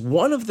 Georgia is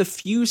one of the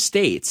few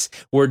states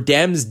where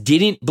Dems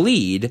didn't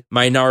bleed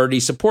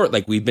minority support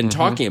like we've been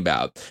talking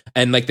about,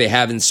 and like they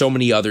have in so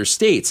many other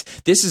states.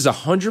 This is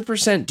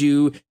 100%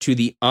 due to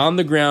the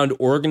on-the-ground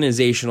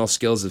organizational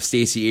skills of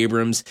Stacey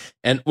Abrams.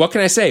 And what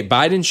can I say?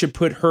 Biden should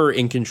put her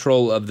in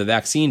control of the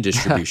vaccine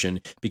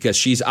distribution because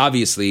she's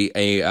obviously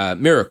a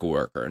miracle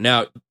worker.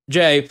 Now,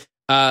 Jay,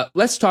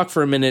 let's talk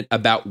for a minute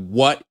about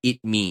what it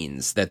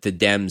means that the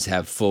Dems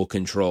have full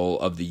control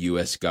of the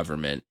U.S.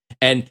 government,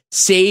 and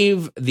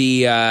save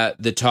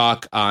the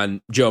talk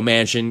on Joe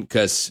Manchin,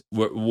 because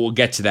we'll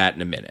get to that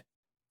in a minute.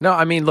 No,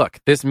 I mean, look,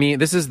 this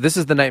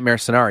is the nightmare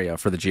scenario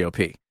for the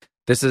GOP.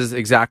 This is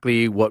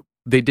exactly what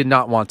they did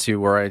not want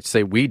to, or I'd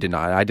say we did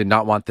not. I did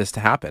not want this to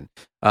happen.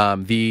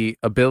 The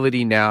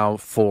ability now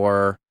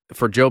for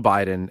Joe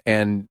Biden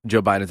and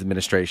Joe Biden's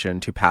administration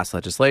to pass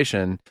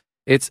legislation,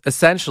 it's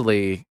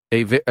essentially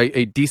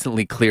a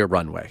decently clear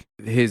runway.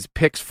 His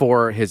picks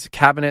for his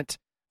cabinet,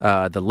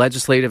 the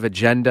legislative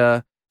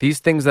agenda, these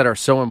things that are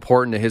so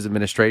important to his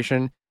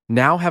administration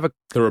now have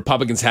the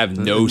Republicans have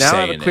no now say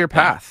have a in clear it.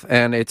 path,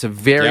 and it's a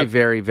very, Yep.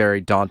 very, very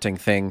daunting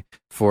thing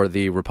for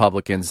the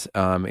Republicans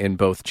in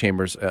both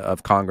chambers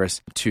of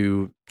Congress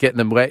to get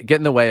in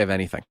the way of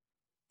anything.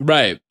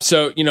 Right.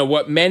 So,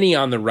 what many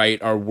on the right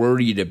are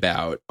worried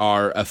about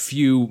are a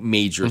few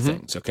major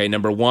things. Okay.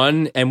 Number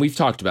one, and we've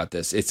talked about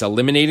this, it's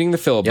eliminating the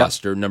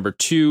filibuster. Yep. Number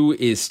two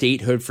is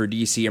statehood for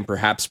DC and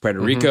perhaps Puerto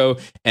Rico.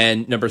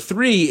 And number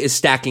three is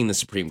stacking the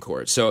Supreme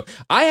Court. So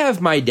I have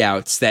my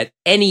doubts that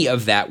any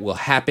of that will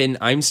happen.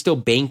 I'm still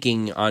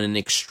banking on an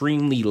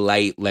extremely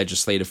light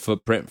legislative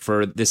footprint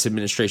for this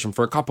administration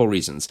for a couple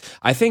reasons.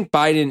 I think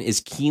Biden is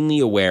keenly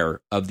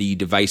aware of the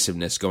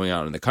divisiveness going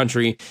on in the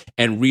country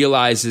and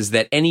realizes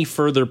that any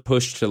further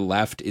push to the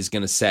left is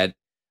going to set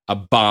a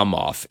bomb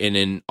off in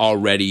an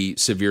already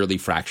severely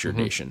fractured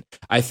nation.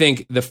 I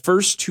think the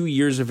first 2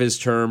 years of his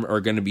term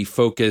are going to be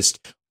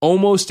focused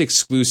almost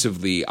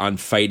exclusively on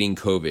fighting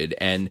COVID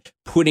and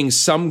putting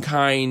some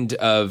kind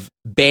of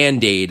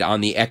Band-Aid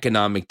on the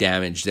economic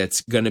damage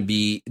it's going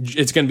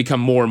to become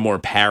more and more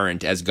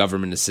apparent as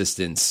government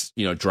assistance,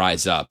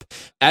 dries up.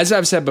 As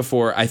I've said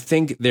before, I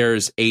think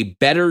there's a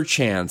better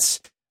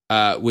chance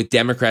with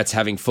Democrats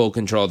having full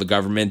control of the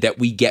government, that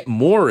we get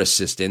more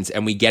assistance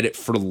and we get it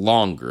for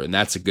longer. And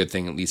that's a good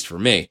thing, at least for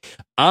me.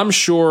 I'm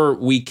sure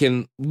we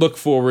can look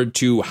forward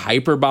to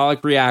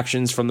hyperbolic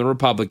reactions from the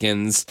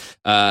Republicans.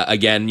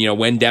 Again,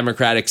 when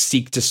Democrats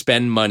seek to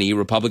spend money,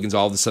 Republicans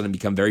all of a sudden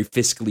become very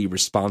fiscally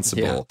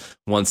responsible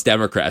once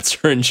Democrats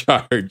are in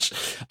charge.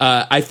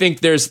 I think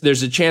there's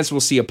a chance we'll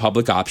see a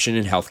public option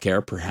in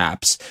healthcare,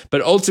 perhaps.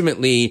 But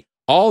ultimately,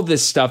 all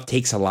this stuff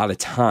takes a lot of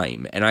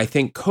time, and I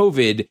think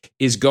COVID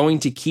is going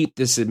to keep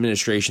this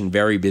administration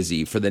very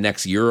busy for the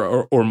next year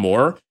or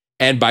more.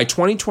 And by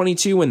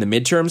 2022, when the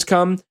midterms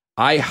come,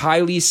 I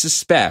highly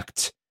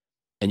suspect,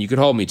 and you could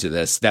hold me to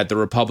this, that the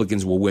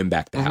Republicans will win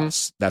back the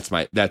House. That's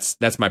my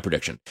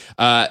prediction.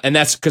 And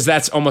that's because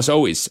that's almost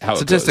always how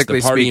it goes.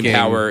 The party in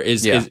power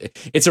is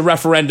it's a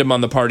referendum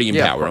on the party in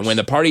power, and when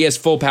the party has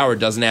full power, it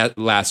doesn't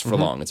last for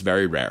long. It's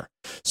very rare.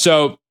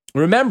 So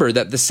remember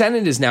that the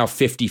Senate is now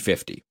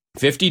 50-50.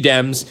 50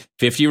 Dems,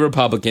 50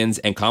 Republicans,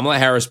 and Kamala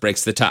Harris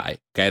breaks the tie.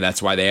 Okay,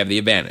 that's why they have the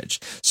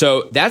advantage.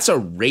 So that's a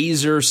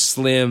razor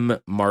slim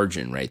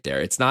margin right there.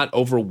 It's not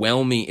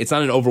overwhelming. It's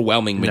not an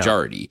overwhelming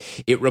majority.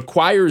 No. It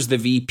requires the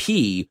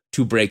VP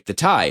to break the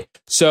tie.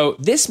 So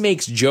this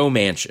makes Joe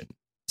Manchin,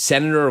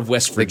 senator of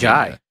West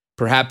Virginia,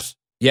 perhaps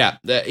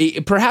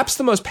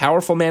the most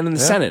powerful man in the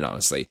Senate,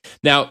 honestly.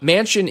 Now,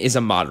 Manchin is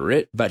a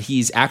moderate, but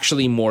he's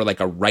actually more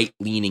like a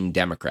right-leaning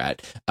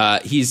Democrat.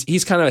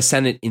 He's kind of a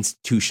Senate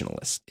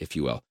institutionalist, if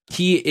you will.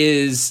 He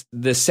is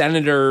the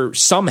senator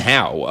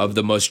somehow of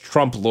the most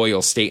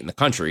Trump-loyal state in the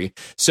country.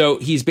 So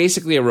he's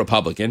basically a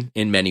Republican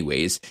in many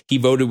ways. He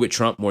voted with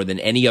Trump more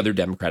than any other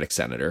Democratic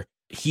senator.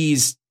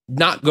 He's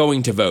not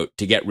going to vote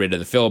to get rid of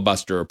the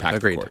filibuster or pack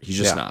the court. He's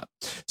just not.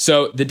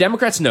 So the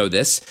Democrats know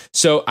this.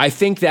 So I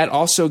think that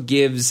also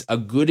gives a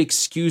good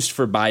excuse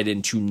for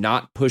Biden to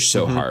not push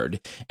so hard.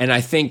 And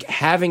I think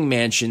having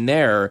Manchin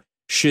there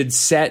should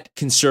set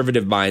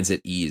conservative minds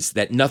at ease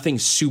that nothing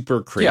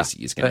super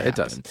crazy is going to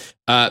happen.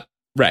 It does.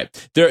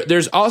 Right.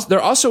 There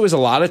also is a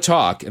lot of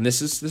talk, and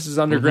this is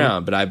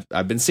underground, but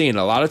I've been seeing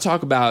a lot of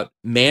talk about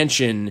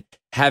Manchin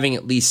having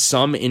at least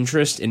some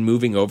interest in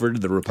moving over to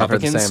the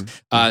Republicans.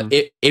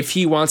 If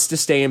he wants to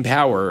stay in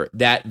power,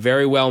 that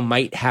very well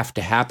might have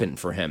to happen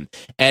for him.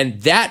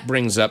 And that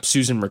brings up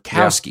Susan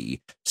Murkowski,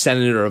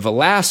 senator of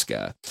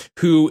Alaska,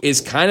 who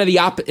is kind of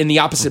in the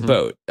opposite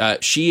boat.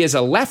 She is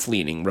a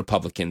left-leaning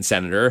Republican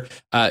senator.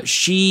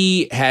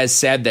 She has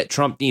said that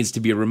Trump needs to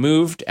be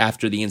removed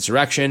after the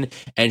insurrection,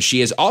 and she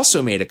has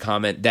also made a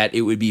comment that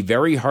it would be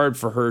very hard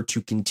for her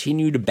to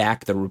continue to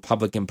back the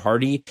Republican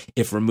Party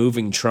if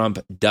removing Trump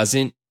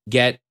doesn't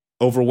get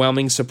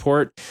overwhelming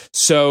support.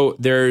 So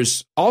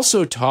there's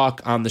also talk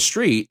on the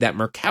street that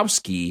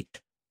Murkowski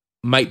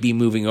might be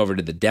moving over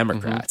to the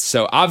Democrats.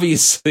 So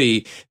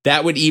obviously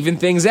that would even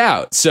things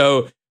out.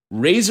 So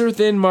razor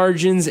thin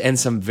margins and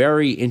some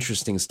very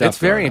interesting stuff. It's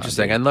very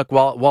interesting. And look,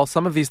 while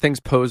some of these things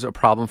pose a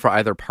problem for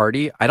either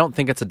party, I don't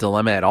think it's a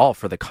dilemma at all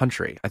for the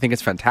country. I think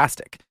it's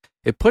fantastic.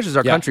 It pushes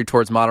our country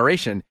towards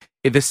moderation.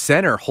 The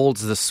center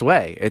holds the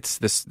sway.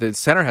 The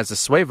center has the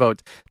sway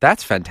vote.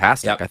 That's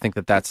fantastic. I think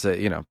that's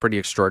a pretty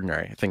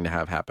extraordinary thing to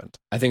have happened.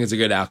 I think it's a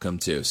good outcome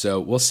too. So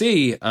we'll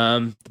see.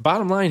 The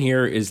bottom line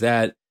here is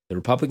that the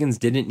Republicans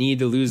didn't need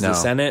to lose the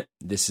Senate.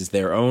 This is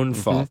their own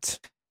fault.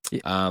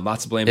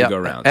 Lots of blame to go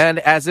around. And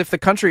as if the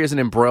country isn't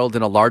embroiled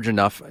in a large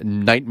enough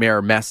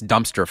nightmare mess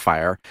dumpster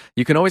fire,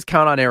 you can always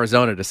count on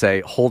Arizona to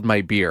say, hold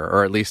my beer,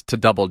 or at least to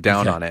double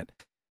down on it.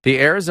 The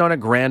Arizona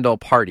Grand Ole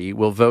Party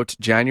will vote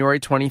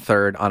January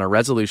 23rd on a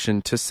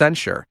resolution to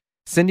censure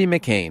Cindy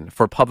McCain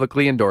for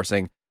publicly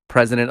endorsing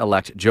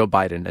President-elect Joe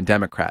Biden, a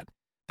Democrat.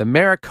 The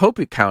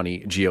Maricopa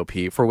County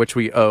GOP, for which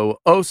we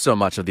owe so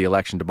much of the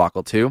election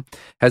debacle to,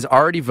 has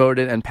already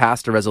voted and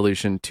passed a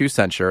resolution to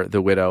censure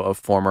the widow of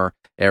former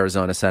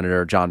Arizona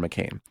Senator John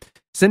McCain.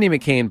 Cindy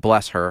McCain,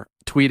 bless her,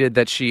 tweeted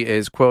that she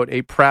is, quote,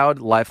 a proud,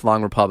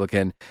 lifelong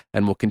Republican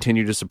and will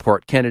continue to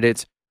support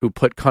candidates who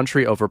put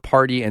country over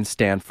party and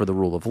stand for the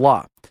rule of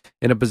law.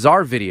 In a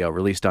bizarre video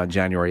released on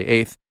January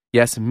 8th,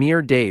 yes,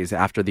 mere days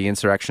after the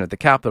insurrection at the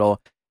Capitol,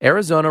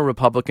 Arizona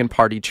Republican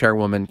Party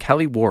Chairwoman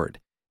Kelly Ward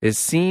is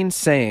seen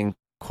saying,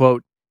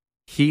 quote,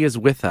 he is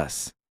with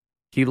us.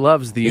 He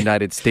loves the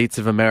United States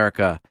of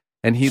America,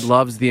 and he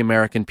loves the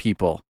American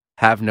people,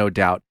 have no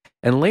doubt.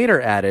 And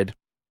later added,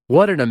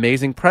 what an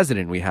amazing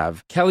president we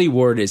have. Kelly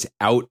Ward is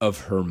out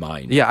of her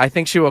mind. Yeah, I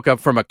think she woke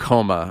up from a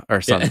coma or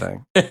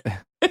something.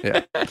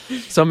 Yeah.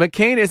 So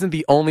McCain isn't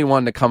the only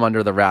one to come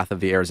under the wrath of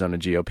the Arizona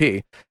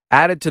GOP.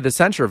 Added to the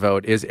censure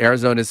vote is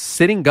Arizona's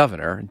sitting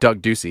governor,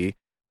 Doug Ducey,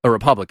 a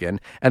Republican,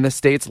 and the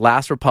state's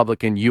last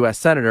Republican U.S.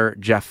 Senator,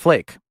 Jeff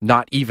Flake,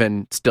 not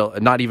even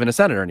a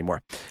senator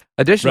anymore.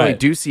 Additionally, Right.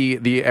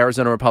 Ducey, the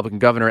Arizona Republican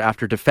governor,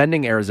 after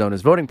defending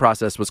Arizona's voting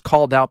process, was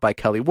called out by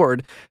Kelly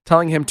Ward,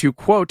 telling him to,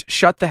 quote,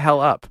 shut the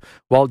hell up.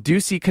 While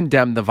Ducey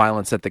condemned the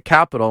violence at the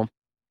Capitol,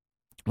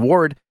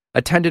 Ward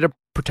attended a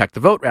Protect the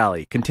Vote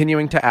rally,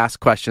 continuing to ask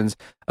questions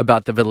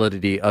about the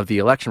validity of the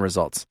election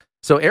results.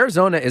 So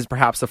Arizona is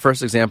perhaps the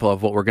first example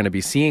of what we're going to be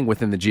seeing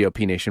within the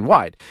GOP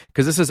nationwide,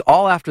 because this is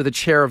all after the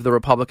chair of the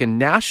Republican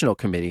National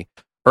Committee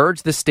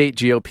urged the state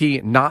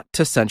GOP not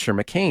to censure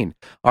McCain.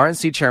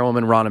 RNC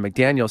Chairwoman Ronna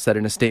McDaniel said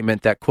in a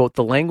statement that, quote,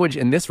 the language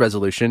in this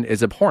resolution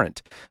is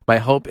abhorrent. My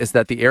hope is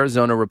that the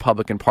Arizona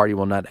Republican Party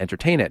will not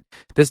entertain it.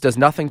 This does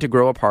nothing to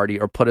grow a party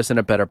or put us in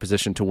a better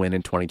position to win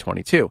in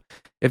 2022.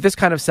 If this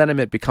kind of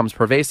sentiment becomes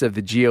pervasive,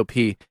 the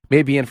GOP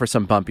may be in for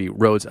some bumpy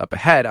roads up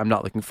ahead. I'm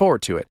not looking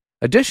forward to it.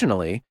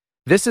 Additionally,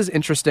 this is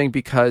interesting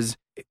because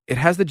it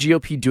has the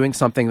GOP doing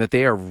something that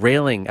they are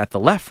railing at the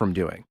left from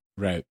doing.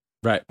 Right.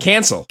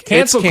 Cancel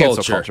It's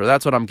culture.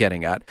 That's what I'm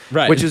getting at.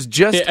 Right. Which is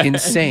just Yeah.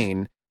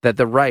 insane that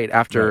the right,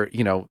 after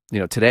you know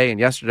today and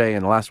yesterday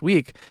and the last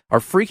week, are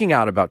freaking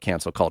out about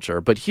cancel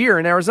culture. But here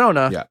in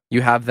Arizona,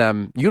 you have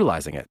them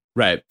utilizing it.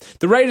 Right.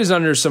 The right is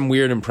under some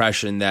weird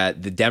impression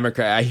that the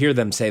Democrat, I hear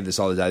them say this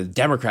all the time, the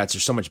Democrats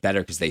are so much better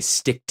because they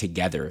stick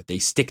together. They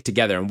stick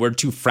together and we're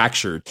too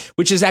fractured,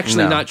 which is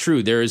actually not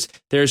true. There's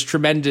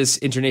tremendous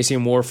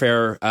internecine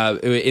warfare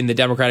in the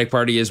Democratic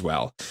Party as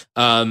well.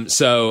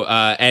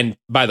 And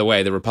by the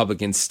way, the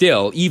Republicans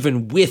still,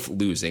 even with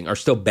losing, are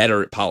still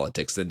better at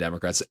politics than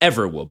Democrats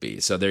ever will be.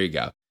 So there you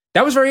go.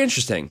 That was very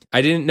interesting.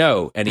 I didn't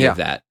know any of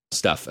that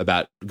stuff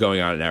about going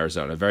on in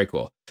Arizona. Very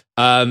cool.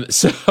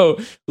 So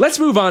let's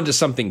move on to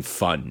something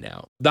fun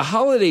now. The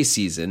holiday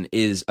season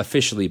is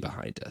officially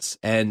behind us.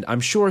 And I'm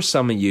sure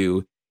some of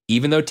you,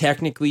 even though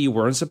technically you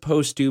weren't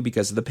supposed to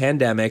because of the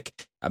pandemic,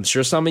 I'm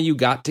sure some of you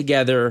got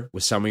together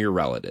with some of your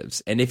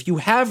relatives. And if you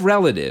have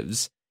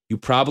relatives, you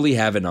probably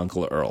have an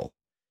Uncle Earl.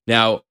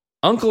 Now,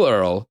 Uncle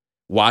Earl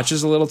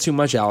watches a little too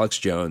much Alex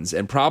Jones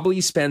and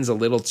probably spends a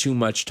little too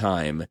much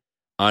time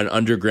on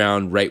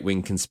underground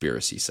right-wing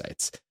conspiracy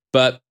sites.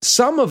 But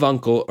some of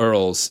Uncle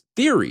Earl's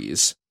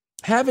theories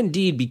have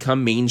indeed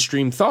become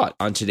mainstream thought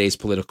on today's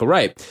political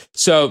right.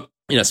 So,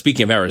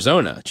 speaking of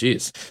Arizona,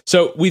 geez.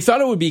 So we thought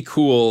it would be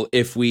cool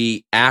if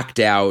we act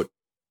out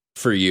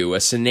for you a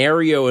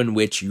scenario in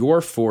which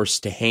you're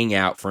forced to hang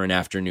out for an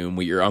afternoon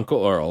with your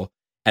Uncle Earl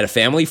at a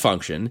family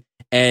function,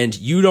 and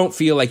you don't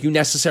feel like you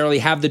necessarily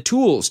have the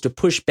tools to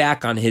push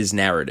back on his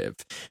narrative.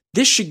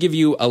 This should give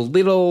you a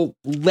little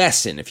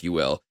lesson, if you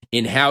will,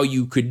 in how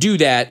you could do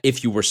that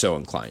if you were so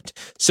inclined.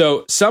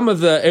 So some of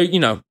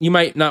the, you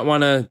might not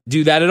want to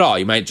do that at all.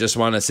 You might just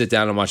want to sit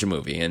down and watch a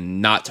movie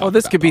and not talk. Oh,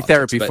 this about could be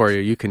politics, therapy for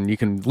you. You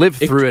can live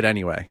through it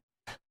anyway.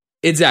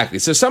 Exactly.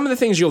 So some of the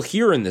things you'll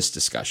hear in this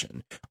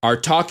discussion are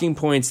talking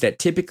points that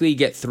typically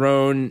get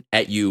thrown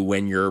at you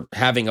when you're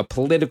having a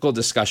political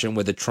discussion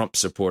with a Trump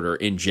supporter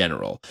in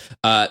general.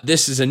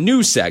 This is a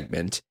new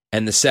segment,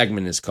 and the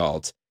segment is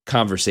called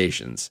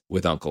Conversations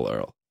with Uncle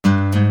Earl.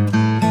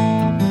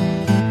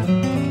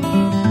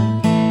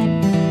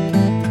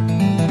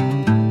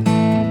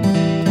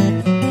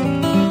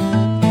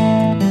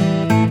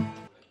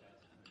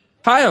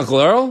 Hi, Uncle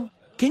Earl.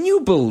 Can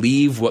you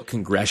believe what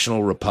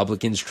congressional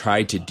Republicans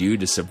tried to do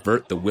to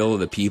subvert the will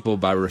of the people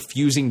by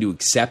refusing to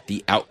accept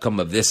the outcome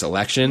of this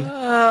election?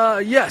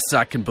 Yes,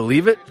 I can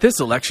believe it. This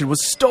election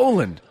was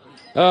stolen.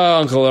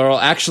 Oh, Uncle Earl,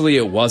 actually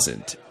it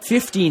wasn't.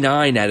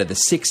 59 out of the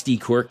 60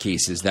 court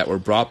cases that were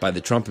brought by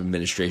the Trump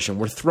administration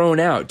were thrown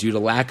out due to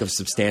lack of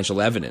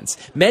substantial evidence.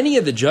 Many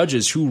of the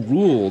judges who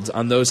ruled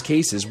on those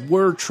cases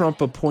were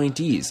Trump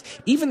appointees.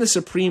 Even the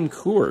Supreme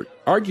Court,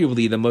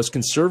 arguably the most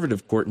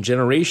conservative court in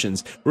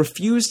generations,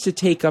 refused to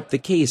take up the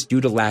case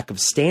due to lack of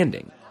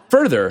standing.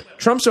 Further,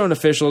 Trump's own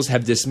officials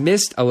have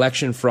dismissed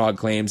election fraud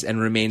claims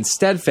and remain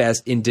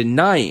steadfast in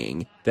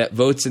denying that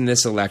votes in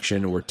this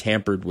election were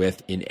tampered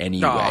with in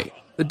any way.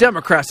 The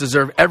Democrats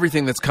deserve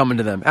everything that's coming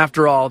to them.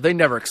 After all, they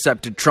never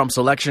accepted Trump's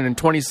election in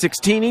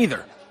 2016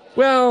 either.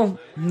 Well,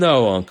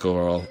 no, Uncle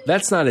Earl.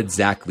 That's not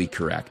exactly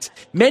correct.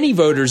 Many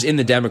voters in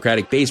the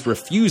Democratic base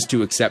refused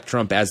to accept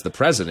Trump as the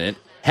president.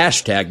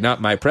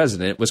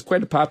 #NotMyPresident was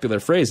quite a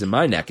popular phrase in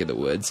my neck of the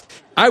woods.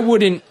 I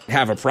wouldn't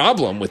have a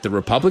problem with the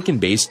Republican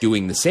base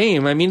doing the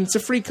same. I mean, it's a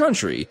free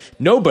country.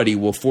 Nobody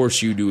will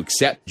force you to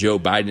accept Joe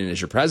Biden as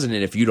your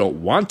president if you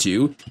don't want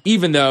to,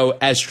 even though,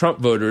 as Trump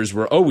voters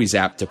were always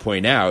apt to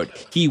point out,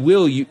 he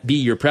will be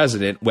your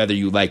president whether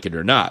you like it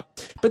or not.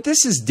 But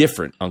this is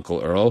different,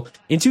 Uncle Earl.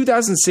 In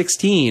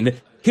 2016,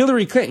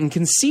 Hillary Clinton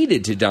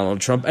conceded to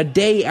Donald Trump a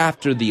day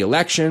after the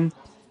election.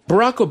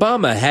 Barack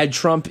Obama had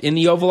Trump in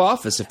the Oval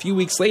Office a few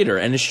weeks later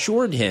and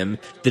assured him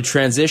the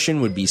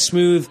transition would be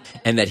smooth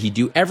and that he'd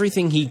do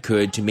everything he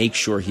could to make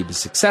sure he was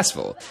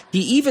successful. He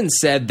even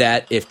said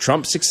that if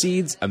Trump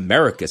succeeds,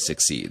 America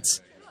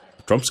succeeds.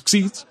 If Trump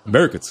succeeds,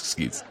 America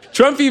succeeds.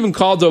 Trump even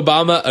called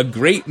Obama a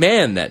great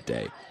man that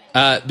day.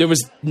 There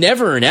was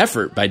never an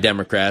effort by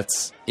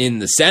Democrats in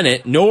the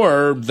Senate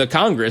nor the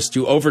Congress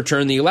to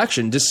overturn the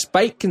election,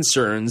 despite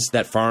concerns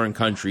that foreign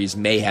countries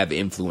may have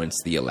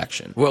influenced the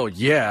election. Well,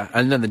 yeah,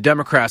 and then the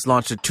Democrats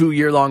launched a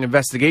 2-year-long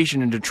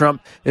investigation into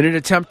Trump in an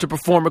attempt to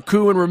perform a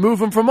coup and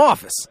remove him from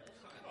office.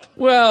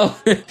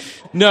 Well,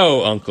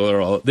 no, Uncle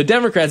Earl. The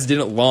Democrats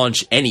didn't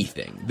launch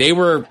anything. They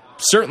were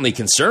certainly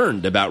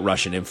concerned about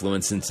Russian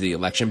influence into the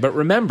election, but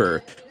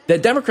remember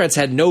that Democrats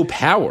had no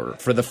power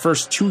for the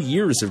first 2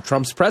 years of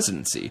Trump's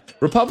presidency.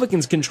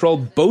 Republicans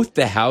controlled both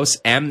the House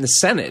and the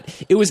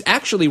Senate. It was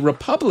actually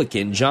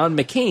Republican John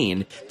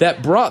McCain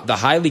that brought the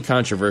highly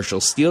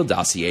controversial Steele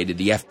dossier to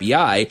the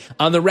FBI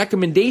on the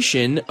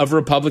recommendation of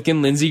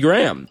Republican Lindsey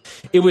Graham.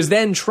 It was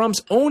then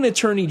Trump's own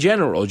Attorney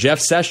General, Jeff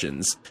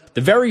Sessions, the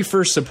very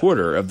first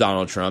supporter of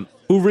Donald Trump,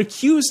 who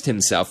recused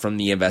himself from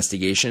the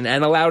investigation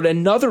and allowed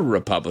another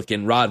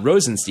Republican, Rod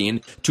Rosenstein,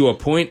 to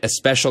appoint a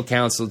special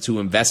counsel to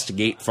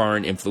investigate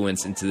foreign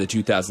influence into the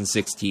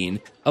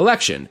 2016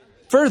 election.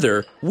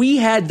 Further, we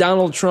had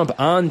Donald Trump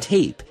on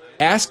tape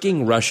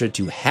asking Russia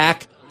to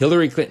hack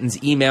Hillary Clinton's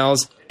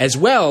emails, as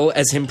well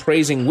as him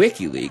praising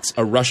WikiLeaks,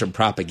 a Russian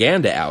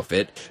propaganda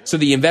outfit, so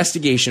the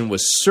investigation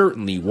was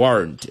certainly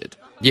warranted.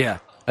 Yeah,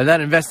 and that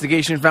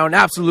investigation found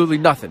absolutely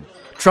nothing.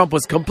 Trump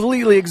was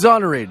completely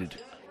exonerated.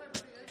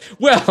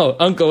 Well,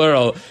 Uncle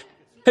Earl,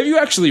 have you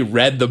actually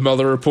read the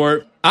Mueller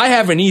report? I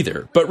haven't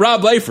either, but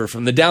Rob Leifer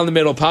from the Down the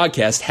Middle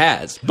podcast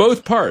has.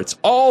 Both parts,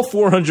 all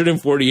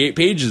 448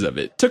 pages of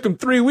it. Took him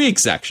 3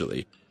 weeks,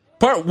 actually.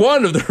 Part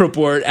 1 of the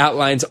report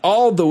outlines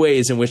all the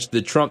ways in which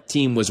the Trump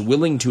team was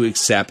willing to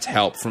accept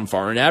help from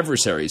foreign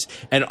adversaries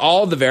and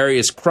all the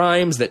various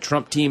crimes that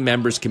Trump team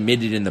members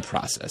committed in the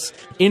process.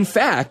 In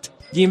fact,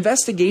 the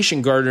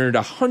investigation garnered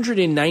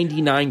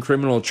 199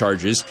 criminal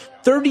charges,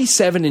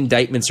 37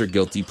 indictments or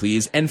guilty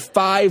pleas, and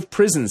 5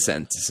 prison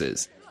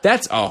sentences.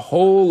 That's a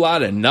whole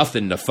lot of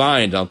nothing to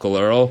find, Uncle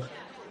Earl.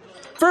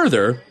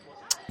 Further,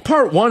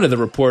 Part 1 of the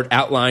report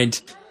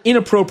outlined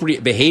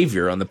inappropriate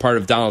behavior on the part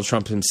of Donald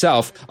Trump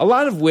himself, a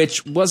lot of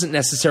which wasn't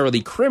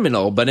necessarily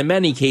criminal, but in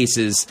many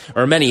cases,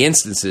 or many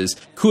instances,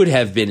 could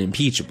have been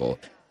impeachable.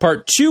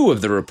 Part 2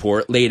 of the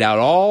report laid out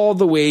all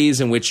the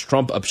ways in which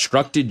Trump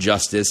obstructed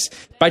justice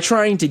by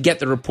trying to get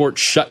the report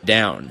shut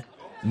down.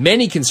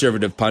 Many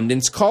conservative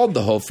pundits called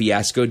the whole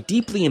fiasco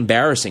deeply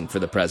embarrassing for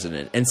the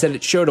president and said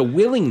it showed a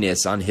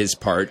willingness on his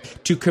part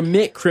to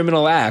commit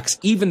criminal acts,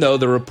 even though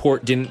the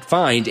report didn't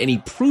find any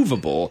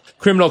provable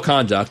criminal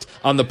conduct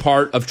on the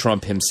part of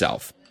Trump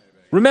himself.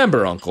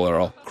 Remember, Uncle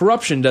Earl,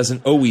 corruption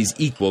doesn't always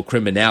equal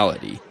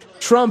criminality.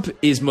 Trump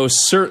is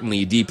most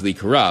certainly deeply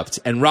corrupt,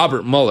 and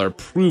Robert Mueller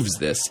proves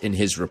this in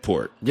his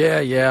report.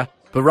 Yeah,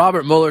 but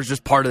Robert Mueller's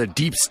just part of the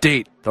deep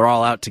state. They're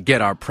all out to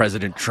get our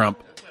President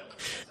Trump.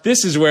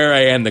 This is where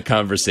I end the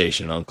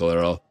conversation, Uncle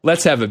Earl.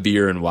 Let's have a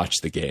beer and watch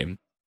the game.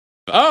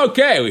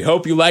 Okay, we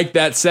hope you liked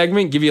that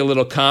segment, give you a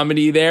little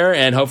comedy there,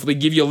 and hopefully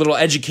give you a little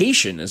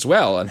education as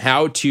well on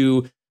how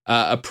to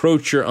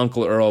approach your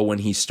Uncle Earl when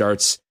he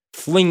starts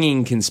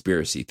flinging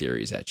conspiracy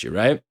theories at you,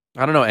 right?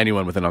 I don't know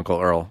anyone with an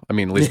Uncle Earl. I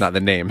mean, at least not the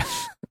name.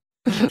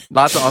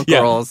 Lots of Uncle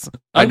Earls.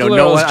 Uncle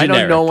I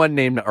know no one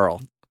named Earl.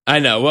 I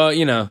know. Well,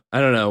 I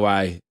don't know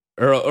why.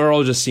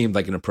 Earl just seemed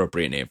like an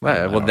appropriate name.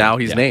 Well, now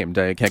he's named.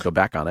 I can't go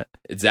back on it.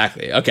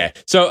 Exactly. Okay.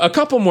 So a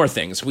couple more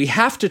things. We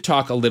have to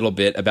talk a little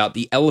bit about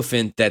the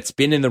elephant that's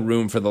been in the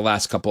room for the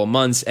last couple of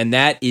months, and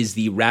that is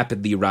the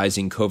rapidly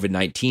rising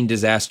COVID-19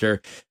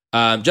 disaster.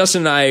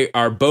 Justin and I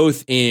are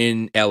both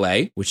in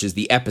LA, which is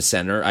the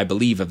epicenter, I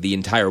believe, of the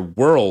entire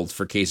world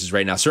for cases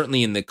right now.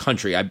 Certainly in the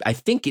country, I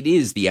think it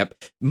is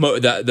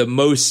the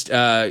most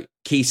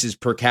cases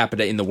per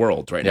capita in the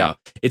world right now.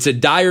 It's a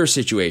dire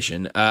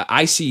situation.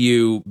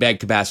 ICU bed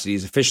capacity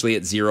is officially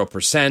at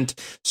 0%.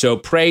 So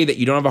pray that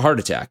you don't have a heart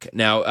attack.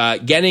 Now,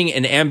 getting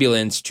an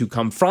ambulance to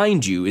come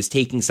find you is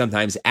taking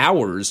sometimes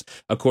hours,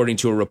 according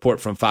to a report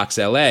from Fox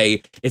LA.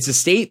 It's a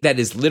state that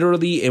is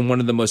literally in one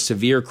of the most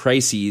severe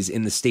crises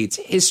in the state's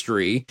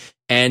history.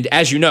 And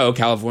as you know,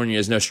 California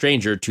is no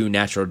stranger to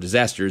natural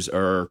disasters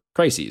or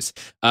crises.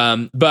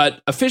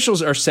 But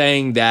officials are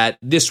saying that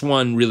this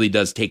one really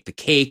does take the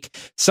cake.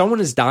 Someone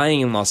is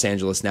dying in Los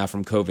Angeles now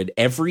from COVID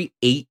every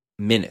 8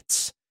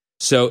 minutes.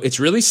 So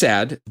it's really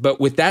sad. But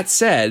with that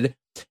said,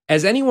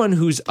 as anyone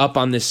who's up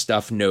on this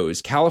stuff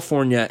knows,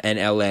 California and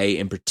LA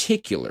in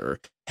particular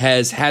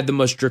has had the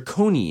most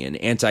draconian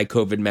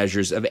anti-COVID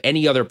measures of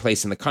any other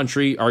place in the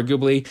country,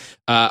 arguably.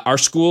 Our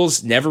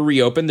schools never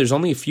reopened. There's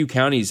only a few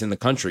counties in the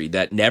country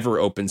that never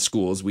opened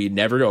schools. We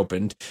never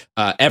opened,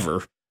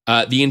 ever.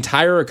 The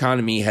entire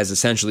economy has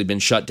essentially been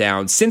shut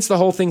down since the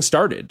whole thing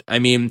started. I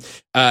mean,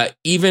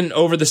 even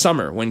over the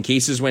summer when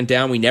cases went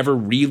down, we never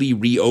really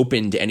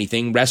reopened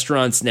anything.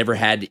 Restaurants never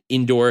had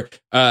indoor.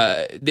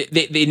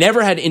 They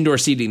never had indoor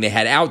seating. They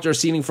had outdoor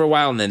seating for a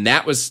while, and then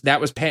that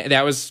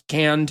was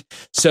canned.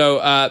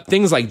 So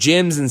things like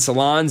gyms and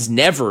salons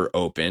never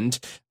opened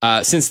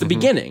since the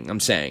beginning. I'm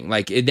saying,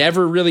 like, it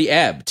never really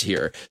ebbed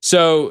here.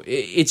 So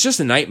it's just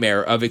a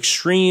nightmare of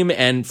extreme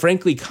and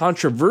frankly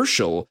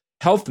controversial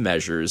health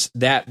measures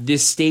that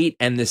this state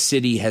and this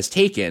city has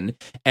taken.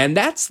 And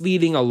that's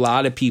leading a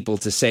lot of people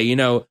to say, you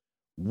know,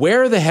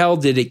 where the hell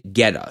did it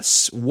get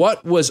us?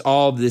 What was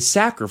all this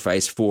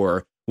sacrifice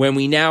for when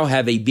we now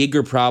have a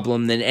bigger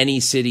problem than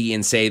any city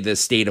in, say, the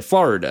state of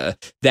Florida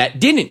that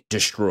didn't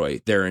destroy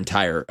their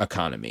entire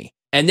economy?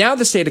 And now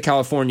the state of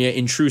California,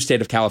 in true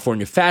state of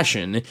California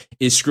fashion,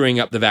 is screwing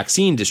up the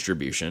vaccine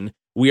distribution.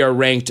 We are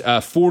ranked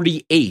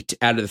 48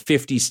 out of the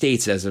 50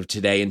 states as of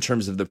today in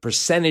terms of the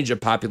percentage of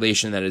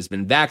population that has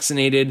been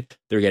vaccinated.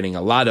 They're getting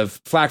a lot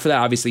of flack for that.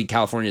 Obviously,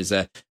 California is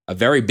a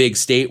very big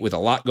state with a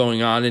lot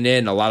going on in it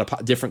and a lot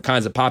of different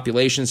kinds of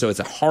population. So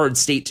it's a hard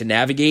state to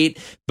navigate.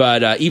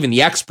 But even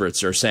the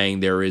experts are saying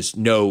there is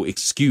no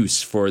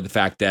excuse for the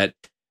fact that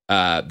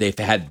they've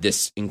had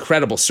this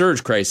incredible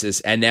surge crisis.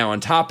 And now on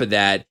top of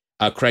that,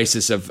 a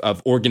crisis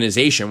of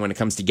organization when it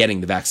comes to getting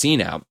the vaccine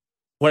out.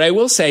 What I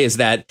will say is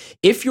that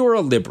if you're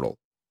a liberal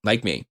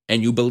like me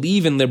and you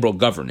believe in liberal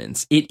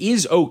governance, it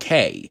is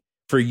okay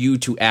for you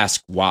to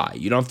ask why.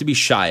 You don't have to be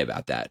shy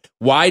about that.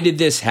 Why did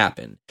this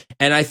happen?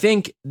 And I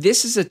think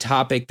this is a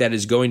topic that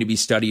is going to be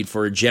studied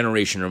for a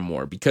generation or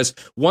more, because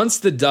once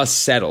the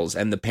dust settles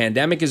and the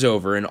pandemic is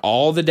over and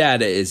all the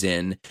data is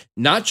in,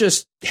 not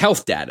just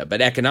health data,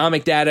 but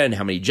economic data and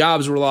how many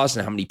jobs were lost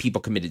and how many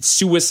people committed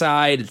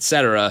suicide,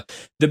 etc.,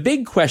 the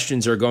big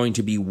questions are going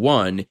to be,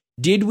 one,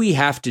 did we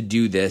have to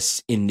do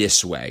this in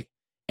this way?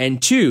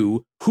 And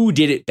two, who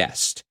did it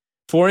best?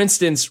 For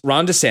instance,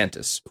 Ron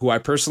DeSantis, who I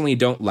personally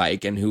don't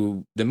like and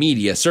who the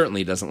media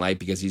certainly doesn't like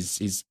because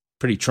he's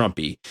pretty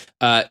Trumpy,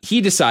 he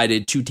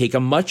decided to take a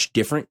much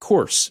different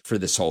course for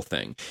this whole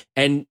thing.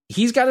 And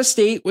he's got a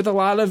state with a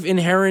lot of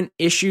inherent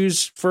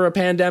issues for a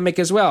pandemic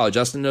as well.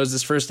 Justin knows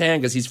this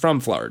firsthand because he's from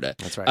Florida.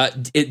 That's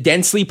right.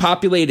 Densely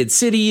populated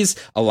cities,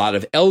 a lot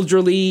of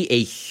elderly,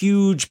 a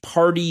huge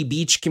party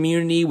beach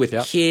community with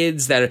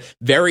kids that are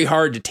very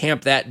hard to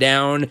tamp that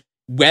down.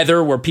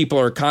 Weather where people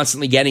are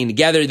constantly getting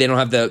together. They don't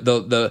have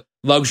the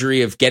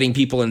luxury of getting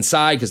people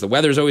inside because the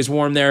weather's always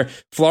warm there.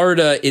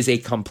 Florida is a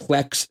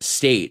complex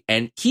state,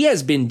 and he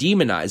has been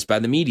demonized by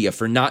the media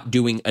for not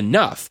doing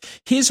enough.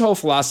 His whole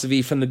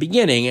philosophy from the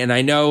beginning, and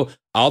I know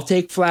I'll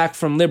take flack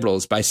from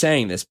liberals by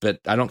saying this, but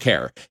I don't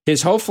care.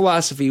 His whole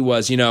philosophy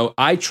was,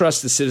 I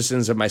trust the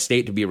citizens of my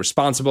state to be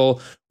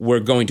responsible. We're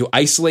going to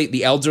isolate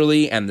the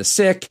elderly and the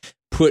sick,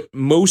 put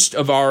most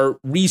of our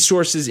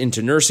resources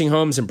into nursing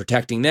homes and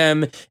protecting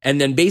them,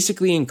 and then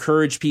basically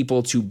encourage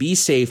people to be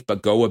safe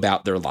but go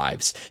about their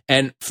lives.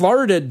 And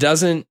Florida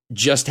doesn't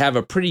just have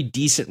a pretty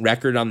decent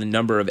record on the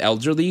number of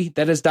elderly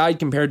that has died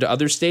compared to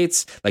other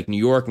states like New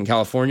York and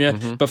California,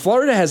 but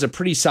Florida has a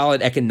pretty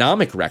solid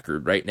economic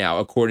record right now,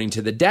 according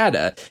to the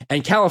data.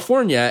 And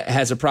California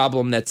has a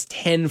problem that's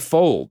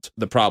tenfold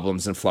the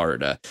problems in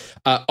Florida.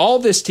 All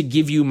this to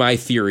give you my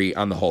theory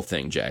on the whole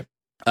thing, Jay.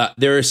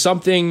 There is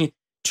something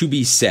to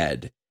be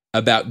said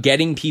about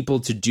getting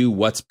people to do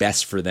what's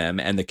best for them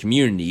and the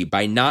community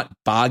by not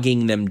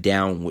bogging them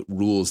down with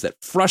rules that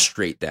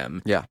frustrate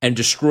them and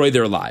destroy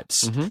their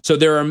lives. So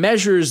there are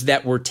measures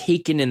that were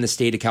taken in the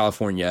state of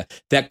California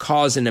that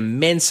cause an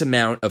immense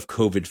amount of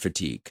COVID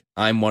fatigue.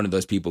 I'm one of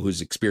those people who's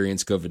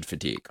experienced COVID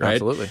fatigue, right?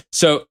 Absolutely.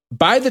 So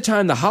by the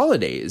time the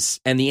holidays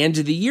and the end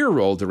of the year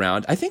rolled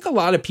around, I think a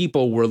lot of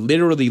people were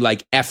literally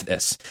like, F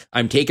this.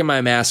 I'm taking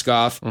my mask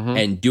off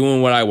and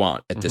doing what I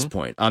want at this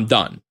point. I'm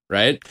done,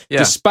 right? Yeah.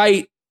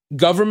 Despite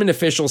government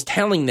officials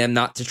telling them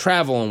not to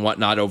travel and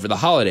whatnot over the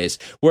holidays.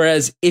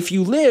 Whereas if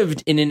you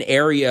lived in an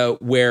area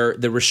where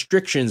the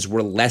restrictions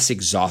were less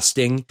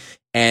exhausting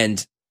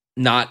and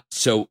not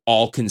so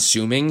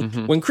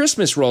all-consuming. When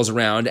Christmas rolls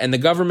around and the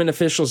government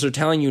officials are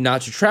telling you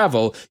not to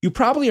travel, you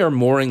probably are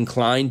more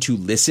inclined to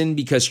listen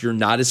because you're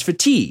not as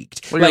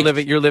fatigued. Well,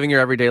 you're living your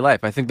everyday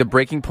life. I think the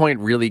breaking point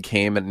really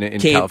came in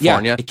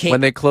California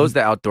when they closed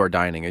the outdoor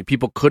dining. And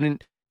people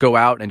couldn't go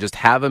out and just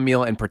have a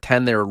meal and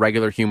pretend they're a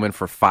regular human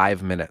for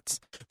 5 minutes.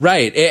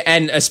 Right,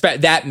 and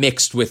that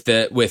mixed with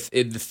the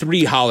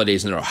 3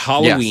 holidays in a row: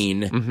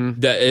 Halloween,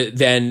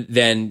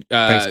 then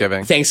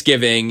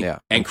Thanksgiving,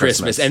 and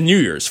Christmas and New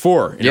Year's,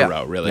 4 in a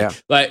row. Really,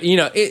 but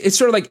it's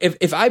sort of like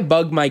if I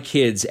bug my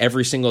kids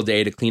every single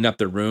day to clean up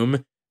their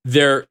room,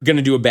 they're going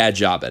to do a bad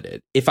job at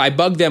it. If I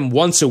bug them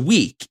once a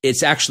week,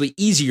 it's actually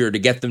easier to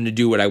get them to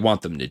do what I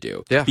want them to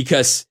do. Yeah,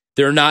 because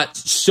they're not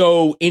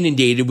so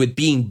inundated with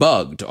being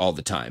bugged all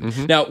the time.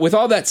 Now, with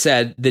all that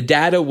said, the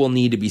data will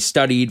need to be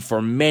studied for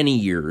many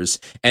years,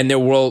 and there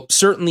will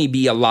certainly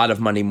be a lot of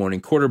Monday morning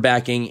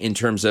quarterbacking in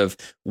terms of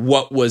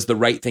what was the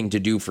right thing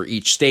to do for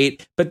each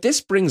state. But this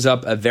brings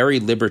up a very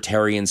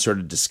libertarian sort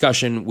of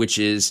discussion, which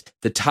is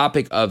the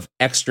topic of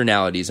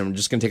externalities. I'm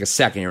just going to take a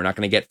second here. We're not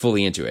going to get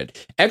fully into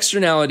it.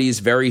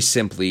 Externalities, very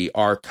simply,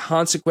 are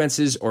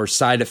consequences or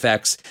side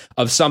effects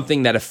of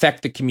something that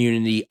affect the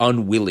community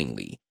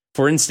unwillingly.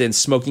 For instance,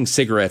 smoking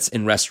cigarettes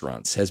in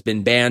restaurants has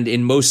been banned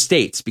in most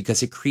states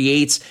because it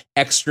creates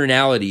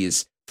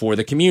externalities for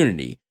the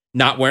community.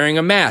 Not wearing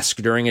a mask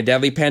during a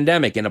deadly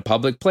pandemic in a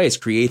public place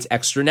creates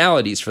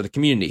externalities for the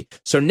community.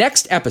 So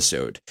next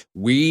episode,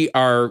 we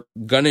are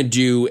going to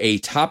do a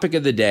topic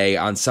of the day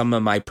on some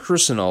of my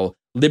personal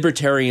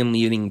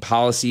libertarian-leaning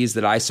policies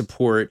that I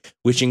support,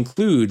 which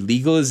include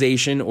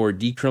legalization or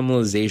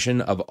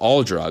decriminalization of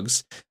all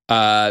drugs,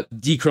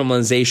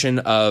 decriminalization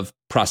of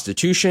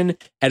prostitution,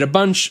 and a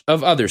bunch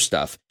of other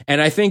stuff.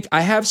 And I think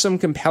I have some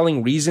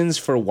compelling reasons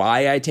for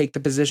why I take the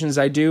positions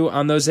I do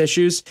on those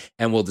issues,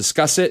 and we'll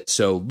discuss it,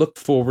 so look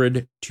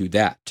forward to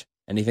that.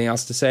 Anything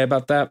else to say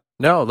about that?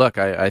 No, look,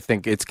 I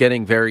think it's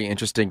getting very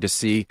interesting to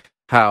see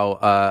how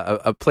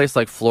a place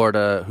like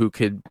Florida, who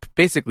could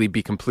basically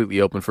be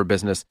completely open for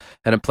business,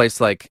 and a place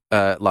like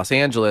Los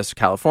Angeles,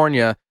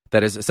 California,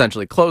 that is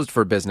essentially closed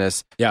for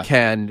business,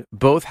 can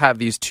both have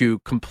these two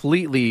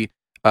completely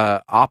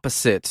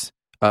opposite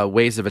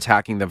ways of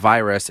attacking the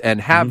virus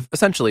and have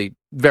essentially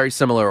very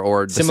similar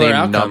or the same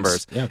outcomes.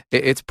 Numbers. Yeah.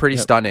 It's pretty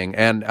stunning.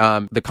 And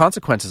the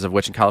consequences of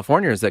which in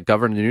California is that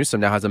Governor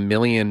Newsom now has 1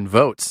 million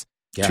votes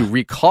to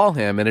recall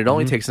him, and it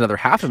only takes another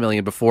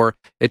 500,000 before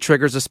it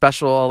triggers a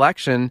special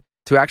election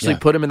to actually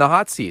put him in the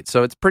hot seat.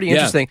 So it's pretty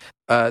interesting.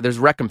 There's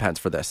recompense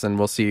for this, and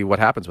we'll see what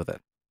happens with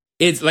it.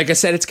 It's like I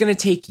said, it's going to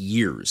take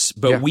years,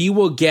 but we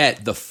will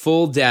get the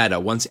full data.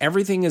 Once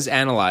everything is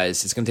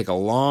analyzed, it's going to take a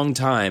long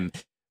time.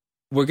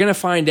 We're going to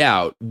find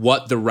out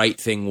what the right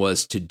thing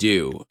was to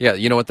do. Yeah,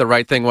 you know what the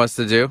right thing was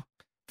to do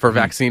for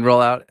vaccine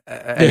rollout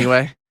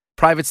anyway?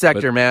 Private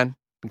sector, man.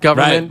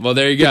 Government. Right. Well,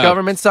 there you go. The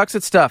government sucks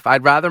at stuff.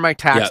 I'd rather my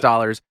tax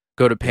dollars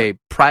go to pay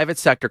private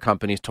sector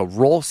companies to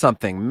roll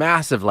something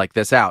massive like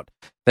this out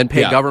than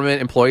pay government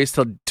employees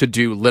to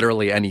do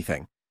literally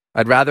anything.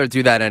 I'd rather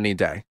do that any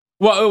day.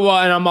 Well,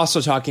 and I'm also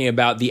talking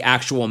about the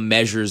actual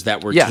measures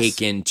that were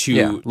taken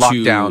to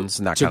lockdowns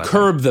and that to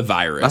curb the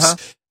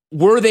virus.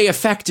 Were they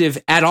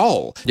effective at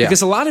all?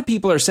 Because a lot of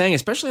people are saying,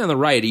 especially on the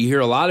right, you hear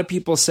a lot of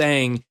people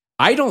saying,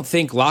 I don't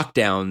think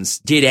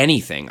lockdowns did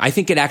anything. I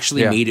think it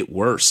actually made it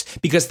worse,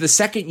 because the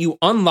second you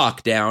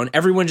unlock down,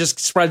 everyone just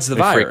spreads the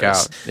virus. Freak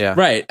out. Yeah.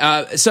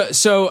 Right.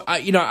 So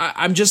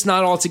I'm just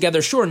not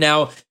altogether sure.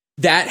 Now,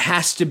 that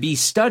has to be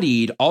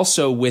studied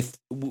also with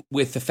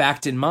the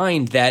fact in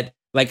mind that,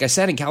 like I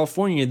said, in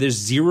California,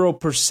 there's 0%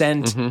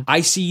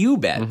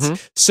 ICU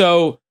beds.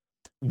 So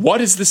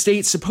what is the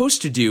state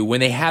supposed to do when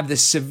they have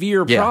this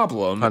severe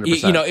problem?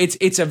 100%.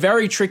 It's a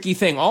very tricky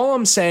thing. All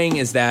I'm saying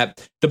is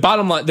that the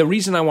bottom line, the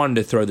reason I wanted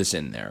to throw this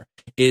in there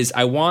is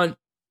I want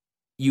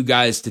you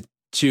guys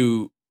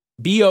to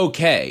be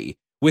okay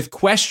with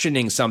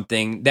questioning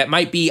something that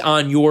might be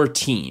on your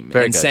team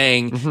and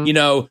saying,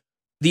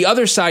 the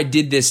other side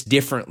did this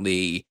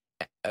differently.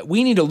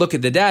 We need to look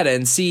at the data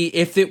and see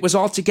if it was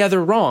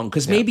altogether wrong,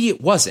 because maybe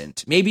it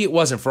wasn't. Maybe it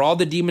wasn't. For all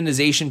the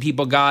demonization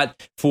people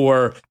got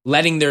for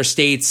letting their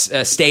states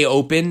stay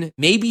open,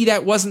 maybe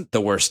that wasn't the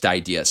worst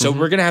idea. So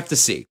we're going to have to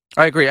see.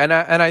 I agree. And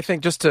I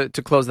think just to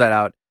close that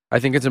out, I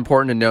think it's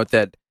important to note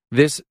that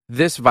this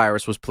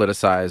virus was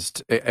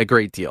politicized a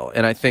great deal.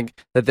 And I think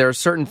that there are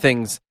certain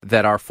things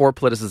that are for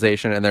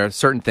politicization, and there are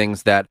certain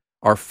things that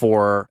are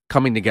for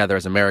coming together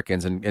as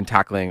Americans and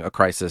tackling a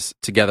crisis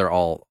together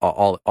all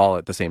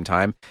at the same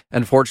time.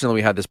 Unfortunately,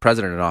 we had this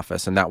president in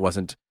office, and that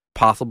wasn't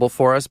possible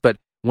for us. But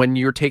when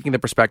you're taking the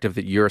perspective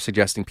that you're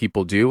suggesting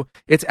people do,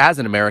 it's as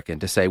an American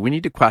to say we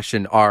need to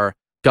question our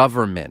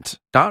government,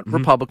 not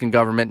Republican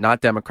government,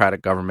 not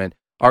Democratic government,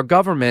 our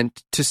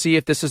government, to see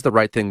if this is the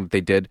right thing that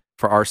they did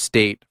for our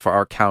state, for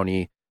our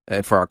county,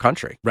 and for our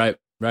country. Right.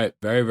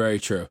 Very, very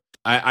true.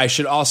 I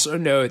should also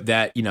note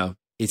that,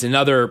 it's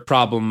another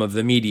problem of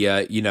the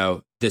media.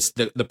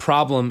 The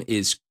problem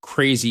is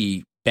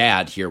crazy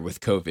bad here with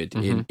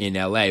COVID in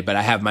LA, but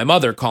I have my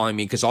mother calling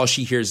me because all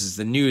she hears is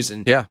the news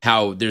and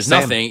how there's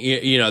nothing,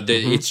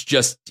 it's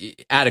just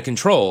out of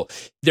control.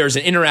 There's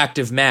an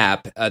interactive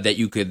map that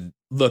you could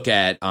look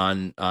at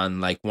on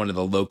like one of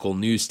the local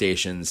news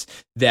stations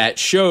that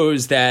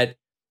shows that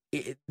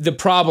the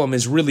problem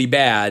is really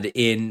bad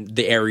in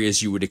the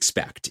areas you would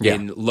expect,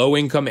 in low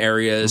income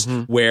areas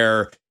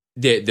where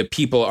the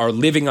people are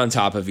living on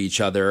top of each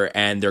other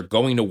and they're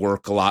going to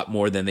work a lot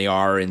more than they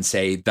are in,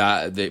 say,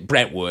 the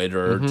Brentwood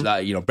or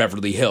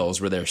Beverly Hills,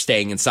 where they're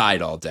staying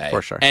inside all day.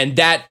 For sure. And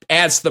that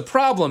adds to the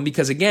problem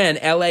because, again,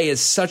 LA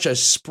is such a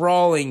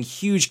sprawling,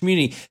 huge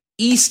community.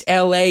 East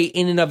LA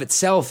in and of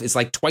itself is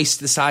like twice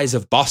the size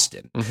of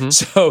Boston.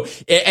 So,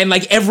 and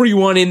like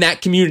everyone in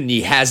that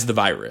community has the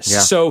virus. Yeah.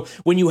 So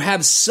when you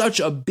have such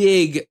a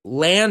big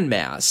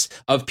landmass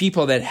of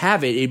people that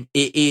have it,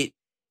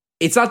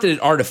 it's not that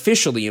it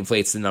artificially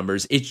inflates the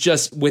numbers. It's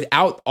just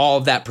without all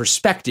of that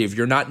perspective,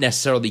 you're not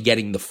necessarily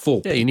getting the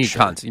full picture. You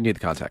need the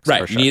context.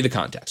 Right. For sure. You need the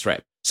context.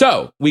 Right.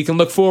 So we can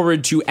look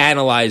forward to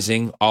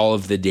analyzing all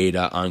of the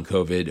data on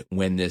COVID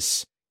when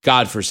this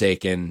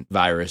godforsaken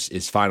virus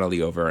is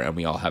finally over and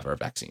we all have our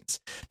vaccines.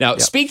 Now,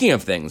 speaking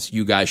of things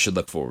you guys should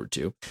look forward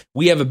to,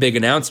 we have a big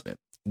announcement.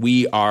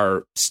 We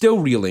are still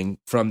reeling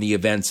from the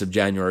events of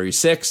January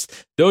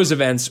 6th. Those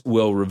events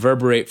will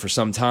reverberate for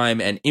some time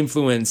and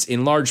influence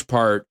in large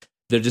part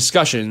the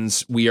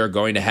discussions we are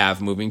going to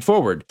have moving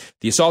forward.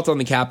 The assault on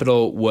the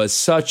Capitol was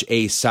such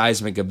a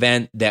seismic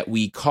event that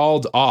we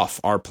called off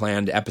our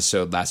planned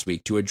episode last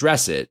week to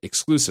address it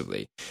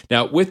exclusively.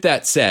 Now, with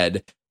that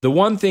said, the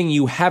one thing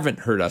you haven't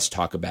heard us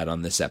talk about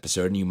on this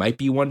episode, and you might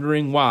be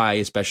wondering why,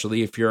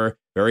 especially if you're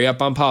very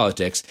up on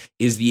politics,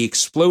 is the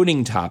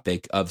exploding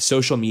topic of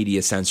social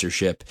media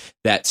censorship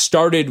that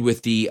started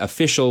with the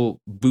official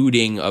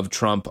booting of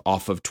Trump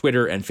off of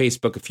Twitter and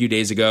Facebook a few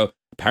days ago,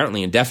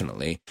 apparently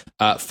indefinitely,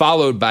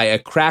 followed by a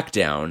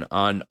crackdown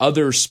on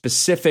other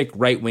specific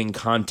right-wing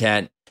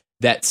content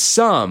that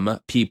some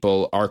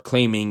people are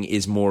claiming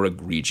is more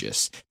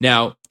egregious.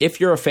 Now,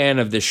 if you're a fan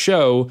of this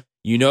show,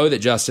 you know that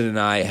Justin and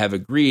I have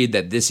agreed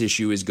that this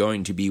issue is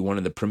going to be one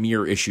of the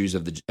premier issues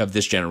of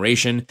this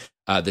generation,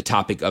 the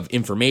topic of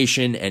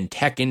information and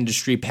tech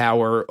industry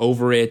power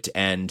over it,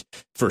 and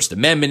First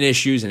Amendment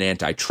issues and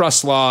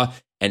antitrust law.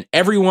 And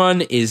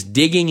everyone is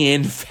digging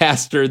in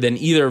faster than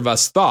either of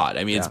us thought.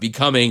 I mean, it's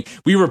becoming,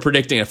 we were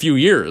predicting a few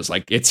years,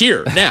 like it's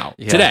here now,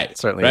 today. It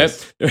certainly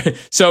right? Is.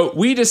 So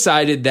we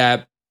decided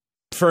that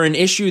for an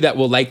issue that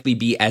will likely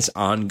be as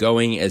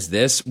ongoing as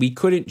this, we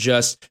couldn't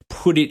just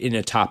put it in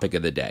a topic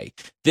of the day.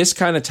 This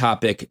kind of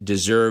topic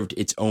deserved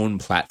its own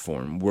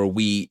platform where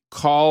we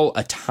call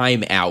a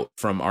time out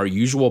from our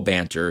usual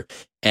banter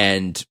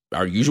and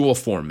our usual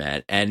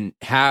format and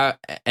have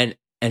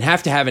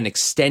to have an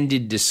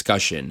extended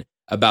discussion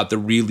about the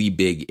really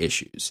big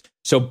issues.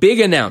 So, big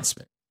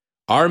announcement.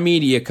 Our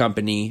media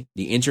company,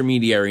 the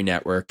Intermediary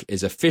Network,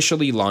 is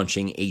officially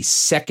launching a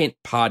second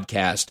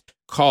podcast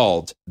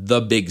called The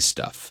Big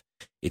Stuff.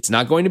 It's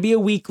not going to be a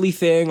weekly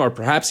thing or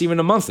perhaps even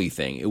a monthly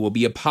thing. It will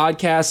be a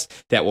podcast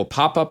that will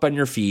pop up on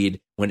your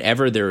feed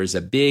whenever there is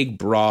a big,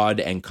 broad,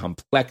 and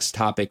complex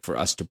topic for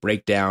us to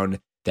break down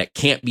that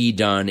can't be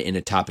done in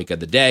a topic of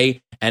the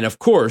day. And of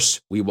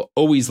course, we will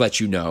always let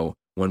you know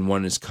when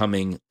one is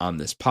coming on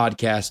this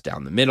podcast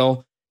down the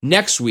middle.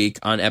 Next week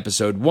on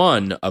episode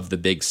 1 of The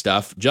Big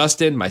Stuff,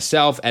 Justin,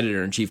 myself,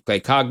 editor-in-chief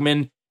Clay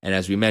Cogman, and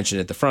as we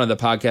mentioned at the front of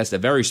the podcast, a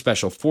very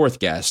special fourth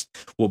guest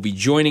will be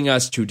joining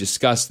us to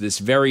discuss this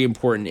very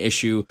important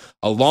issue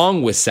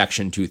along with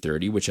Section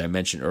 230, which I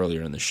mentioned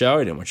earlier in the show.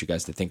 I didn't want you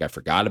guys to think I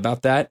forgot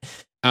about that.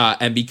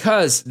 And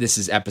because this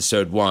is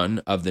episode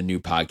 1 of the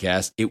new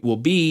podcast, it will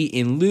be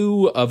in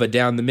lieu of a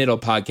Down the Middle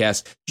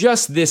podcast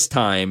just this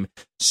time,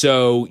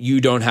 so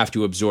you don't have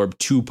to absorb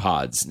 2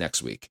 pods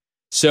next week.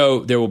 So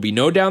there will be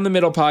no Down the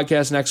Middle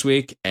podcast next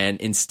week, and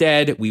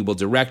instead we will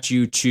direct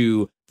you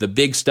to the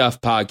Big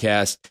Stuff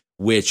podcast,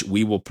 which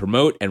we will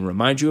promote and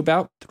remind you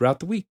about throughout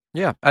the week.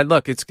 Yeah, and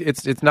look,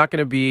 it's not going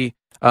to be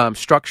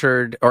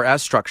structured or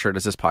as structured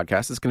as this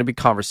podcast. It's going to be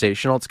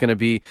conversational. It's going to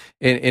be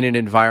in an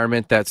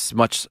environment that's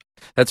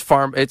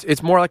far.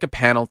 It's more like a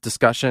panel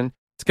discussion.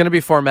 It's going to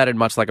be formatted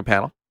much like a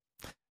panel,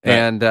 right.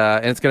 And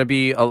it's going to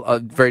be a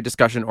very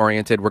discussion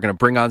oriented. We're going to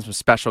bring on some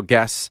special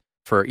guests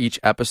for each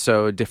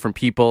episode, different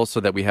people,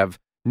 so that we have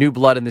new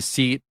blood in the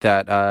seat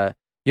that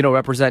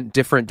represent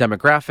different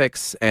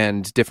demographics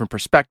and different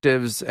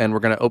perspectives, and we're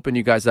going to open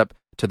you guys up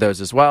to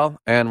those as well,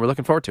 and we're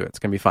looking forward to it. It's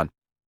going to be fun.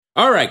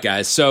 All right,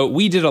 guys, so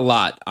we did a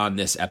lot on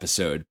this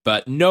episode,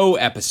 but no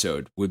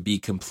episode would be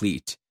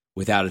complete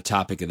without a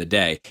topic of the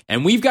day,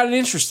 and we've got an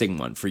interesting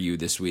one for you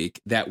this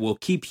week that will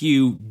keep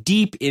you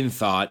deep in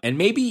thought and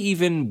maybe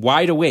even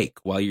wide awake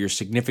while your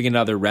significant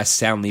other rests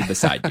soundly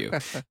beside you.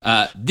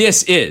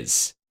 This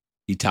is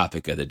the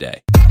topic of the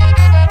day.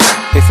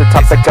 It's a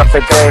topic of the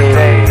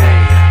day.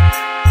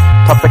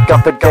 Topic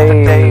of the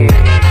day.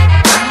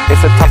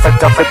 It's a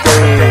topic of the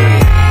day.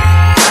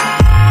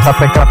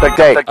 Topic of the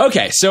day.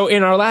 Okay, so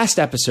in our last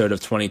episode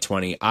of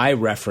 2020, I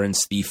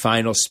referenced the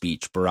final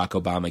speech Barack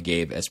Obama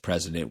gave as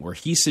president, where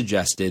he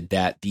suggested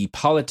that the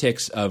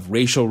politics of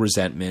racial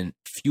resentment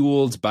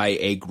fueled by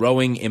a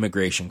growing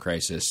immigration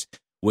crisis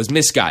was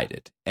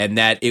misguided, and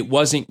that it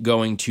wasn't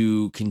going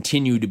to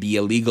continue to be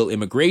illegal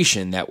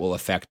immigration that will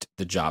affect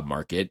the job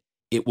market.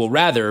 It will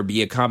rather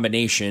be a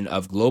combination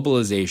of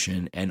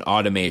globalization and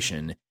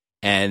automation,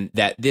 and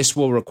that this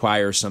will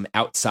require some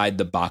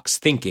outside-the-box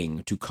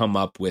thinking to come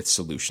up with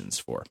solutions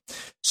for.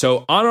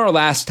 So on our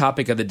last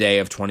topic of the day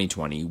of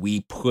 2020,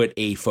 we put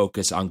a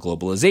focus on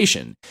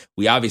globalization.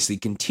 We obviously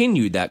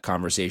continued that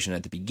conversation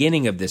at the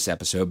beginning of this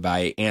episode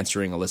by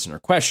answering a listener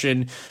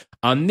question.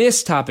 On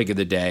this topic of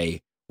the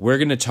day, we're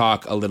going to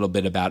talk a little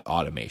bit about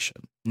automation.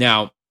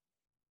 Now,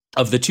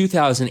 of the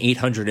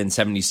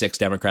 2,876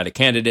 Democratic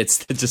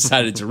candidates that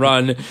decided to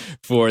run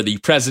for the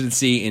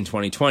presidency in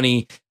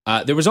 2020,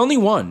 there was only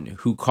one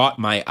who caught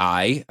my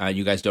eye.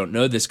 You guys don't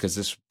know this because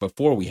this was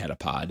before we had a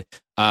pod.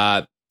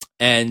 And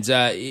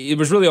it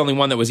was really only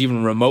one that was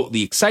even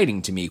remotely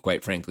exciting to me,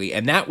 quite frankly,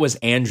 and that was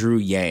Andrew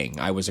Yang.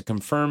 I was a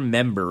confirmed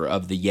member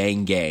of the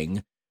Yang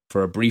Gang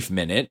for a brief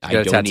minute.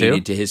 I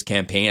donated to his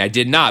campaign. I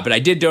did not, but I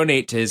did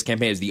donate to his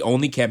campaign. It was the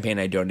only campaign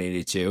I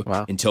donated to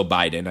until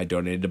Biden. I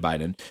donated to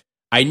Biden.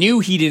 I knew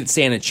he didn't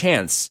stand a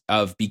chance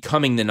of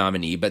becoming the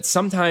nominee, but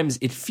sometimes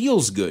it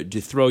feels good to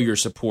throw your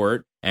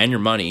support and your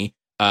money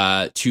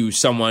to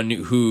someone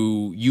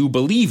who you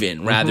believe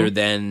in rather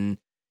than,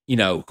 you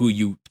know, who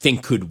you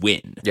think could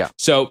win. Yeah.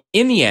 So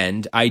in the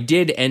end, I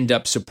did end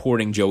up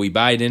supporting Joey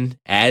Biden,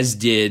 as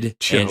did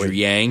Andrew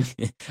Yang.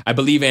 I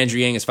believe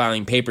Andrew Yang is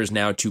filing papers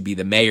now to be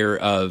the mayor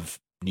of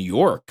New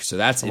York. So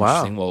that's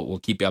interesting. We'll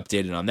keep you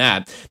updated on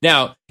that.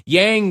 Now,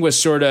 Yang was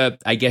sort of,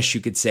 I guess you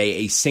could say,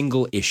 a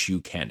single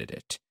issue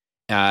candidate.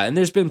 And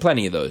there's been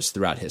plenty of those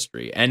throughout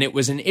history. And it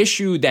was an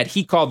issue that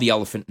he called the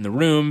elephant in the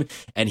room,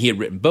 and he had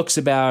written books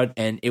about.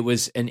 And it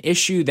was an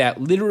issue that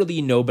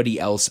literally nobody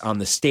else on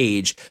the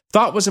stage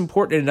thought was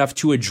important enough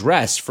to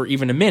address for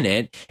even a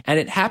minute. And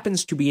it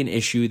happens to be an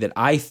issue that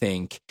I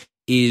think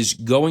is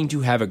going to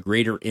have a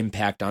greater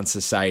impact on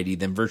society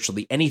than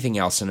virtually anything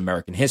else in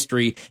American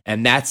history.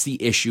 And that's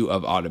the issue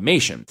of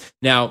automation.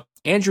 Now,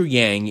 Andrew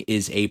Yang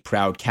is a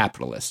proud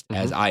capitalist,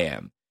 as I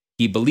am.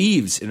 He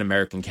believes in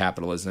American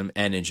capitalism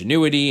and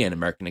ingenuity and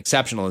American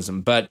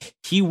exceptionalism, but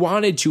he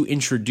wanted to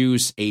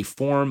introduce a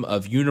form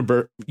of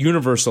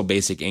universal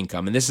basic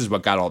income. And this is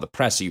what got all the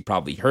press. So you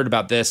probably heard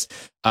about this.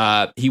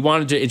 He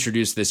wanted to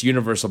introduce this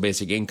universal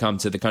basic income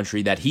to the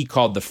country that he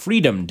called the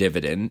freedom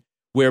dividend,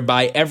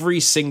 whereby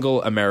every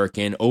single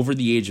American over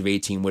the age of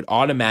 18 would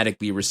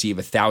automatically receive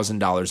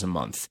 $1,000 a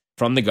month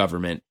from the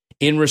government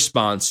in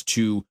response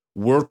to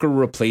worker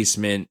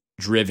replacement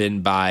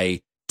driven by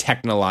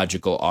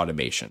technological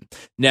automation.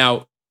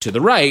 Now, to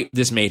the right,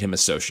 this made him a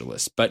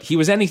socialist, but he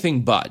was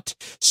anything but.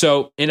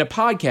 So in a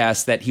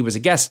podcast that he was a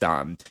guest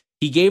on,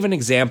 he gave an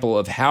example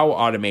of how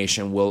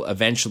automation will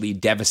eventually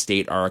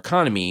devastate our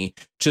economy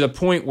to the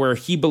point where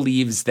he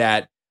believes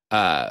that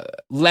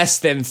less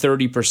than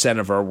 30%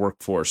 of our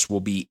workforce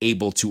will be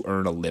able to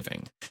earn a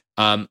living.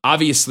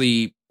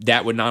 Obviously,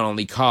 that would not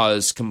only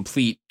cause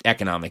complete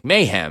economic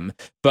mayhem,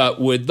 but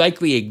would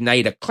likely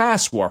ignite a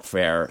class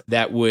warfare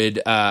that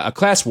would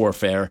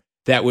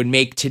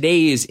make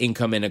today's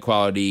income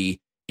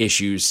inequality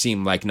issues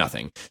seem like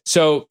nothing.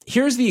 So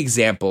here's the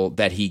example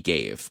that he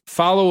gave.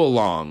 Follow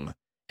along,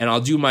 and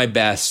I'll do my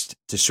best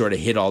to sort of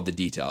hit all the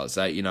details.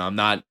 I'm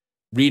not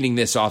reading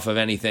this off of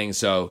anything,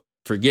 so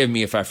forgive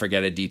me if I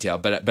forget a detail.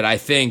 But I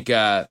think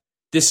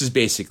this is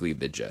basically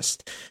the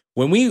gist.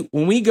 When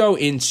we go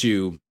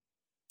into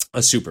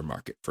a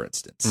supermarket, for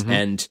instance,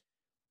 and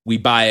we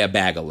buy a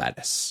bag of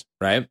lettuce,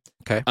 right?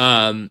 Okay.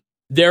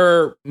 There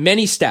are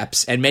many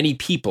steps and many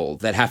people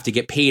that have to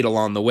get paid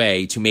along the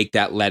way to make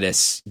that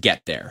lettuce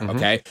get there,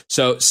 okay?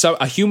 So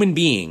a human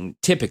being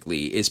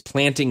typically is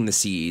planting the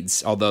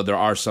seeds, although there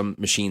are some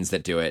machines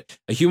that do it.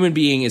 A human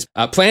being is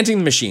planting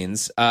the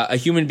machines. A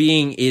human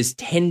being is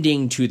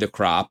tending to the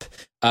crop.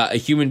 A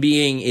human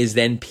being is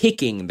then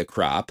picking the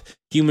crop.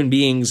 Human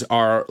beings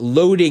are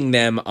loading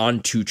them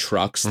onto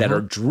trucks that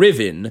are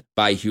driven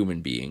by human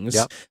beings.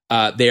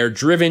 Yep. They are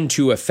driven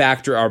to a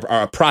factory or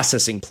a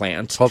processing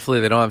plant.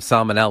 Hopefully they don't have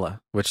salmonella,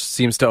 which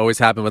seems to always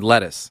happen with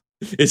lettuce.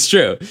 It's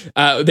true.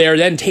 They are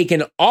then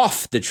taken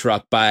off the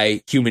truck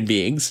by human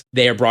beings.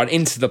 They are brought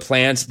into the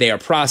plant. They are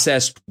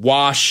processed,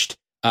 washed,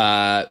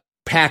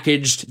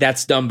 packaged.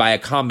 That's done by a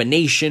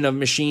combination of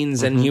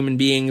machines and human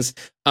beings.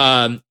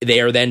 They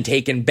are then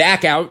taken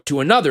back out to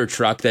another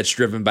truck that's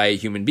driven by a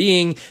human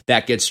being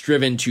that gets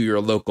driven to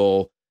your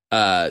local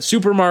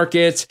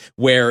supermarket,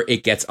 where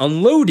it gets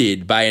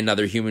unloaded by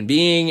another human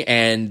being,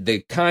 and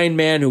the kind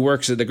man who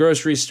works at the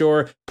grocery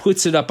store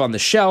puts it up on the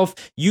shelf.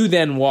 You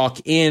then walk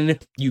in,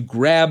 you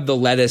grab the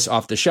lettuce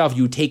off the shelf,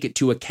 you take it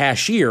to a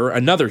cashier,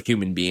 another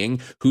human being,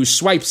 who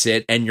swipes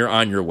it, and you're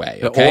on your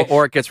way. Okay?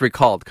 Or it gets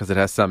recalled because it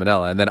has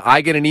salmonella, and then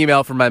I get an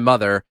email from my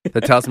mother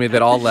that tells me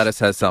that all lettuce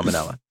has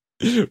salmonella.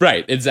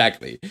 Right,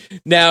 exactly.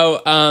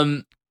 Now,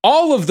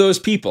 all of those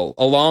people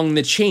along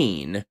the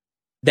chain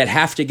that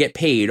have to get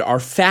paid are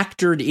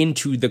factored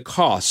into the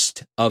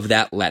cost of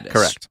that lettuce.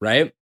 Correct.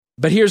 Right?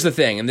 But here's the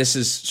thing, and this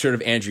is sort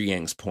of Andrew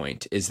Yang's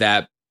point, is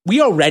that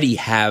we already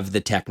have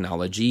the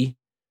technology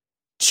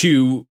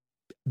to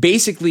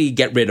basically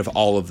get rid of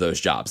all of those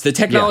jobs. The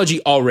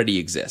technology already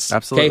exists.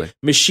 Absolutely. Okay?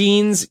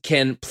 Machines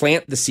can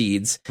plant the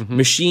seeds.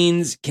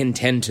 Machines can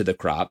tend to the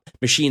crop.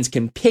 Machines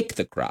can pick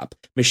the crop.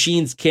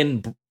 Machines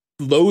can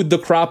load the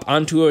crop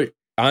onto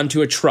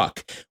a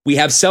truck. We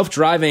have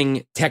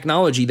self-driving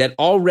technology that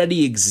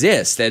already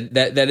exists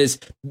that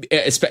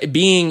is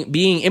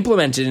being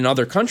implemented in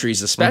other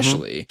countries,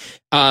 especially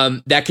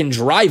that can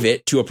drive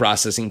it to a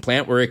processing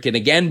plant where it can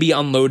again be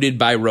unloaded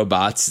by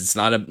robots. It's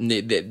not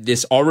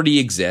this already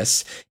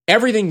exists.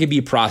 Everything can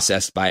be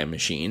processed by a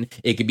machine.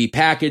 It can be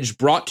packaged,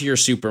 brought to your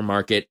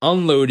supermarket,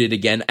 unloaded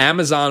again.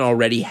 Amazon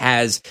already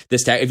has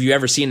this. If you've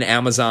ever seen an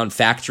Amazon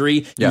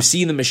factory, you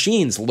see the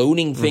machines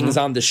loading things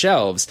on the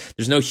shelves.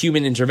 There's no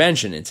human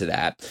intervention into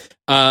that.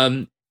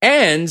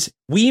 And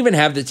we even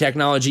have the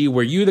technology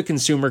where you, the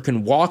consumer,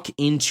 can walk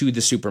into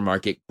the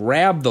supermarket,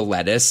 grab the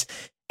lettuce,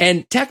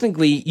 and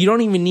technically, you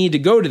don't even need to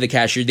go to the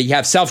cashier. You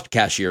have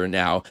self-cashier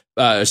now,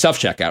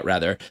 self-checkout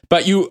rather.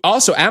 But you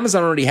also,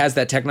 Amazon already has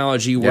that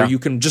technology where you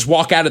can just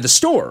walk out of the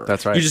store.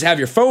 That's right. You just have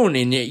your phone,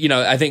 and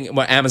I think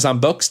what Amazon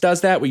Books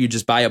does that, where you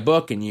just buy a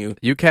book and you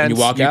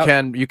walk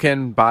out. You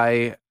can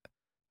buy.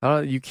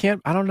 You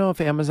can't. I don't know if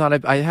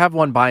Amazon. I have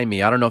one by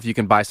me. I don't know if you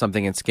can buy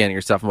something and scan it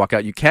yourself and walk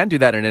out. You can do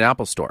that in an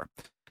Apple store.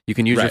 You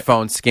can use your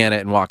phone, scan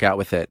it, and walk out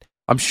with it.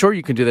 I'm sure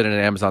you can do that in an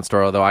Amazon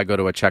store, although I go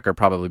to a checker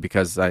probably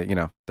because I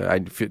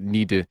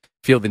need to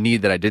feel the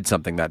need that I did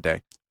something that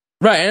day.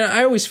 Right, and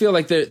I always feel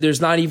like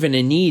there's not even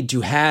a need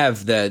to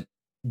have the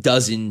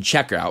dozen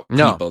checkout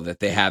people that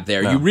they have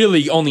there. You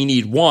really only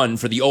need one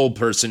for the old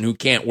person who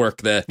can't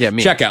work the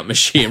checkout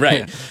machine,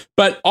 right?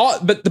 But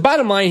the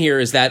bottom line here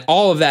is that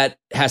all of that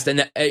has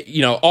to,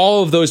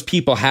 all of those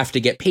people have to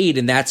get paid,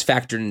 and that's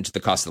factored into the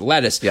cost of the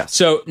lettuce. Yes.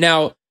 So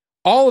now,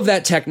 all of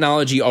that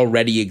technology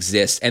already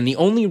exists, and the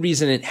only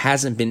reason it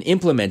hasn't been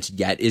implemented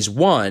yet is,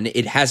 one,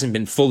 it hasn't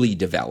been fully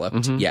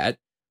developed yet,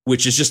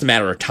 which is just a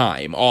matter of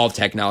time. All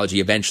technology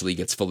eventually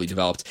gets fully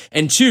developed.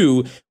 And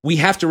two, we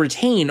have to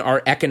retain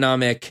our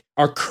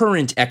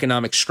current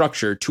economic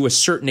structure to a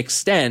certain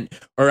extent,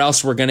 or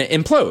else we're going to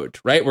implode,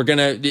 right?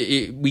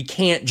 We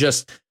can't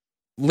just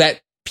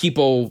let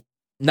people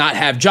not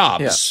have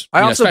jobs. Yeah.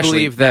 I also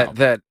believe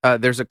that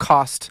there's a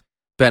cost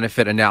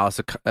benefit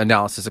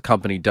analysis a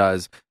company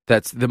does.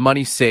 That's the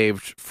money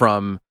saved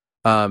from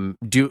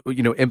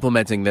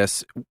implementing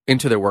this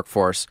into their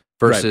workforce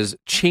versus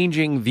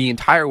changing the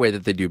entire way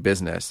that they do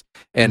business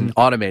and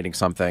automating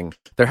something.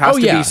 There has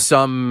to be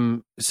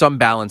some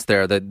balance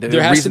there.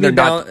 There has to be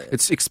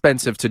it's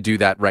expensive to do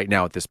that right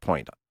now at this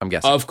point, I'm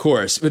guessing. Of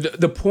course.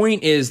 The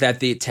point is that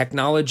the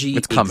technology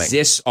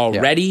exists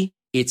already. Yeah.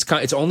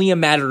 It's only a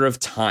matter of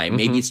time.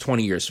 Maybe it's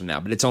 20 years from now,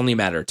 but it's only a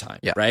matter of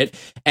time, right?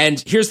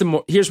 And here's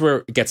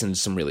where it gets into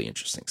some really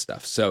interesting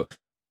stuff. So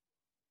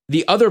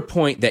the other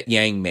point that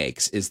Yang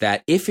makes is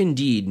that if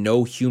indeed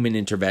no human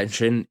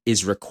intervention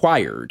is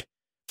required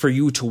for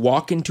you to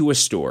walk into a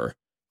store,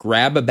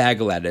 grab a bag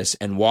of lettuce,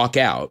 and walk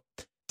out,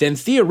 then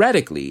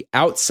theoretically,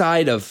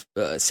 outside of,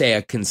 say,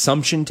 a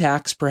consumption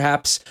tax,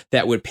 perhaps,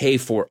 that would pay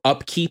for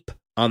upkeep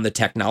on the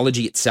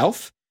technology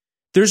itself,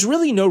 there's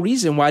really no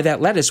reason why that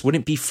lettuce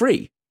wouldn't be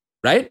free,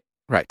 right?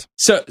 Right.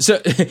 So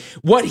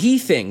what he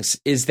thinks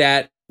is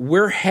that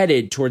we're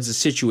headed towards a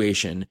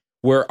situation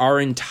where our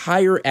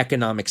entire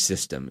economic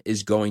system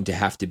is going to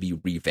have to be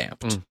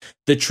revamped.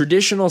 The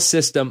traditional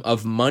system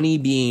of money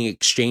being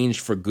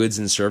exchanged for goods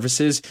and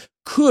services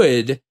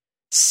could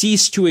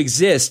cease to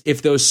exist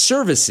if those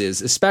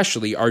services,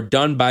 especially, are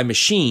done by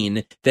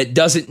machine that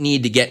doesn't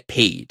need to get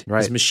paid. Right.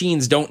 Because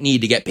machines don't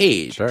need to get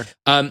paid. Sure.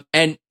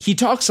 And he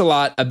talks a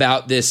lot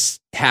about this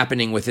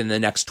happening within the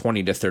next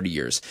 20 to 30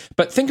 years.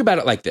 But think about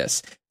it like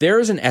this. There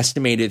is an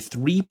estimated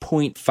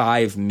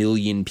 3.5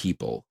 million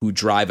people who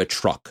drive a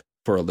truck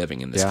for a living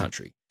in this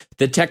country.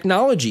 The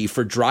technology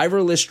for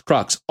driverless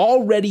trucks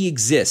already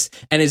exists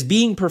and is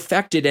being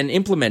perfected and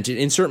implemented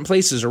in certain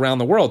places around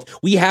the world.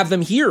 We have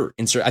them here.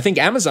 I think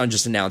Amazon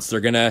just announced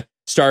they're going to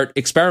start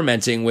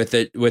experimenting with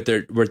their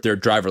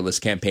driverless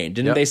campaign.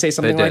 Didn't they say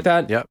something like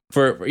that? Yep.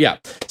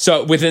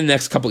 So within the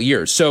next couple of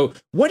years. So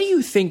what do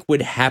you think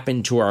would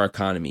happen to our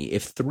economy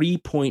if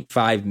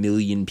 3.5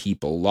 million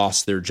people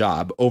lost their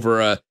job over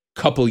a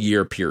couple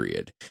year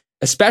period?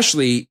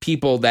 Especially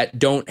people that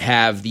don't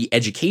have the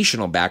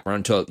educational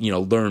background to,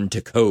 learn to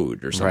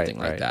code or something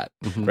like that.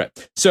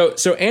 Right. So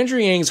Andrew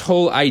Yang's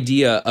whole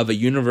idea of a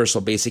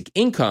universal basic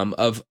income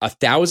of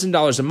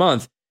 $1,000 a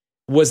month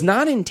was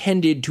not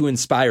intended to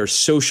inspire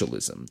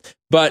socialism,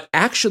 but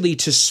actually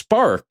to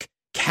spark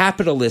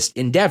capitalist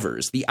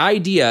endeavors. The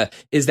idea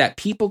is that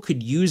people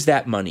could use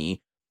that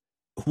money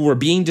who are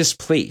being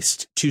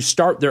displaced to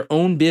start their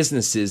own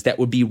businesses that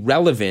would be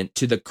relevant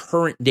to the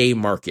current day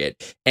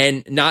market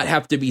and not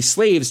have to be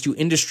slaves to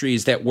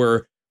industries that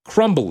were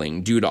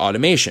crumbling due to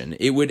automation.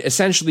 It would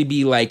essentially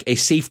be like a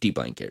safety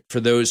blanket for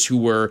those who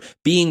were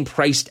being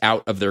priced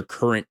out of their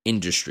current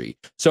industry.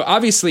 So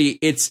obviously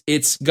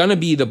it's going to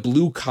be the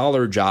blue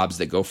collar jobs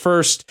that go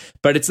first,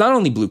 but it's not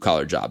only blue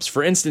collar jobs.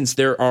 For instance,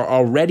 there are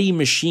already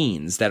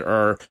machines that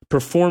are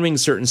performing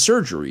certain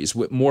surgeries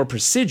with more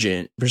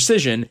precision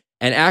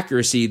and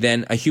accuracy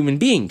than a human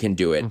being can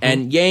do it.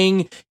 And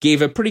Yang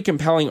gave a pretty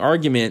compelling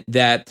argument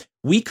that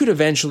we could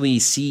eventually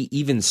see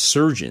even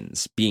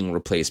surgeons being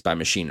replaced by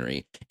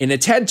machinery. In a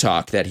TED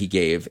Talk that he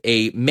gave,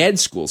 a med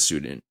school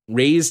student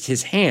raised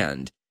his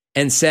hand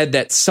and said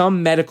that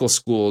some medical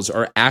schools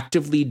are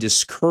actively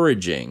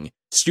discouraging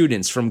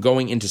students from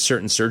going into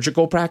certain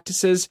surgical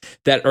practices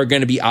that are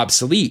going to be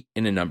obsolete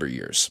in a number of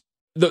years.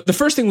 The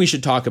first thing we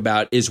should talk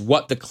about is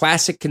what the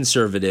classic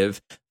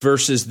conservative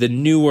versus the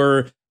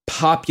newer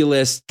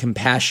populist,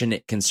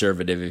 compassionate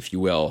conservative, if you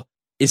will,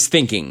 is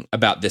thinking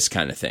about this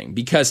kind of thing.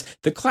 Because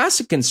the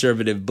classic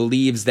conservative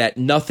believes that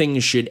nothing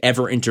should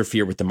ever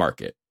interfere with the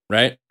market,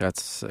 right?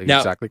 That's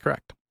exactly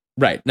correct.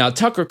 Right. Now,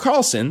 Tucker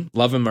Carlson,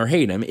 love him or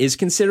hate him, is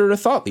considered a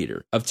thought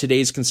leader of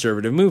today's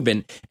conservative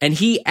movement, and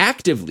he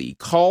actively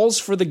calls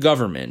for the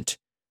government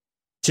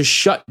to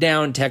shut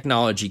down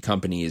technology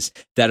companies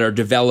that are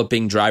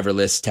developing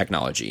driverless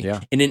technology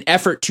in an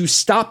effort to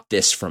stop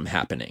this from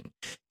happening.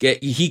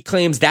 He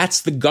claims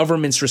that's the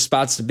government's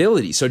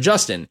responsibility. So,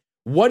 Justin,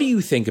 what do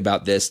you think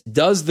about this?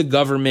 Does the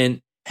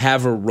government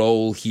have a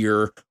role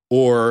here,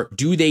 or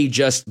do they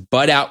just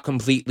butt out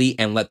completely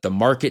and let the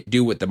market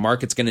do what the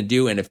market's going to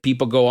do? And if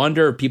people go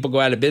under, or people go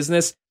out of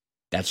business,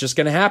 that's just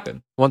going to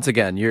happen. Once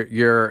again,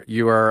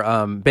 you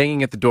are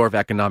banging at the door of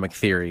economic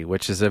theory,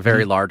 which is a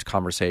very large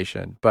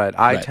conversation. But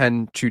I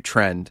tend to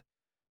trend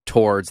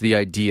towards the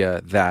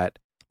idea that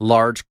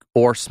large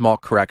or small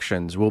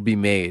corrections will be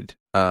made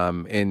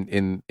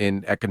in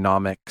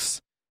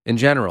economics in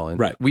general.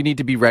 And we need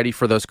to be ready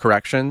for those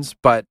corrections,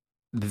 but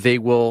they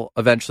will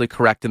eventually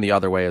correct in the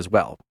other way as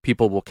well.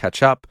 People will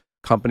catch up.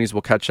 Companies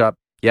will catch up.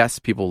 Yes,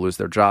 people will lose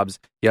their jobs.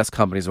 Yes,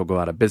 companies will go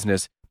out of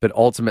business. But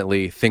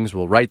ultimately, things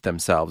will right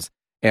themselves.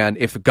 And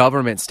if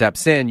government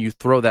steps in, you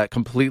throw that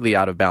completely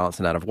out of balance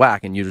and out of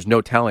whack, and there's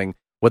no telling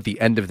what the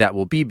end of that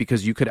will be,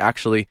 because you could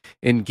actually,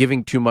 in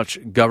giving too much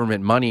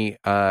government money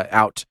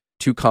out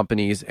to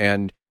companies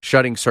and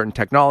shutting certain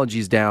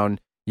technologies down,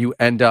 you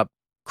end up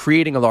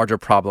creating a larger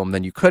problem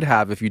than you could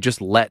have if you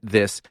just let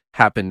this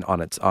happen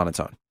on its own.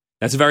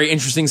 That's a very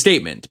interesting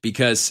statement,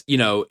 because, you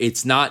know,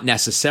 it's not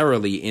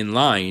necessarily in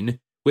line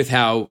with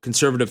how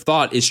conservative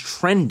thought is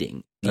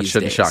trending these days.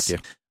 That shouldn't shock you.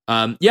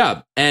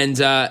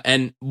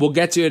 And we'll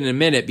get to it in a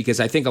minute,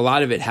 because I think a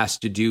lot of it has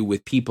to do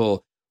with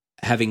people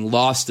having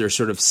lost their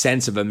sort of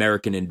sense of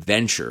American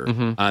adventure.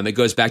 It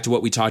goes back to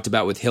what we talked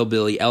about with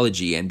Hillbilly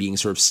Elegy and being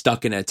sort of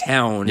stuck in a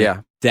town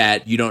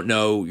that you don't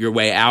know your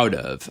way out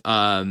of.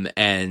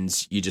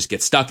 And you just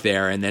get stuck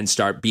there and then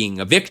start being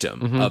a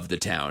victim of the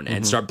town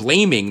and start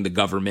blaming the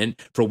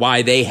government for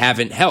why they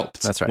haven't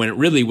helped. That's right. When it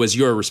really was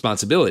your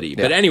responsibility.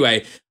 But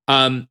anyway,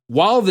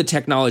 while the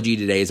technology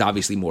today is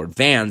obviously more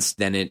advanced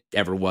than it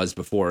ever was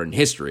before in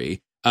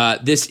history,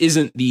 this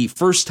isn't the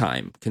first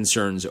time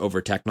concerns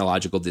over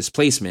technological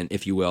displacement,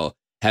 if you will,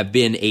 have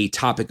been a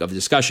topic of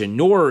discussion,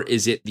 nor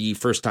is it the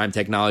first time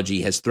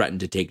technology has threatened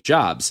to take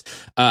jobs.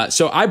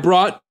 So I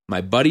brought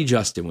my buddy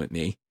Justin with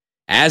me,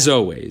 as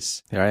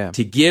always, here I am,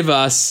 to give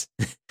us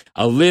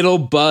a little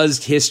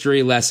buzzed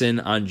history lesson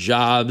on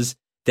jobs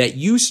that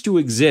used to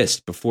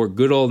exist before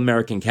good old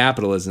American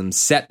capitalism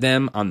set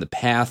them on the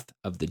path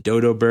of the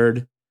dodo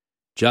bird.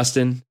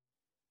 Justin,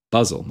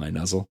 buzzle, my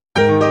nuzzle.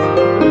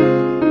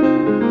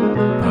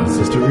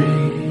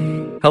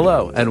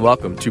 Hello, and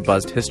welcome to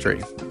Buzzed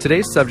History.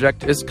 Today's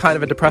subject is kind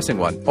of a depressing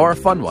one, or a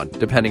fun one,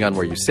 depending on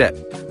where you sit.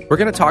 We're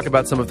going to talk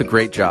about some of the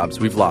great jobs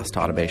we've lost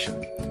to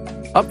automation.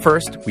 Up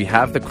first, we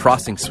have the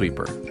crossing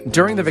sweeper.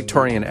 During the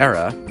Victorian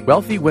era,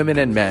 wealthy women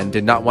and men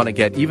did not want to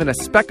get even a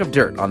speck of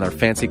dirt on their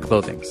fancy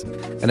clothing.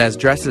 And as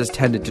dresses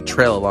tended to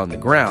trail along the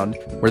ground,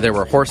 where there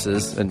were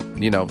horses and,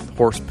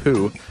 horse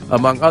poo,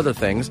 among other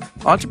things,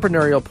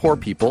 entrepreneurial poor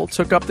people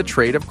took up the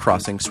trade of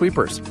crossing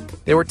sweepers.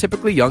 They were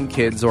typically young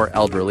kids or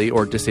elderly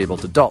or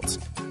disabled adults.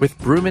 With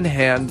broom in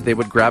hand, they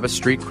would grab a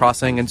street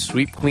crossing and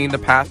sweep clean the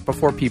path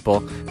before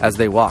people as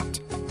they walked.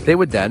 They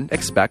would then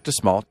expect a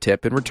small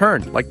tip in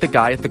return, like the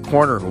guy at the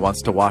corner who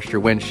wants to wash your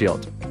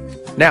windshield.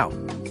 Now,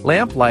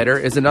 lamplighter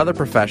is another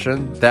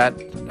profession that,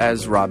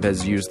 as Rob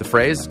has used the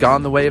phrase,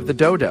 gone the way of the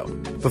dodo.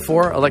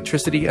 Before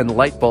electricity and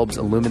light bulbs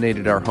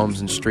illuminated our homes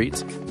and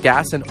streets,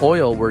 gas and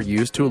oil were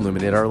used to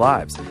illuminate our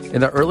lives.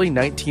 In the early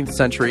 19th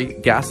century,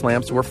 gas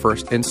lamps were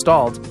first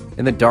installed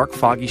in the dark,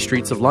 foggy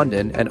streets of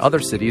London and other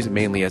cities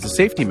mainly as a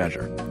safety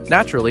measure.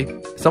 Naturally,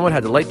 someone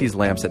had to light these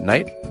lamps at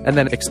night and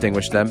then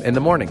extinguish them in the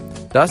morning.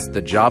 Thus,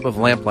 the job of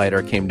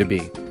lamplighter came to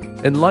be.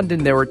 In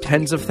London, there were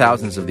tens of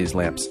thousands of these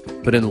lamps,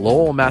 but in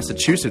Lowell,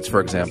 Massachusetts,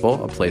 for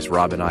example, a place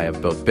Rob and I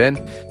have both been,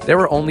 there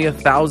were only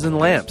 1,000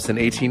 lamps in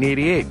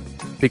 1888.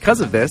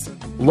 Because of this,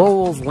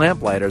 Lowell's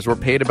lamplighters were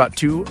paid about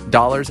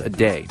 $2 a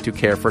day to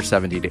care for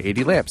 70 to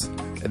 80 lamps.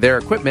 Their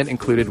equipment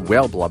included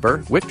whale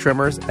blubber, wick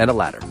trimmers, and a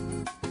ladder.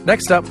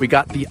 Next up, we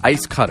got the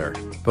ice cutter.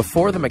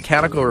 Before the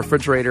mechanical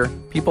refrigerator,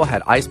 people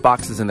had ice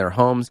boxes in their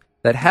homes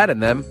that had in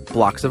them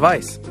blocks of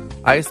ice.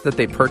 Ice that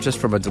they purchased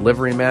from a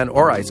delivery man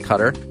or ice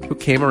cutter who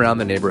came around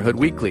the neighborhood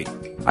weekly.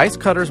 Ice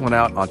cutters went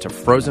out onto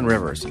frozen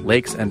rivers,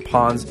 lakes, and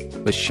ponds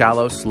with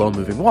shallow,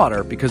 slow-moving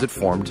water because it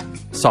formed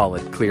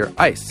solid, clear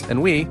ice,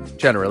 and we,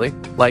 generally,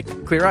 like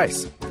clear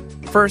ice.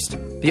 First,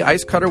 the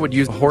ice cutter would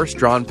use a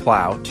horse-drawn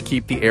plow to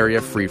keep the area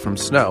free from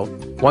snow.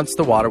 Once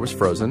the water was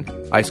frozen,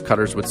 ice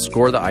cutters would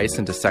score the ice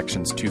into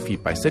sections 2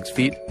 feet by 6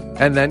 feet,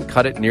 and then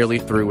cut it nearly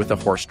through with a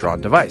horse-drawn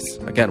device,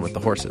 again with the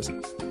horses.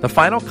 The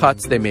final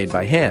cuts they made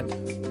by hand.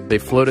 They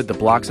floated the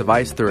blocks of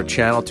ice through a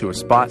channel to a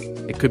spot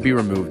it could be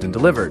removed and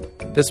delivered.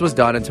 This was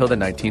done until the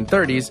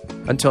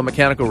 1930s, until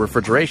mechanical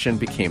refrigeration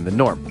became the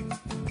norm.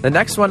 The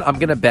next one I'm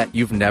going to bet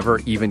you've never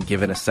even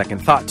given a second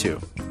thought to.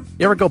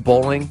 You ever go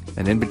bowling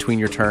and in between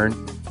your turn,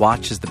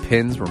 watch as the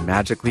pins were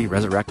magically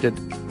resurrected?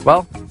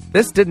 Well,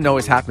 this didn't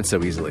always happen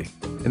so easily.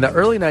 In the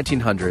early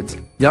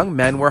 1900s, young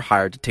men were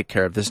hired to take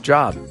care of this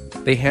job.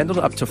 They handled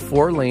up to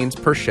 4 lanes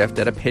per shift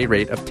at a pay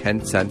rate of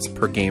 10 cents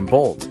per game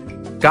bowled.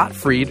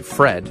 Gottfried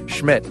Fred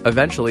Schmidt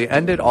eventually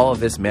ended all of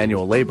this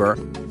manual labor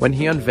when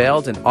he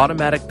unveiled an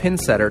automatic pin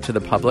setter to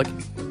the public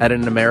at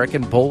an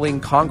American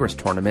Bowling Congress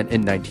tournament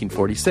in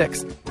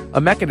 1946,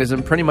 a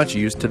mechanism pretty much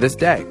used to this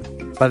day.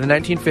 By the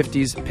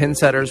 1950s, pin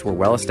setters were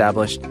well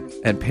established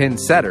and pin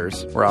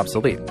setters were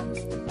obsolete.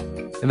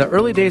 In the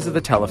early days of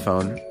the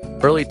telephone,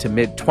 early to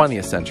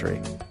mid-20th century,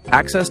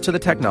 access to the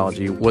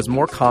technology was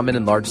more common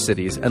in large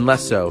cities and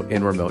less so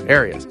in remote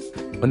areas.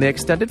 When they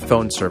extended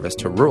phone service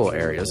to rural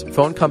areas,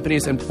 phone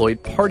companies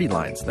employed party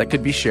lines that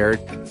could be shared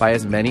by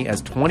as many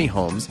as 20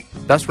 homes,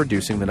 thus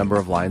reducing the number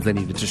of lines they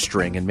needed to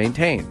string and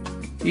maintain.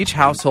 Each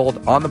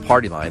household on the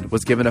party line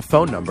was given a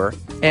phone number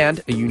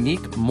and a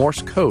unique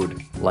Morse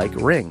code-like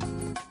ring.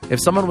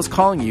 If someone was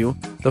calling you,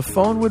 the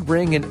phone would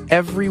ring in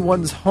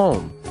everyone's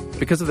home.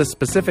 Because of the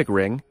specific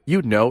ring,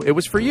 you'd know it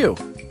was for you.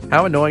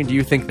 How annoying do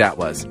you think that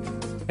was?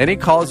 Any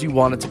calls you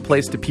wanted to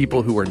place to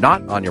people who were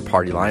not on your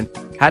party line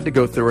had to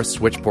go through a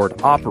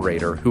switchboard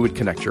operator who would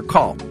connect your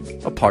call,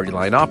 a party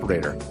line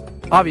operator.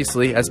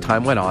 Obviously, as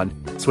time went on,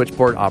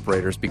 switchboard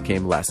operators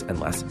became less and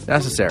less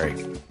necessary.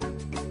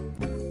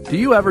 Do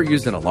you ever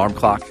use an alarm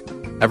clock?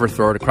 Ever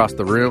throw it across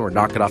the room or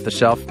knock it off the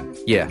shelf?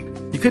 Yeah,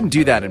 you couldn't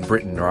do that in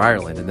Britain or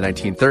Ireland in the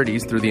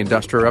 1930s through the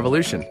Industrial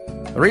Revolution.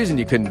 The reason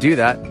you couldn't do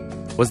that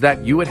was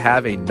that you would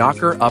have a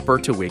knocker-upper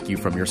to wake you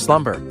from your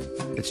slumber.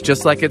 It's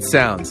just like it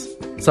sounds.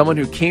 Someone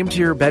who came to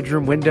your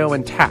bedroom window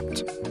and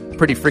tapped.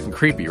 Pretty freaking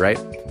creepy, right?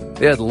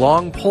 They had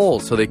long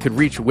poles so they could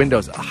reach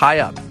windows high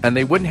up, and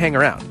they wouldn't hang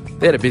around.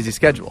 They had a busy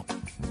schedule.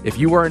 If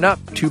you weren't up,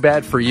 too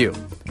bad for you.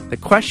 The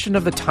question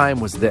of the time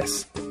was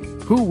this: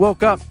 who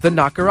woke up the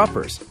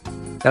knocker-uppers?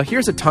 Now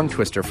here's a tongue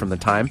twister from the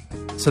time,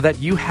 so that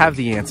you have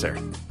the answer.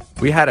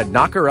 We had a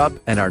knocker-up,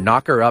 and our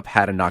knocker-up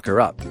had a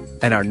knocker-up.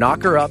 And our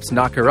knocker-up's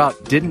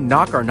knocker-up didn't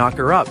knock our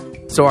knocker-up.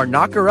 So our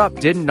knocker-up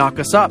didn't knock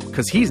us up,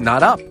 because he's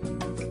not up.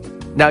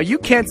 Now, you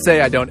can't say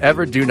I don't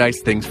ever do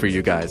nice things for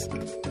you guys.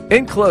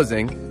 In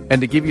closing,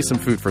 and to give you some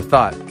food for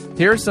thought,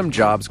 here are some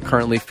jobs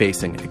currently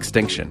facing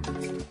extinction.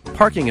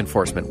 Parking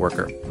enforcement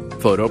worker,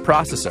 photo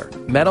processor,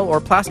 metal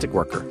or plastic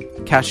worker,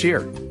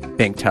 cashier,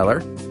 bank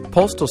teller,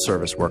 postal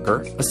service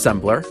worker,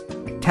 assembler,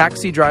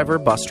 taxi driver,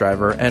 bus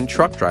driver, and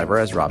truck driver,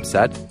 as Rob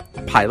said,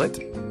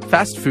 pilot,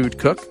 fast food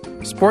cook,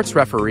 sports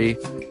referee,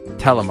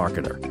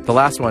 telemarketer. The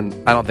last one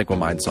I don't think we'll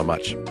mind so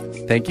much.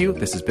 Thank you.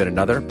 This has been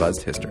another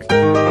Buzzed History.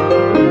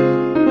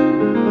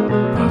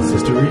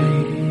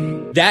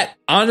 That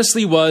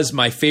honestly was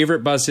my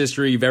favorite Buzz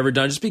History you've ever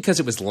done, just because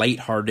it was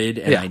lighthearted,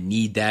 and I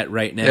need that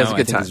right now. Yeah, it was a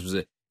good I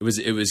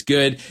think it was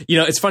good. You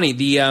know, it's funny,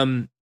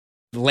 the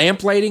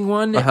lamp lighting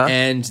one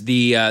and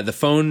the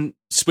phone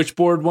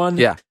switchboard one.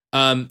 Yeah.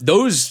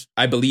 Those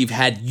I believe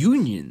had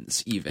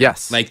unions even.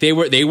 Yes. Like they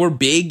were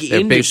big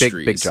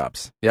industries. Big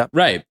jobs. Yeah.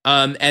 Right.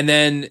 And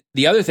then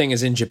the other thing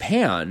is, in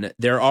Japan,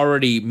 there are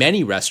already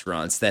many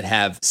restaurants that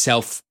have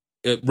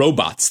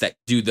robots that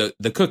do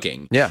the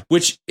cooking. Yeah.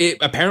 Which it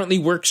apparently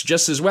works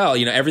just as well.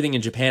 You know, everything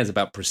in Japan is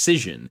about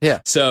precision. Yeah.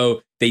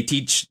 So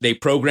they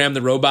program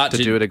the robot to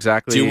do it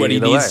exactly, do what he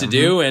needs to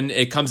do, Mm-hmm. and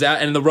it comes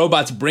out, and the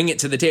robots bring it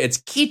to the table. It's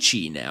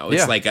kitschy now.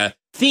 It's like a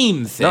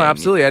theme thing. No,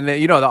 absolutely. And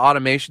you know, the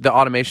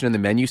automation in the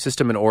menu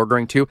system and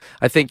ordering too.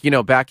 I think, you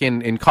know, back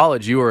in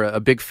college, you were a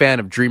big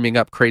fan of dreaming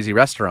up crazy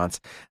restaurants.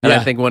 And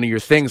I think one of your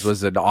things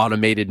was an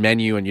automated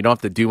menu, and you don't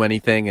have to do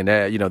anything.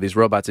 And, you know, these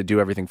robots that do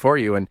everything for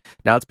you. And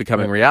now it's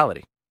becoming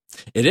reality.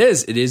 It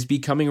is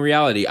becoming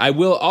reality. I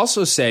will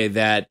also say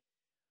that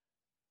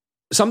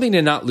something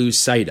to not lose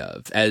sight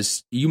of,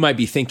 as you might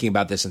be thinking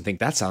about this and think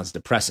that sounds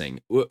depressing.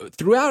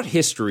 Throughout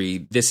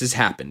history, this has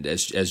happened,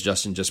 as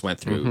Justin just went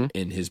through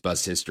in his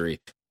Buzz History.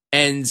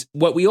 And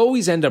what we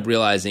always end up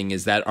realizing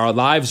is that our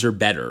lives are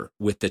better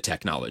with the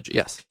technology.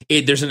 Yes.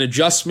 There's an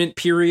adjustment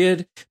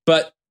period,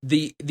 but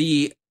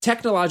the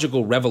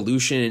technological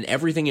revolution and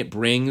everything it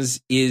brings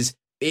is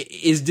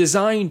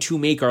designed to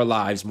make our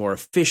lives more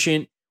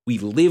efficient. We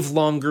live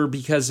longer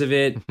because of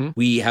it.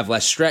 We have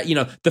less stress.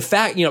 The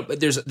fact,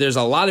 there's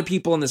a lot of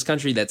people in this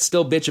country that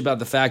still bitch about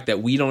the fact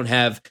that we don't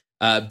have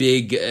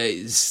big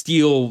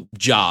steel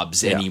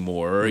jobs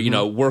anymore,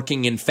 or,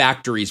 working in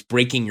factories,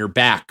 breaking your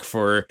back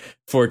for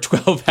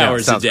 12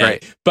 hours a day.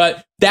 Great.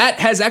 But that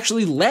has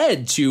actually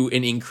led to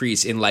an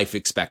increase in life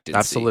expectancy.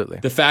 Absolutely.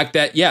 The fact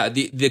that,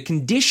 the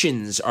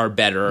conditions are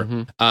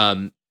better,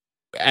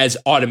 as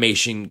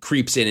automation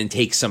creeps in and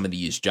takes some of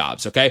these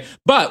jobs, okay?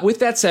 But with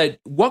that said,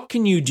 what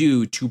can you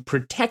do to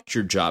protect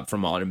your job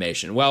from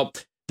automation? Well,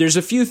 there's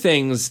a few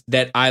things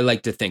that I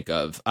like to think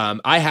of.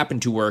 I happen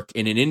to work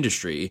in an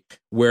industry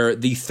where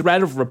the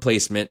threat of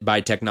replacement by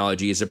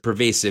technology is a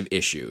pervasive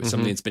issue,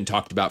 something that's been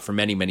talked about for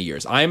many, many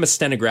years. I am a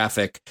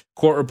stenographic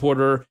court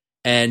reporter,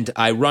 and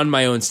I run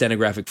my own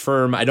stenographic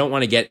firm. I don't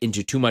want to get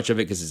into too much of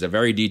it because it's a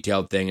very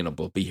detailed thing, and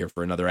we'll be here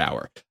for another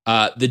hour.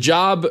 The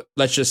job,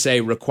 let's just say,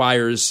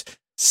 requires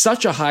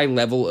such a high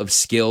level of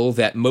skill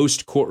that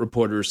most court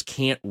reporters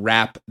can't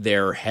wrap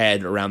their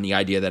head around the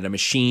idea that a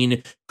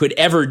machine could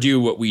ever do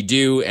what we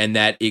do and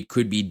that it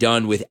could be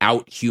done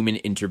without human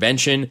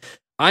intervention.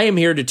 I am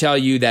here to tell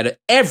you that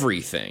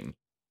everything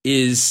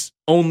is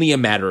only a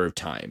matter of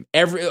time.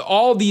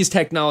 All these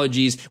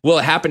technologies, will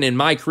it happen in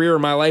my career or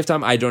my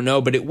lifetime? I don't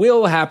know, but it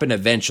will happen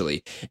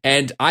eventually.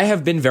 And I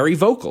have been very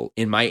vocal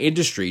in my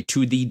industry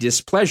to the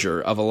displeasure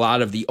of a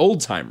lot of the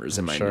old timers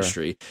in my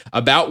industry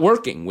about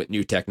working with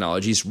new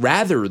technologies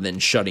rather than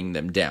shutting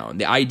them down.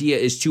 The idea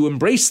is to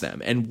embrace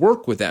them and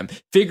work with them,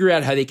 figure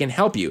out how they can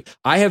help you.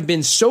 I have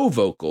been so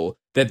vocal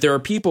that there are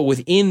people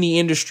within the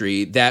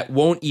industry that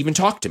won't even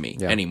talk to me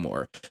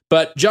anymore.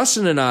 But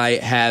Justin and I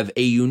have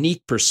a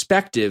unique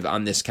perspective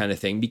on this kind of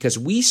thing because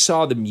we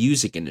saw the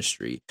music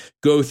industry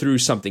go through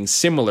something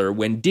similar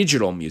when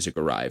digital music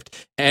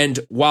arrived.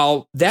 And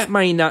while that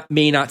may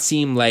not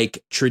seem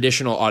like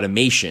traditional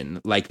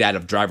automation like that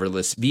of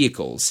driverless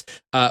vehicles,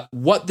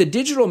 what the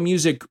digital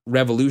music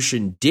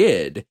revolution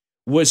did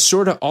was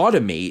sort of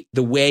automate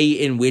the way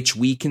in which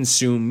we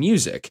consume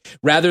music.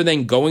 Rather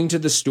than going to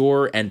the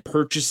store and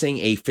purchasing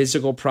a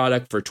physical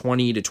product for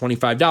 $20 to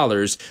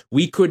 $25,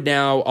 we could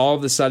now all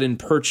of a sudden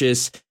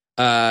purchase,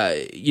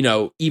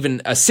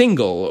 even a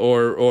single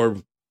or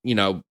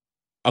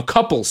a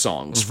couple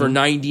songs for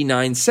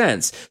 99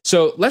 cents.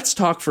 So let's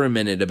talk for a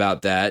minute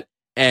about that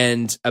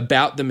and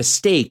about the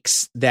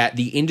mistakes that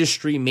the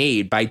industry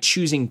made by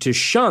choosing to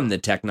shun the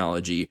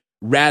technology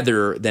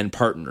rather than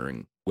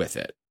partnering with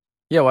it.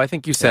 Yeah, well, I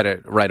think you said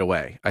it right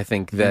away. I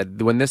think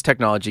that when this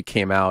technology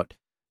came out,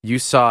 you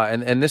saw,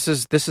 and this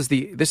is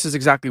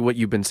exactly what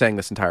you've been saying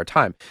this entire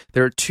time.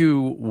 There are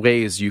two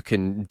ways you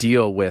can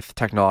deal with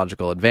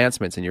technological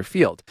advancements in your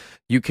field.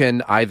 You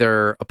can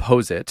either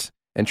oppose it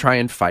and try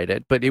and fight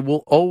it, but it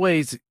will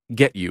always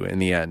get you in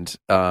the end,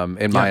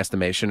 in my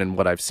estimation and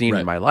what I've seen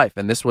in my life.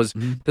 And this was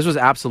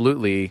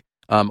absolutely.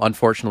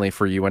 Unfortunately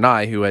for you and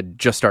I, who had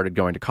just started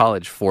going to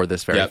college for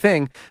this very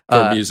thing.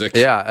 For music.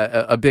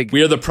 Yeah, a big...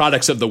 We are the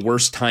products of the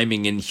worst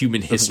timing in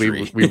human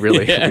history. We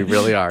really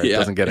are. It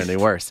doesn't get any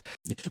worse.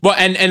 Well,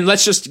 and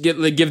let's just give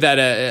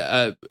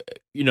that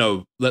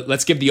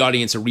let's give the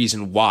audience a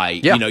reason why.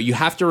 Yeah. You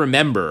have to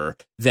remember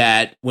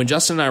that when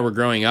Justin and I were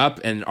growing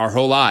up and our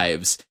whole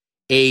lives,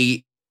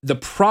 the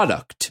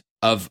product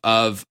of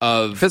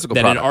physical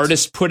that product. An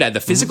artist put out, the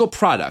physical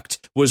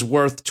product was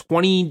worth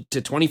 $20 to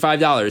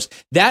 $25.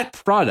 That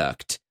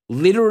product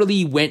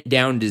literally went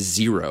down to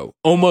zero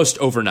almost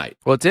overnight.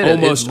 Well, it did.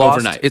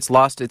 Overnight. It's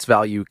lost its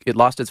value. It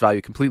lost its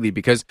value completely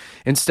because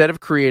instead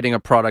of creating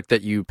a product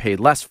that you paid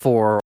less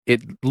for,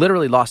 it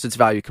literally lost its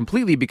value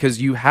completely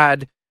because you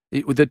had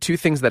the two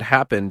things that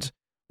happened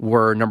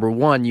were, number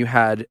one, you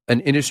had an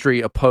industry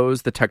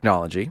oppose the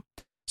technology.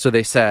 So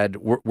they said,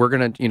 we're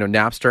going to,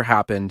 Napster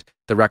happened,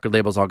 the record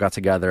labels all got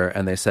together,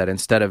 and they said,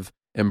 instead of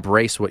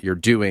embrace what you're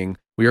doing,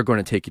 we are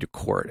going to take you to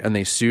court. And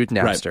they sued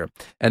Napster.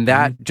 Right. And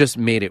that just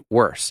made it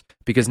worse.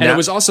 Because it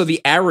was also the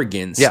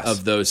arrogance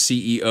of those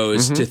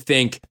CEOs to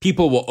think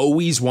people will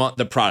always want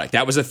the product.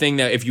 That was a thing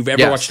that if you've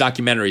ever watched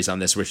documentaries on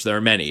this, which there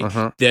are many,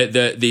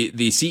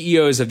 the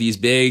CEOs of these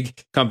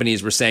big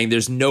companies were saying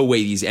there's no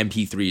way these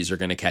MP3s are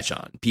going to catch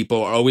on.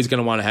 People are always going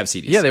to want to have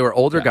CDs. Yeah, they were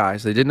older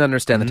guys. They didn't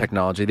understand the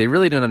technology. They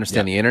really didn't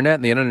understand the internet.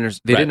 And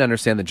they didn't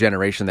understand the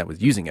generation that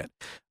was using it.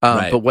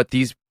 But what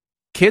these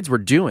kids were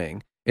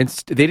doing, they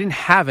didn't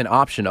have an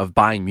option of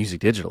buying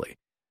music digitally.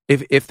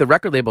 If the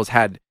record labels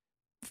had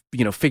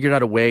figured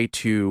out a way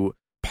to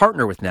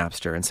partner with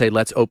Napster and say,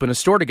 let's open a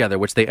store together,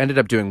 which they ended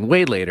up doing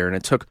way later, and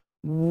it took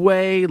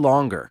way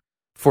longer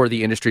for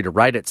the industry to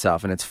right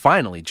itself, and it's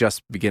finally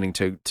just beginning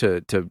to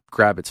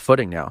grab its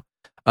footing now.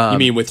 You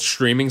mean with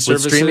streaming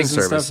services? With streaming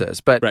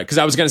services, but right, because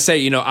I was going to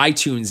say,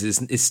 iTunes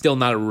is still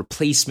not a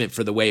replacement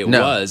for the way it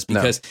was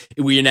because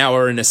we now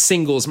are in a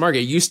singles market.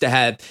 It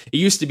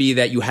used to be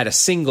that you had a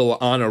single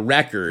on a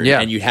record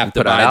and you'd have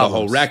to buy the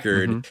whole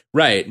record.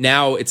 Right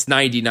now, it's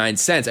 99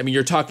 cents. I mean,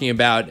 you're talking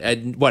about a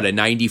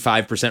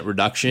 95%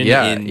 reduction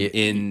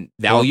in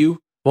value.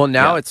 Well,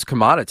 now Yeah. it's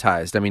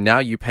commoditized. I mean, now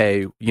you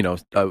pay,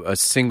 a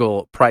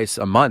single price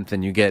a month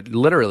and you get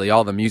literally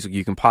all the music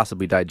you can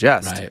possibly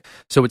digest. Right.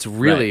 So it's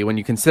really, when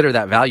you consider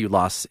that value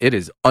loss, it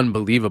is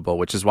unbelievable,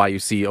 which is why you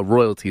see a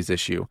royalties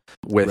issue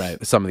with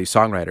Right. some of these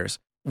songwriters.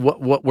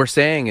 What we're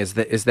saying is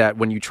that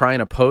when you try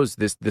and oppose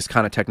this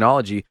kind of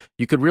technology,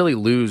 you could really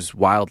lose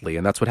wildly,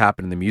 and that's what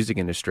happened in the music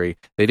industry.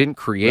 They didn't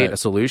create Right. a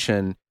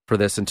solution for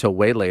this until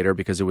way later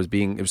because they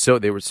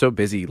were so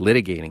busy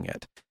litigating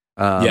it.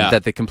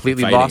 That they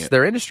completely Fighting lost it.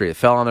 their industry. It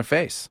fell on their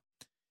face.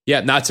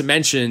 Yeah, not to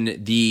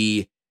mention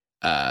the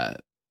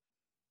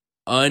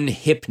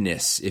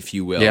unhipness, if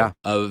you will, Yeah.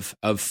 of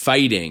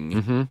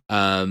fighting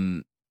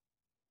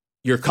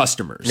your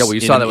customers. Yeah, well,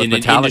 you saw that with in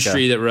an Metallica.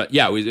 industry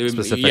that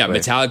Specifically.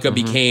 Metallica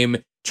became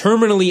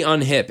terminally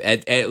unhip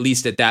at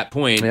least at that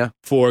point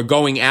for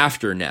going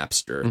after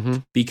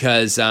Napster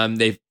because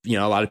they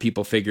a lot of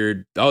people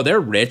figured, oh, they're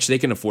rich, they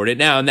can afford it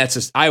now, and that's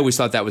just, I always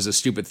thought that was a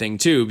stupid thing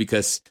too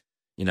because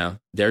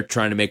they're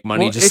trying to make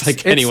money just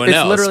like anyone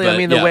else. Literally, but, I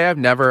mean, the way I've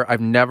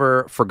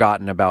never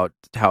forgotten about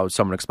how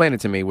someone explained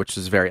it to me, which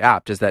is very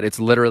apt, is that it's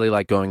literally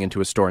like going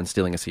into a store and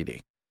stealing a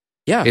CD.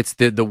 Yeah. It's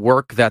the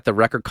work that the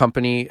record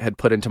company had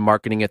put into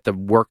marketing it, the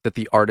work that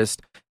the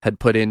artist had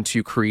put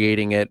into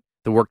creating it,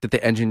 the work that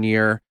the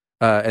engineer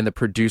and the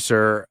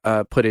producer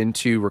put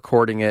into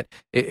recording it.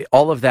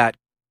 All of that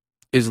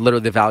is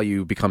literally the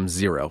value becomes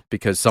zero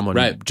because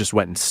someone just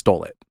went and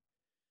stole it.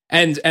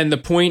 And the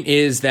point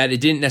is that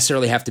it didn't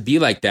necessarily have to be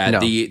like that.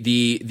 No.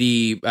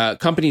 The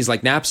companies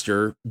like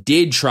Napster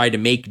did try to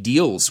make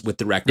deals with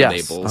the record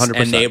labels, 100%.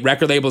 and the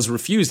record labels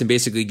refused and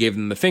basically gave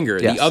them the finger.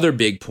 Yes. The other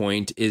big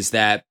point is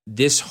that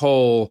this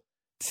whole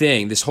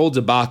thing, this whole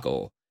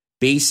debacle,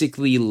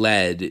 basically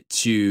led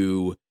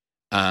to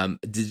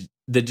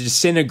the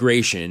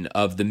disintegration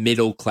of the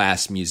middle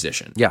class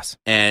musician. Yes.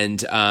 And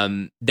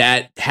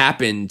that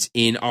happened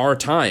in our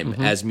time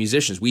as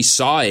musicians. We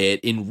saw it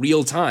in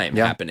real time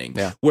happening.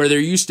 Yeah. Where there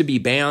used to be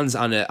bands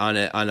on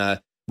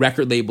a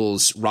record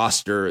label's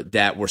roster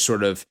that were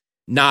sort of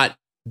not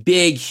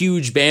big,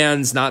 huge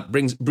bands, not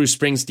Bruce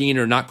Springsteen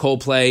or not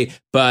Coldplay,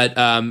 but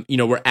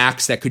were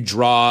acts that could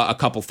draw a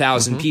couple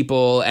thousand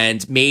people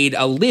and made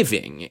a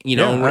living.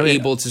 And were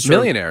able to sort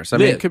millionaires. of I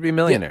mean, live. it could be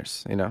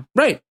millionaires.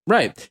 Right.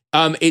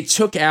 It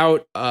took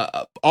out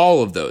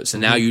all of those,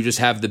 and now you just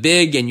have the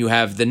big and you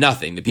have the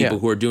nothing. The people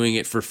who are doing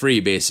it for free,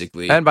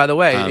 basically. And by the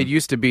way, it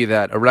used to be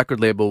that a record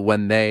label,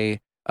 when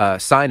they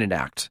sign an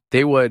act,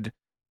 they would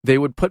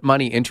put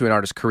money into an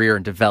artist's career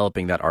and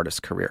developing that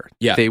artist's career.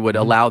 Yeah. They would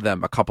allow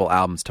them a couple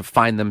albums to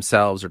find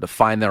themselves or to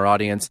find their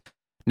audience.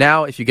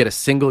 Now, if you get a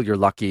single, you're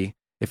lucky.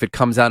 If it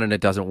comes out and it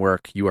doesn't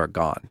work, you are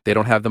gone. They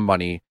don't have the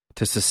money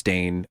to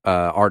sustain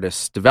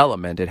artists'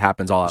 development. It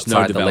happens all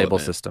outside the label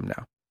system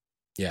now.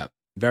 Yeah.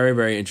 Very,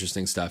 very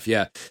interesting stuff.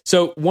 Yeah.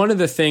 So one of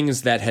the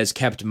things that has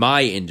kept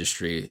my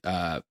industry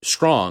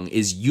strong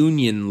is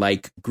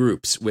union-like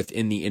groups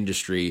within the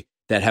industry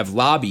that have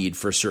lobbied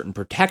for certain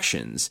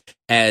protections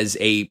as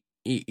in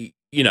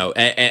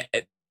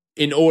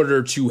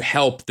order to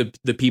help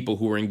the people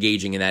who are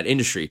engaging in that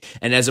industry.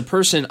 And as a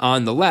person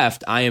on the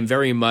left, I am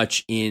very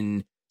much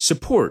in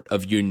support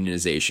of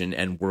unionization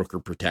and worker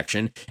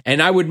protection.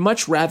 And I would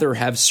much rather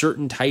have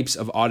certain types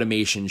of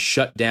automation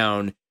shut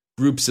down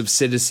groups of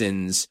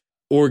citizens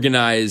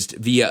organized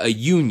via a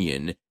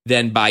union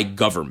than by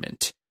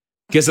government.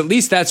 Because at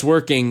least that's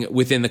working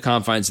within the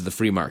confines of the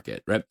free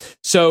market, right?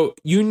 So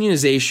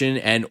unionization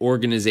and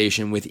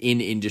organization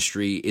within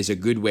industry is a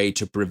good way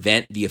to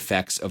prevent the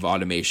effects of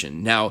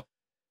automation. Now,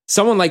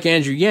 someone like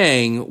Andrew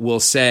Yang will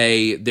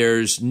say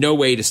there's no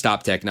way to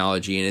stop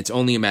technology and it's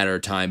only a matter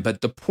of time.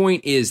 But the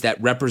point is that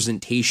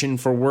representation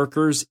for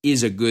workers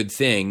is a good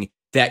thing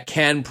that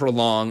can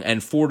prolong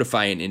and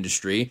fortify an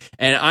industry.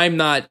 And I'm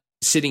not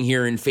sitting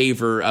here in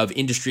favor of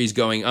industries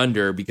going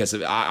under because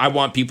I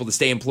want people to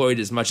stay employed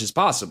as much as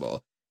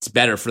possible. It's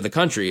better for the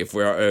country if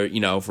we're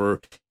if we're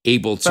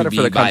able to be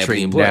for the country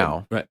viably employed.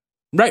 now.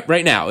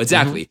 Right now,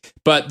 exactly.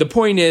 But the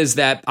point is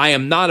that I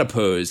am not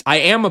opposed. I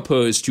am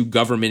opposed to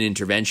government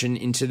intervention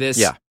into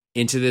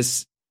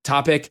this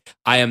topic.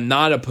 I am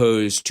not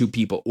opposed to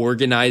people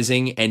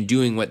organizing and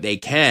doing what they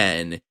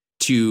can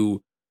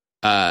to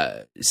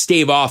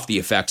stave off the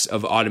effects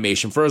of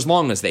automation for as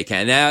long as they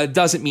can. Now, it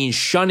doesn't mean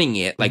shunning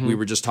it like we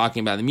were just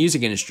talking about in the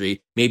music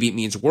industry. Maybe it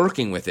means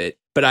working with it.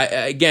 But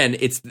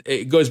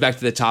it goes back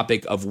to the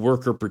topic of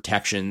worker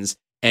protections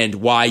and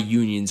why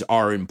unions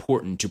are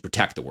important to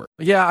protect the worker.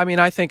 Yeah, I mean,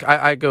 I think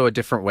I go a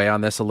different way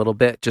on this a little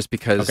bit, just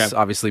because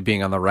obviously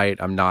being on the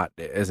right, I'm not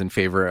as in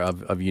favor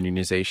of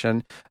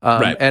unionization.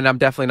 And I'm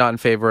definitely not in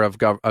favor of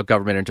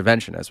government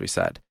intervention, as we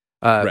said.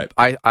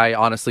 I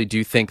honestly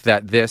do think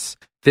that this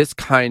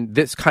kind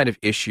of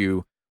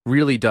issue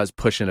really does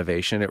push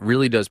innovation. It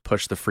really does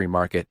push the free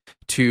market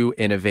to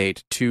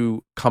innovate,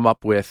 to come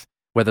up with,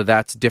 whether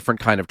that's different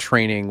kind of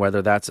training,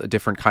 whether that's a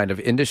different kind of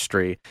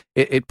industry.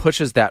 It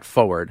pushes that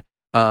forward.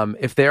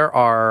 If there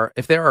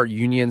are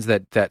unions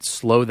that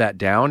slow that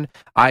down,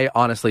 I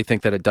honestly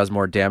think that it does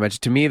more damage.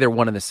 To me, they're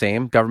one and the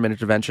same: government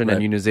intervention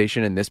and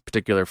unionization in this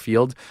particular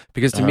field.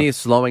 Because to me,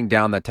 slowing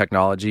down that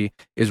technology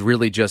is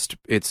really just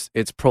it's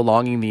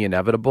prolonging the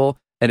inevitable,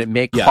 and it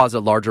may cause a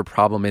larger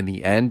problem in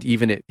the end,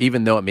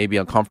 even though it may be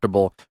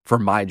uncomfortable for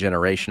my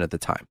generation at the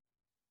time.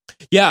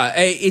 Yeah,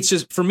 it's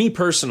just for me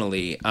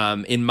personally.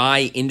 In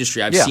my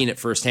industry, I've seen it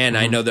firsthand.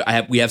 I know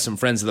that we have some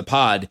friends of the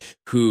pod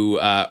who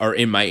are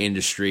in my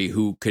industry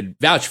who could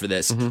vouch for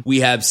this. We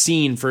have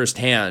seen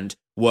firsthand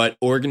what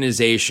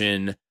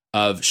organization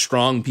of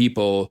strong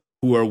people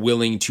who are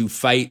willing to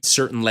fight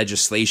certain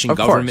legislation,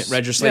 government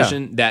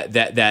legislation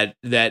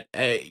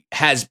that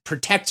has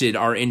protected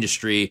our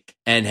industry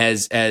and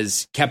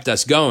has kept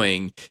us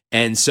going.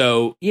 And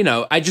so,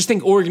 I just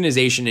think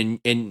organization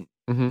and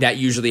that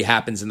usually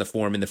happens in the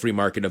free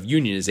market of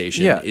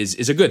unionization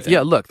is a good thing.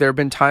 Yeah, look, there have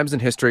been times in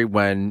history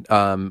when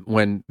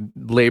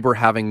labor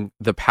having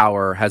the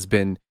power has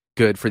been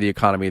good for the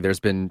economy. There's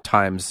been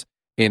times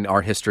in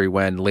our history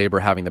when labor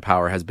having the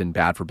power has been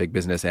bad for big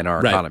business and our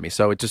economy.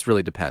 So it just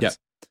really depends. Yeah.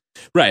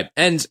 Right.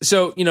 And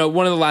so,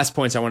 one of the last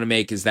points I want to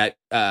make is that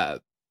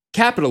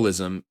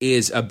capitalism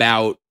is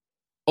about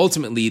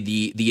ultimately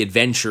the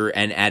adventure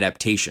and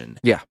adaptation.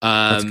 Yeah,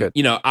 that's good.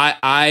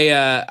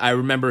 I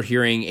remember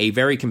hearing a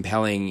very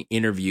compelling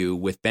interview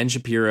with Ben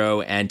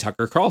Shapiro and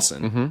Tucker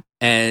Carlson,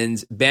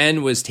 and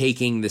Ben was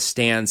taking the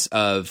stance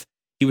of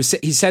he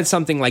said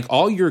something like,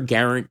 all you're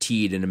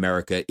guaranteed in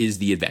America is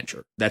the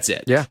adventure. That's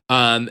it. Yeah.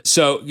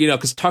 So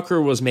because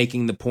Tucker was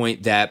making the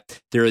point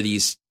that there are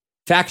these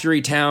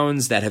factory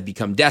towns that have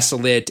become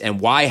desolate, and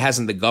why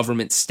hasn't the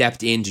government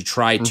stepped in to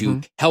try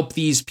to help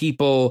these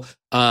people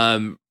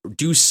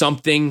do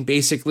something?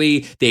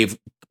 Basically, they've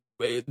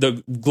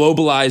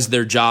globalized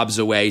their jobs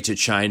away to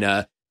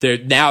China. They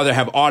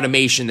have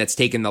automation that's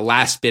taken the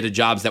last bit of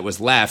jobs that was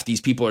left. These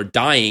people are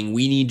dying.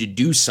 We need to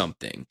do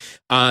something.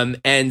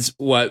 And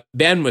what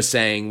Ben was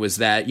saying was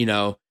that,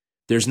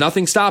 there's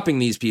nothing stopping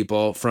these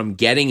people from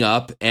getting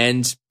up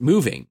and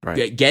moving,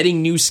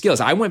 getting new skills.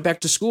 I went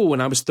back to school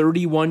when I was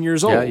 31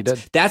 years old. Yeah, you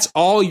did. That's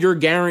all you're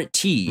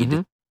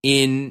guaranteed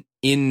in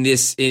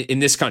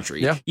this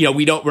country. Yeah.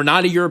 We're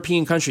not a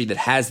European country that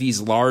has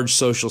these large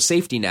social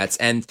safety nets,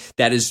 and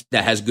that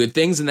has good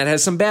things and that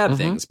has some bad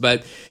things.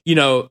 But,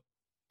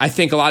 I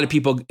think a lot of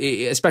people,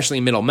 especially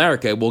in middle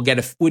America, would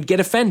get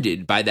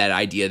offended by that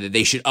idea that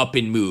they should up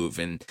and move.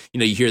 And,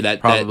 you hear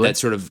that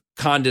sort of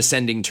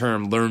condescending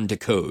term, learn to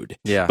code.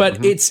 Yeah. But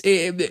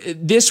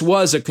this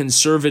was a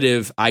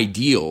conservative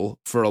ideal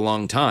for a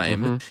long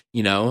time,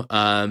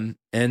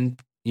 and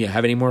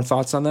have any more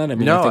thoughts on that? I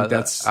mean, no, I think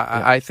that's...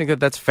 I think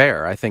that's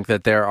fair. I think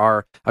that there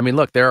are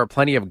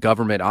plenty of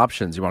government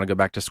options. You want to go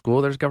back to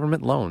school, there's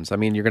government loans. I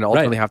mean, you're going to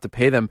ultimately have to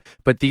pay them,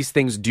 but these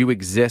things do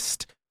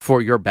exist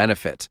for your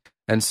benefit.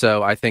 And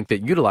so I think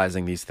that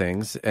utilizing these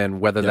things, and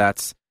whether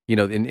that's,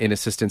 in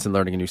assistance in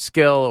learning a new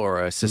skill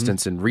or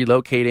assistance in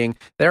relocating,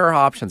 there are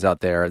options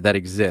out there that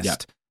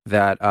exist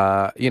that,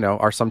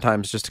 are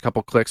sometimes just a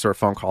couple clicks or a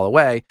phone call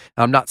away.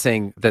 I'm not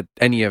saying that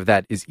any of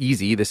that is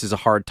easy. This is a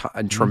hard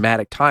and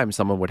traumatic time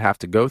someone would have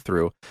to go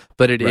through,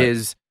 but it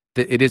is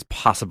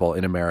possible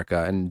in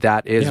America. And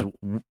that is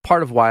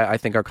part of why I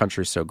think our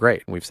country is so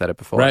great. And we've said it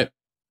before.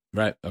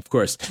 Right. Of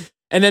course.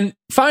 And then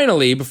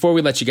finally, before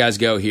we let you guys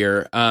go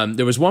here,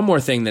 there was one more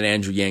thing that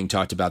Andrew Yang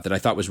talked about that I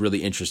thought was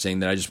really interesting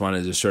that I just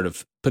wanted to sort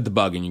of put the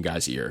bug in you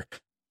guys' ear.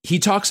 He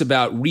talks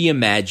about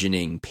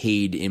reimagining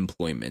paid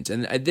employment.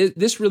 And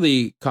this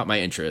really caught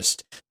my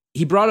interest.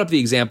 He brought up the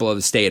example of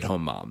the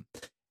stay-at-home mom.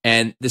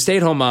 And the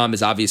stay-at-home mom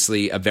is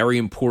obviously a very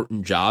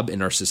important job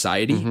in our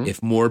society.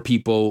 If more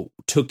people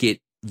took it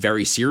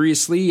very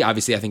seriously,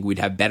 obviously, I think we'd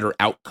have better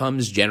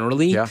outcomes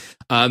generally. Yeah.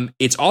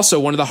 It's also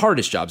one of the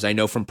hardest jobs. I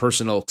know from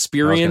personal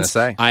experience.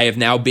 I have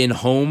now been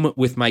home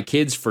with my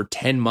kids for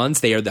 10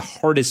 months. They are the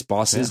hardest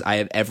bosses I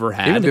have ever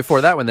had. Even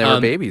before that, when they were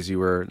babies, you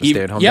were a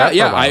stay-at-home dad.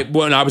 Yeah.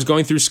 When I was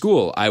going through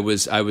school, I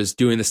was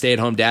doing the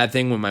stay-at-home dad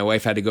thing when my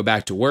wife had to go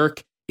back to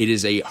work. It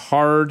is a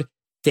hard,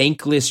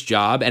 thankless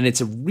job, and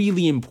it's a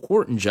really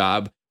important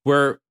job,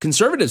 where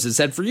conservatives have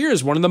said for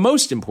years, one of the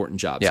most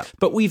important jobs. Yeah.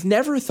 But we've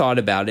never thought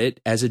about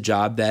it as a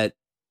job that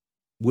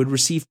would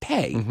receive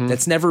pay.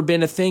 That's never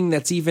been a thing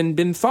that's even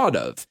been thought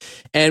of.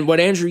 And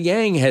what Andrew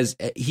Yang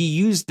he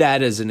used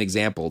that as an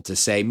example to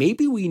say,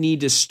 maybe we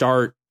need to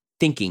start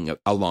thinking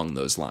along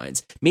those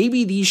lines.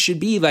 Maybe these should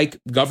be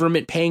like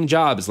government paying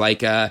jobs,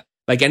 like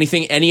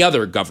any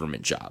other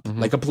government job,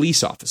 like a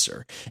police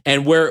officer.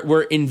 And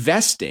we're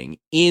investing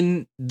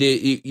in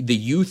the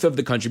youth of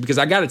the country, because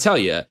I got to tell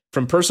you,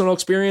 from personal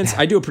experience,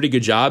 I do a pretty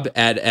good job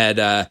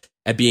at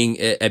being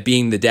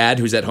the dad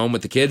who's at home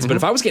with the kids. But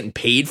if I was getting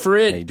paid for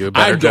it,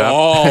 I'd go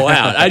all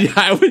out.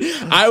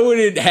 I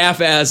wouldn't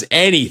half-ass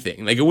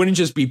anything. Like, it wouldn't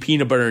just be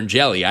peanut butter and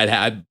jelly.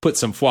 I'd put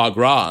some foie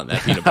gras on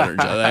that peanut butter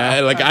and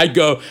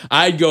jelly.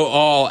 I'd go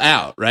all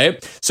out,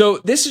 right? So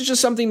this is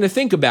just something to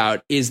think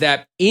about, is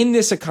that in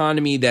this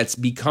economy that's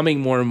becoming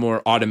more and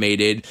more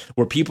automated,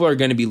 where people are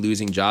going to be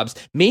losing jobs,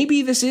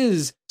 maybe this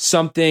is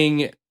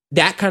something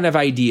that kind of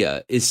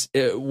idea is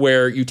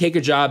where you take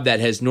a job that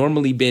has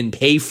normally been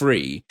pay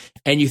free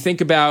and you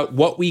think about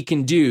what we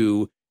can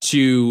do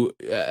to,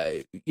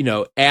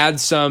 add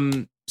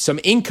some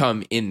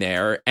income in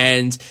there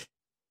and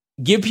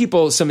give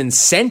people some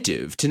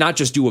incentive to not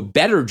just do a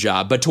better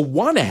job, but to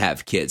want to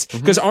have kids.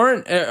 Because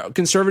aren't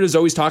conservatives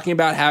always talking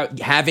about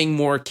having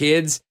more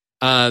kids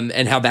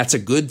and how that's a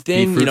good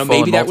thing?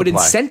 Maybe that would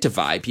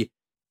incentivize people.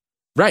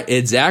 Right,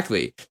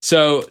 exactly.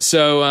 So,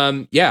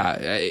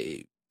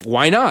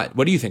 why not?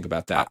 What do you think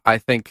about that? I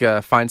think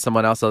find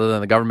someone else other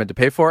than the government to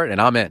pay for it, and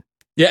I'm in.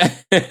 Yeah.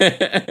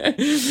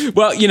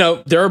 Well,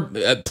 there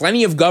are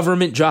plenty of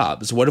government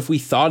jobs. What if we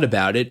thought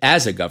about it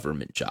as a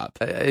government job?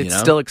 It's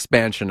still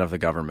expansion of the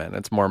government.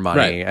 It's more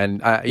money. Right.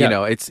 And,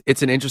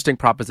 it's an interesting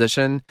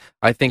proposition.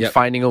 I think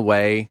finding a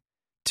way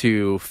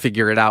to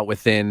figure it out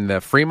within the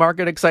free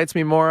market excites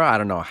me more. I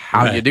don't know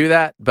how you do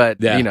that,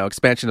 but,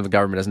 expansion of the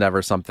government is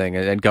never something,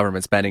 and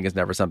government spending is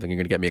never something you're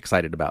going to get me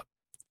excited about.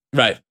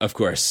 Right, of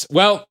course.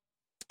 Well,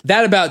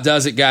 that about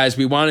does it, guys.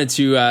 We wanted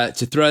to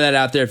throw that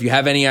out there. If you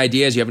have any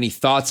ideas, you have any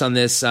thoughts on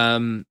this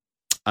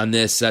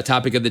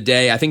topic of the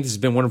day, I think this has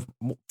been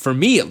for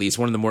me at least,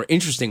 one of the more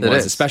interesting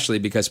ones, especially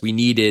because we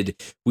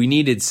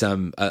needed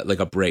some like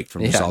a break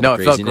from this all the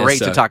craziness. It felt great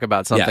to talk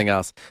about something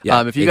else.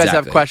 Yeah, if you guys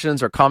have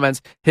questions or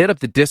comments, hit up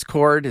the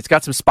Discord. It's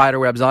got some spider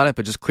webs on it,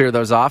 but just clear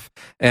those off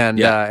and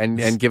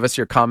give us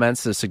your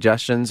comments,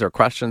 suggestions, or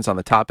questions on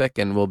the topic,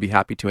 and we'll be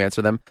happy to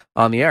answer them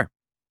on the air.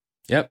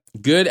 Yep,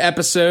 good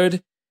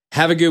episode.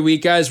 Have a good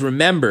week, guys.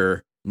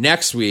 Remember,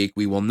 next week,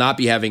 we will not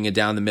be having a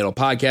Down the Middle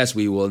podcast.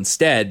 We will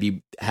instead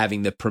be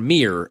having the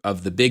premiere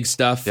of The Big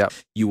Stuff. Yep.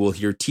 You will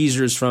hear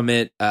teasers from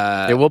it.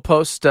 We'll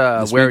post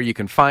where you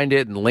can find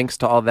it and links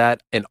to all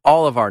that in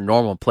all of our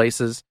normal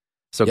places.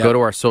 So go to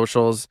our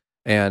socials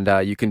and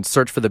you can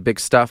search for The Big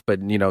Stuff. But,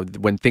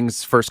 when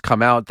things first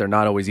come out, they're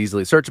not always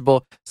easily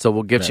searchable. So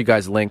we'll get you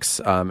guys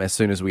links as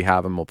soon as we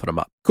have them. We'll put them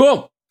up.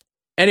 Cool.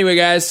 Anyway,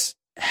 guys,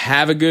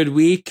 have a good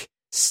week.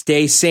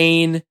 Stay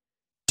sane.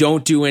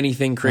 Don't do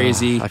anything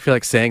crazy. I feel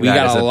like saying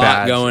that is a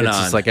lot going on. It's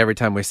just like every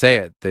time we say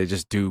it, they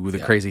just do the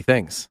crazy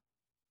things.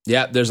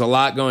 Yeah, there's a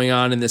lot going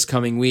on in this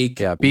coming week.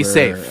 Yeah, be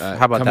safe.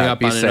 How about coming that?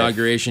 Up on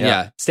inauguration.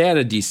 Yeah, stay out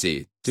of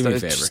DC. Do me a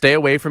favor. Stay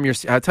away from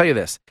I'll tell you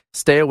this.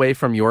 Stay away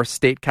from your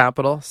state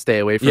capital. Stay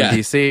away from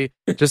DC.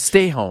 Just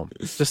stay home.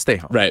 Just stay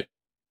home. Right.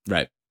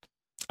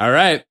 All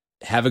right.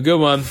 Have a good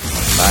one.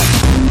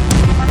 Bye.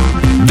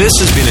 This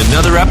has been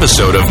another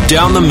episode of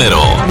Down the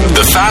Middle,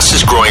 the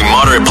fastest growing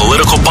moderate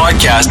political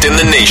podcast in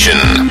the nation.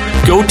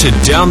 Go to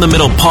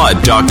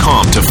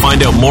downthemiddlepod.com to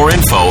find out more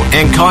info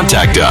and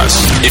contact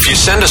us. If you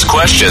send us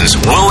questions,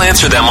 we'll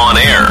answer them on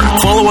air.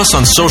 Follow us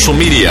on social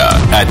media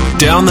at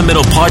Down the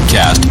Middle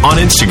Podcast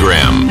on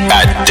Instagram,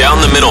 at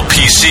Down the Middle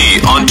PC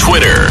on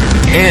Twitter,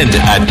 and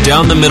at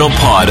Down the Middle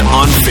Pod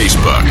on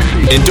Facebook.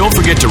 And don't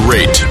forget to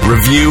rate,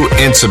 review,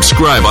 and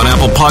subscribe on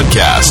Apple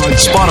Podcasts,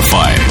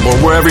 Spotify, or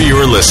wherever you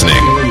are listening.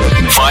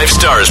 5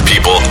 stars,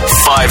 people.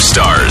 5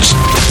 stars.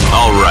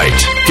 All right.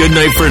 Good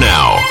night for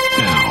now.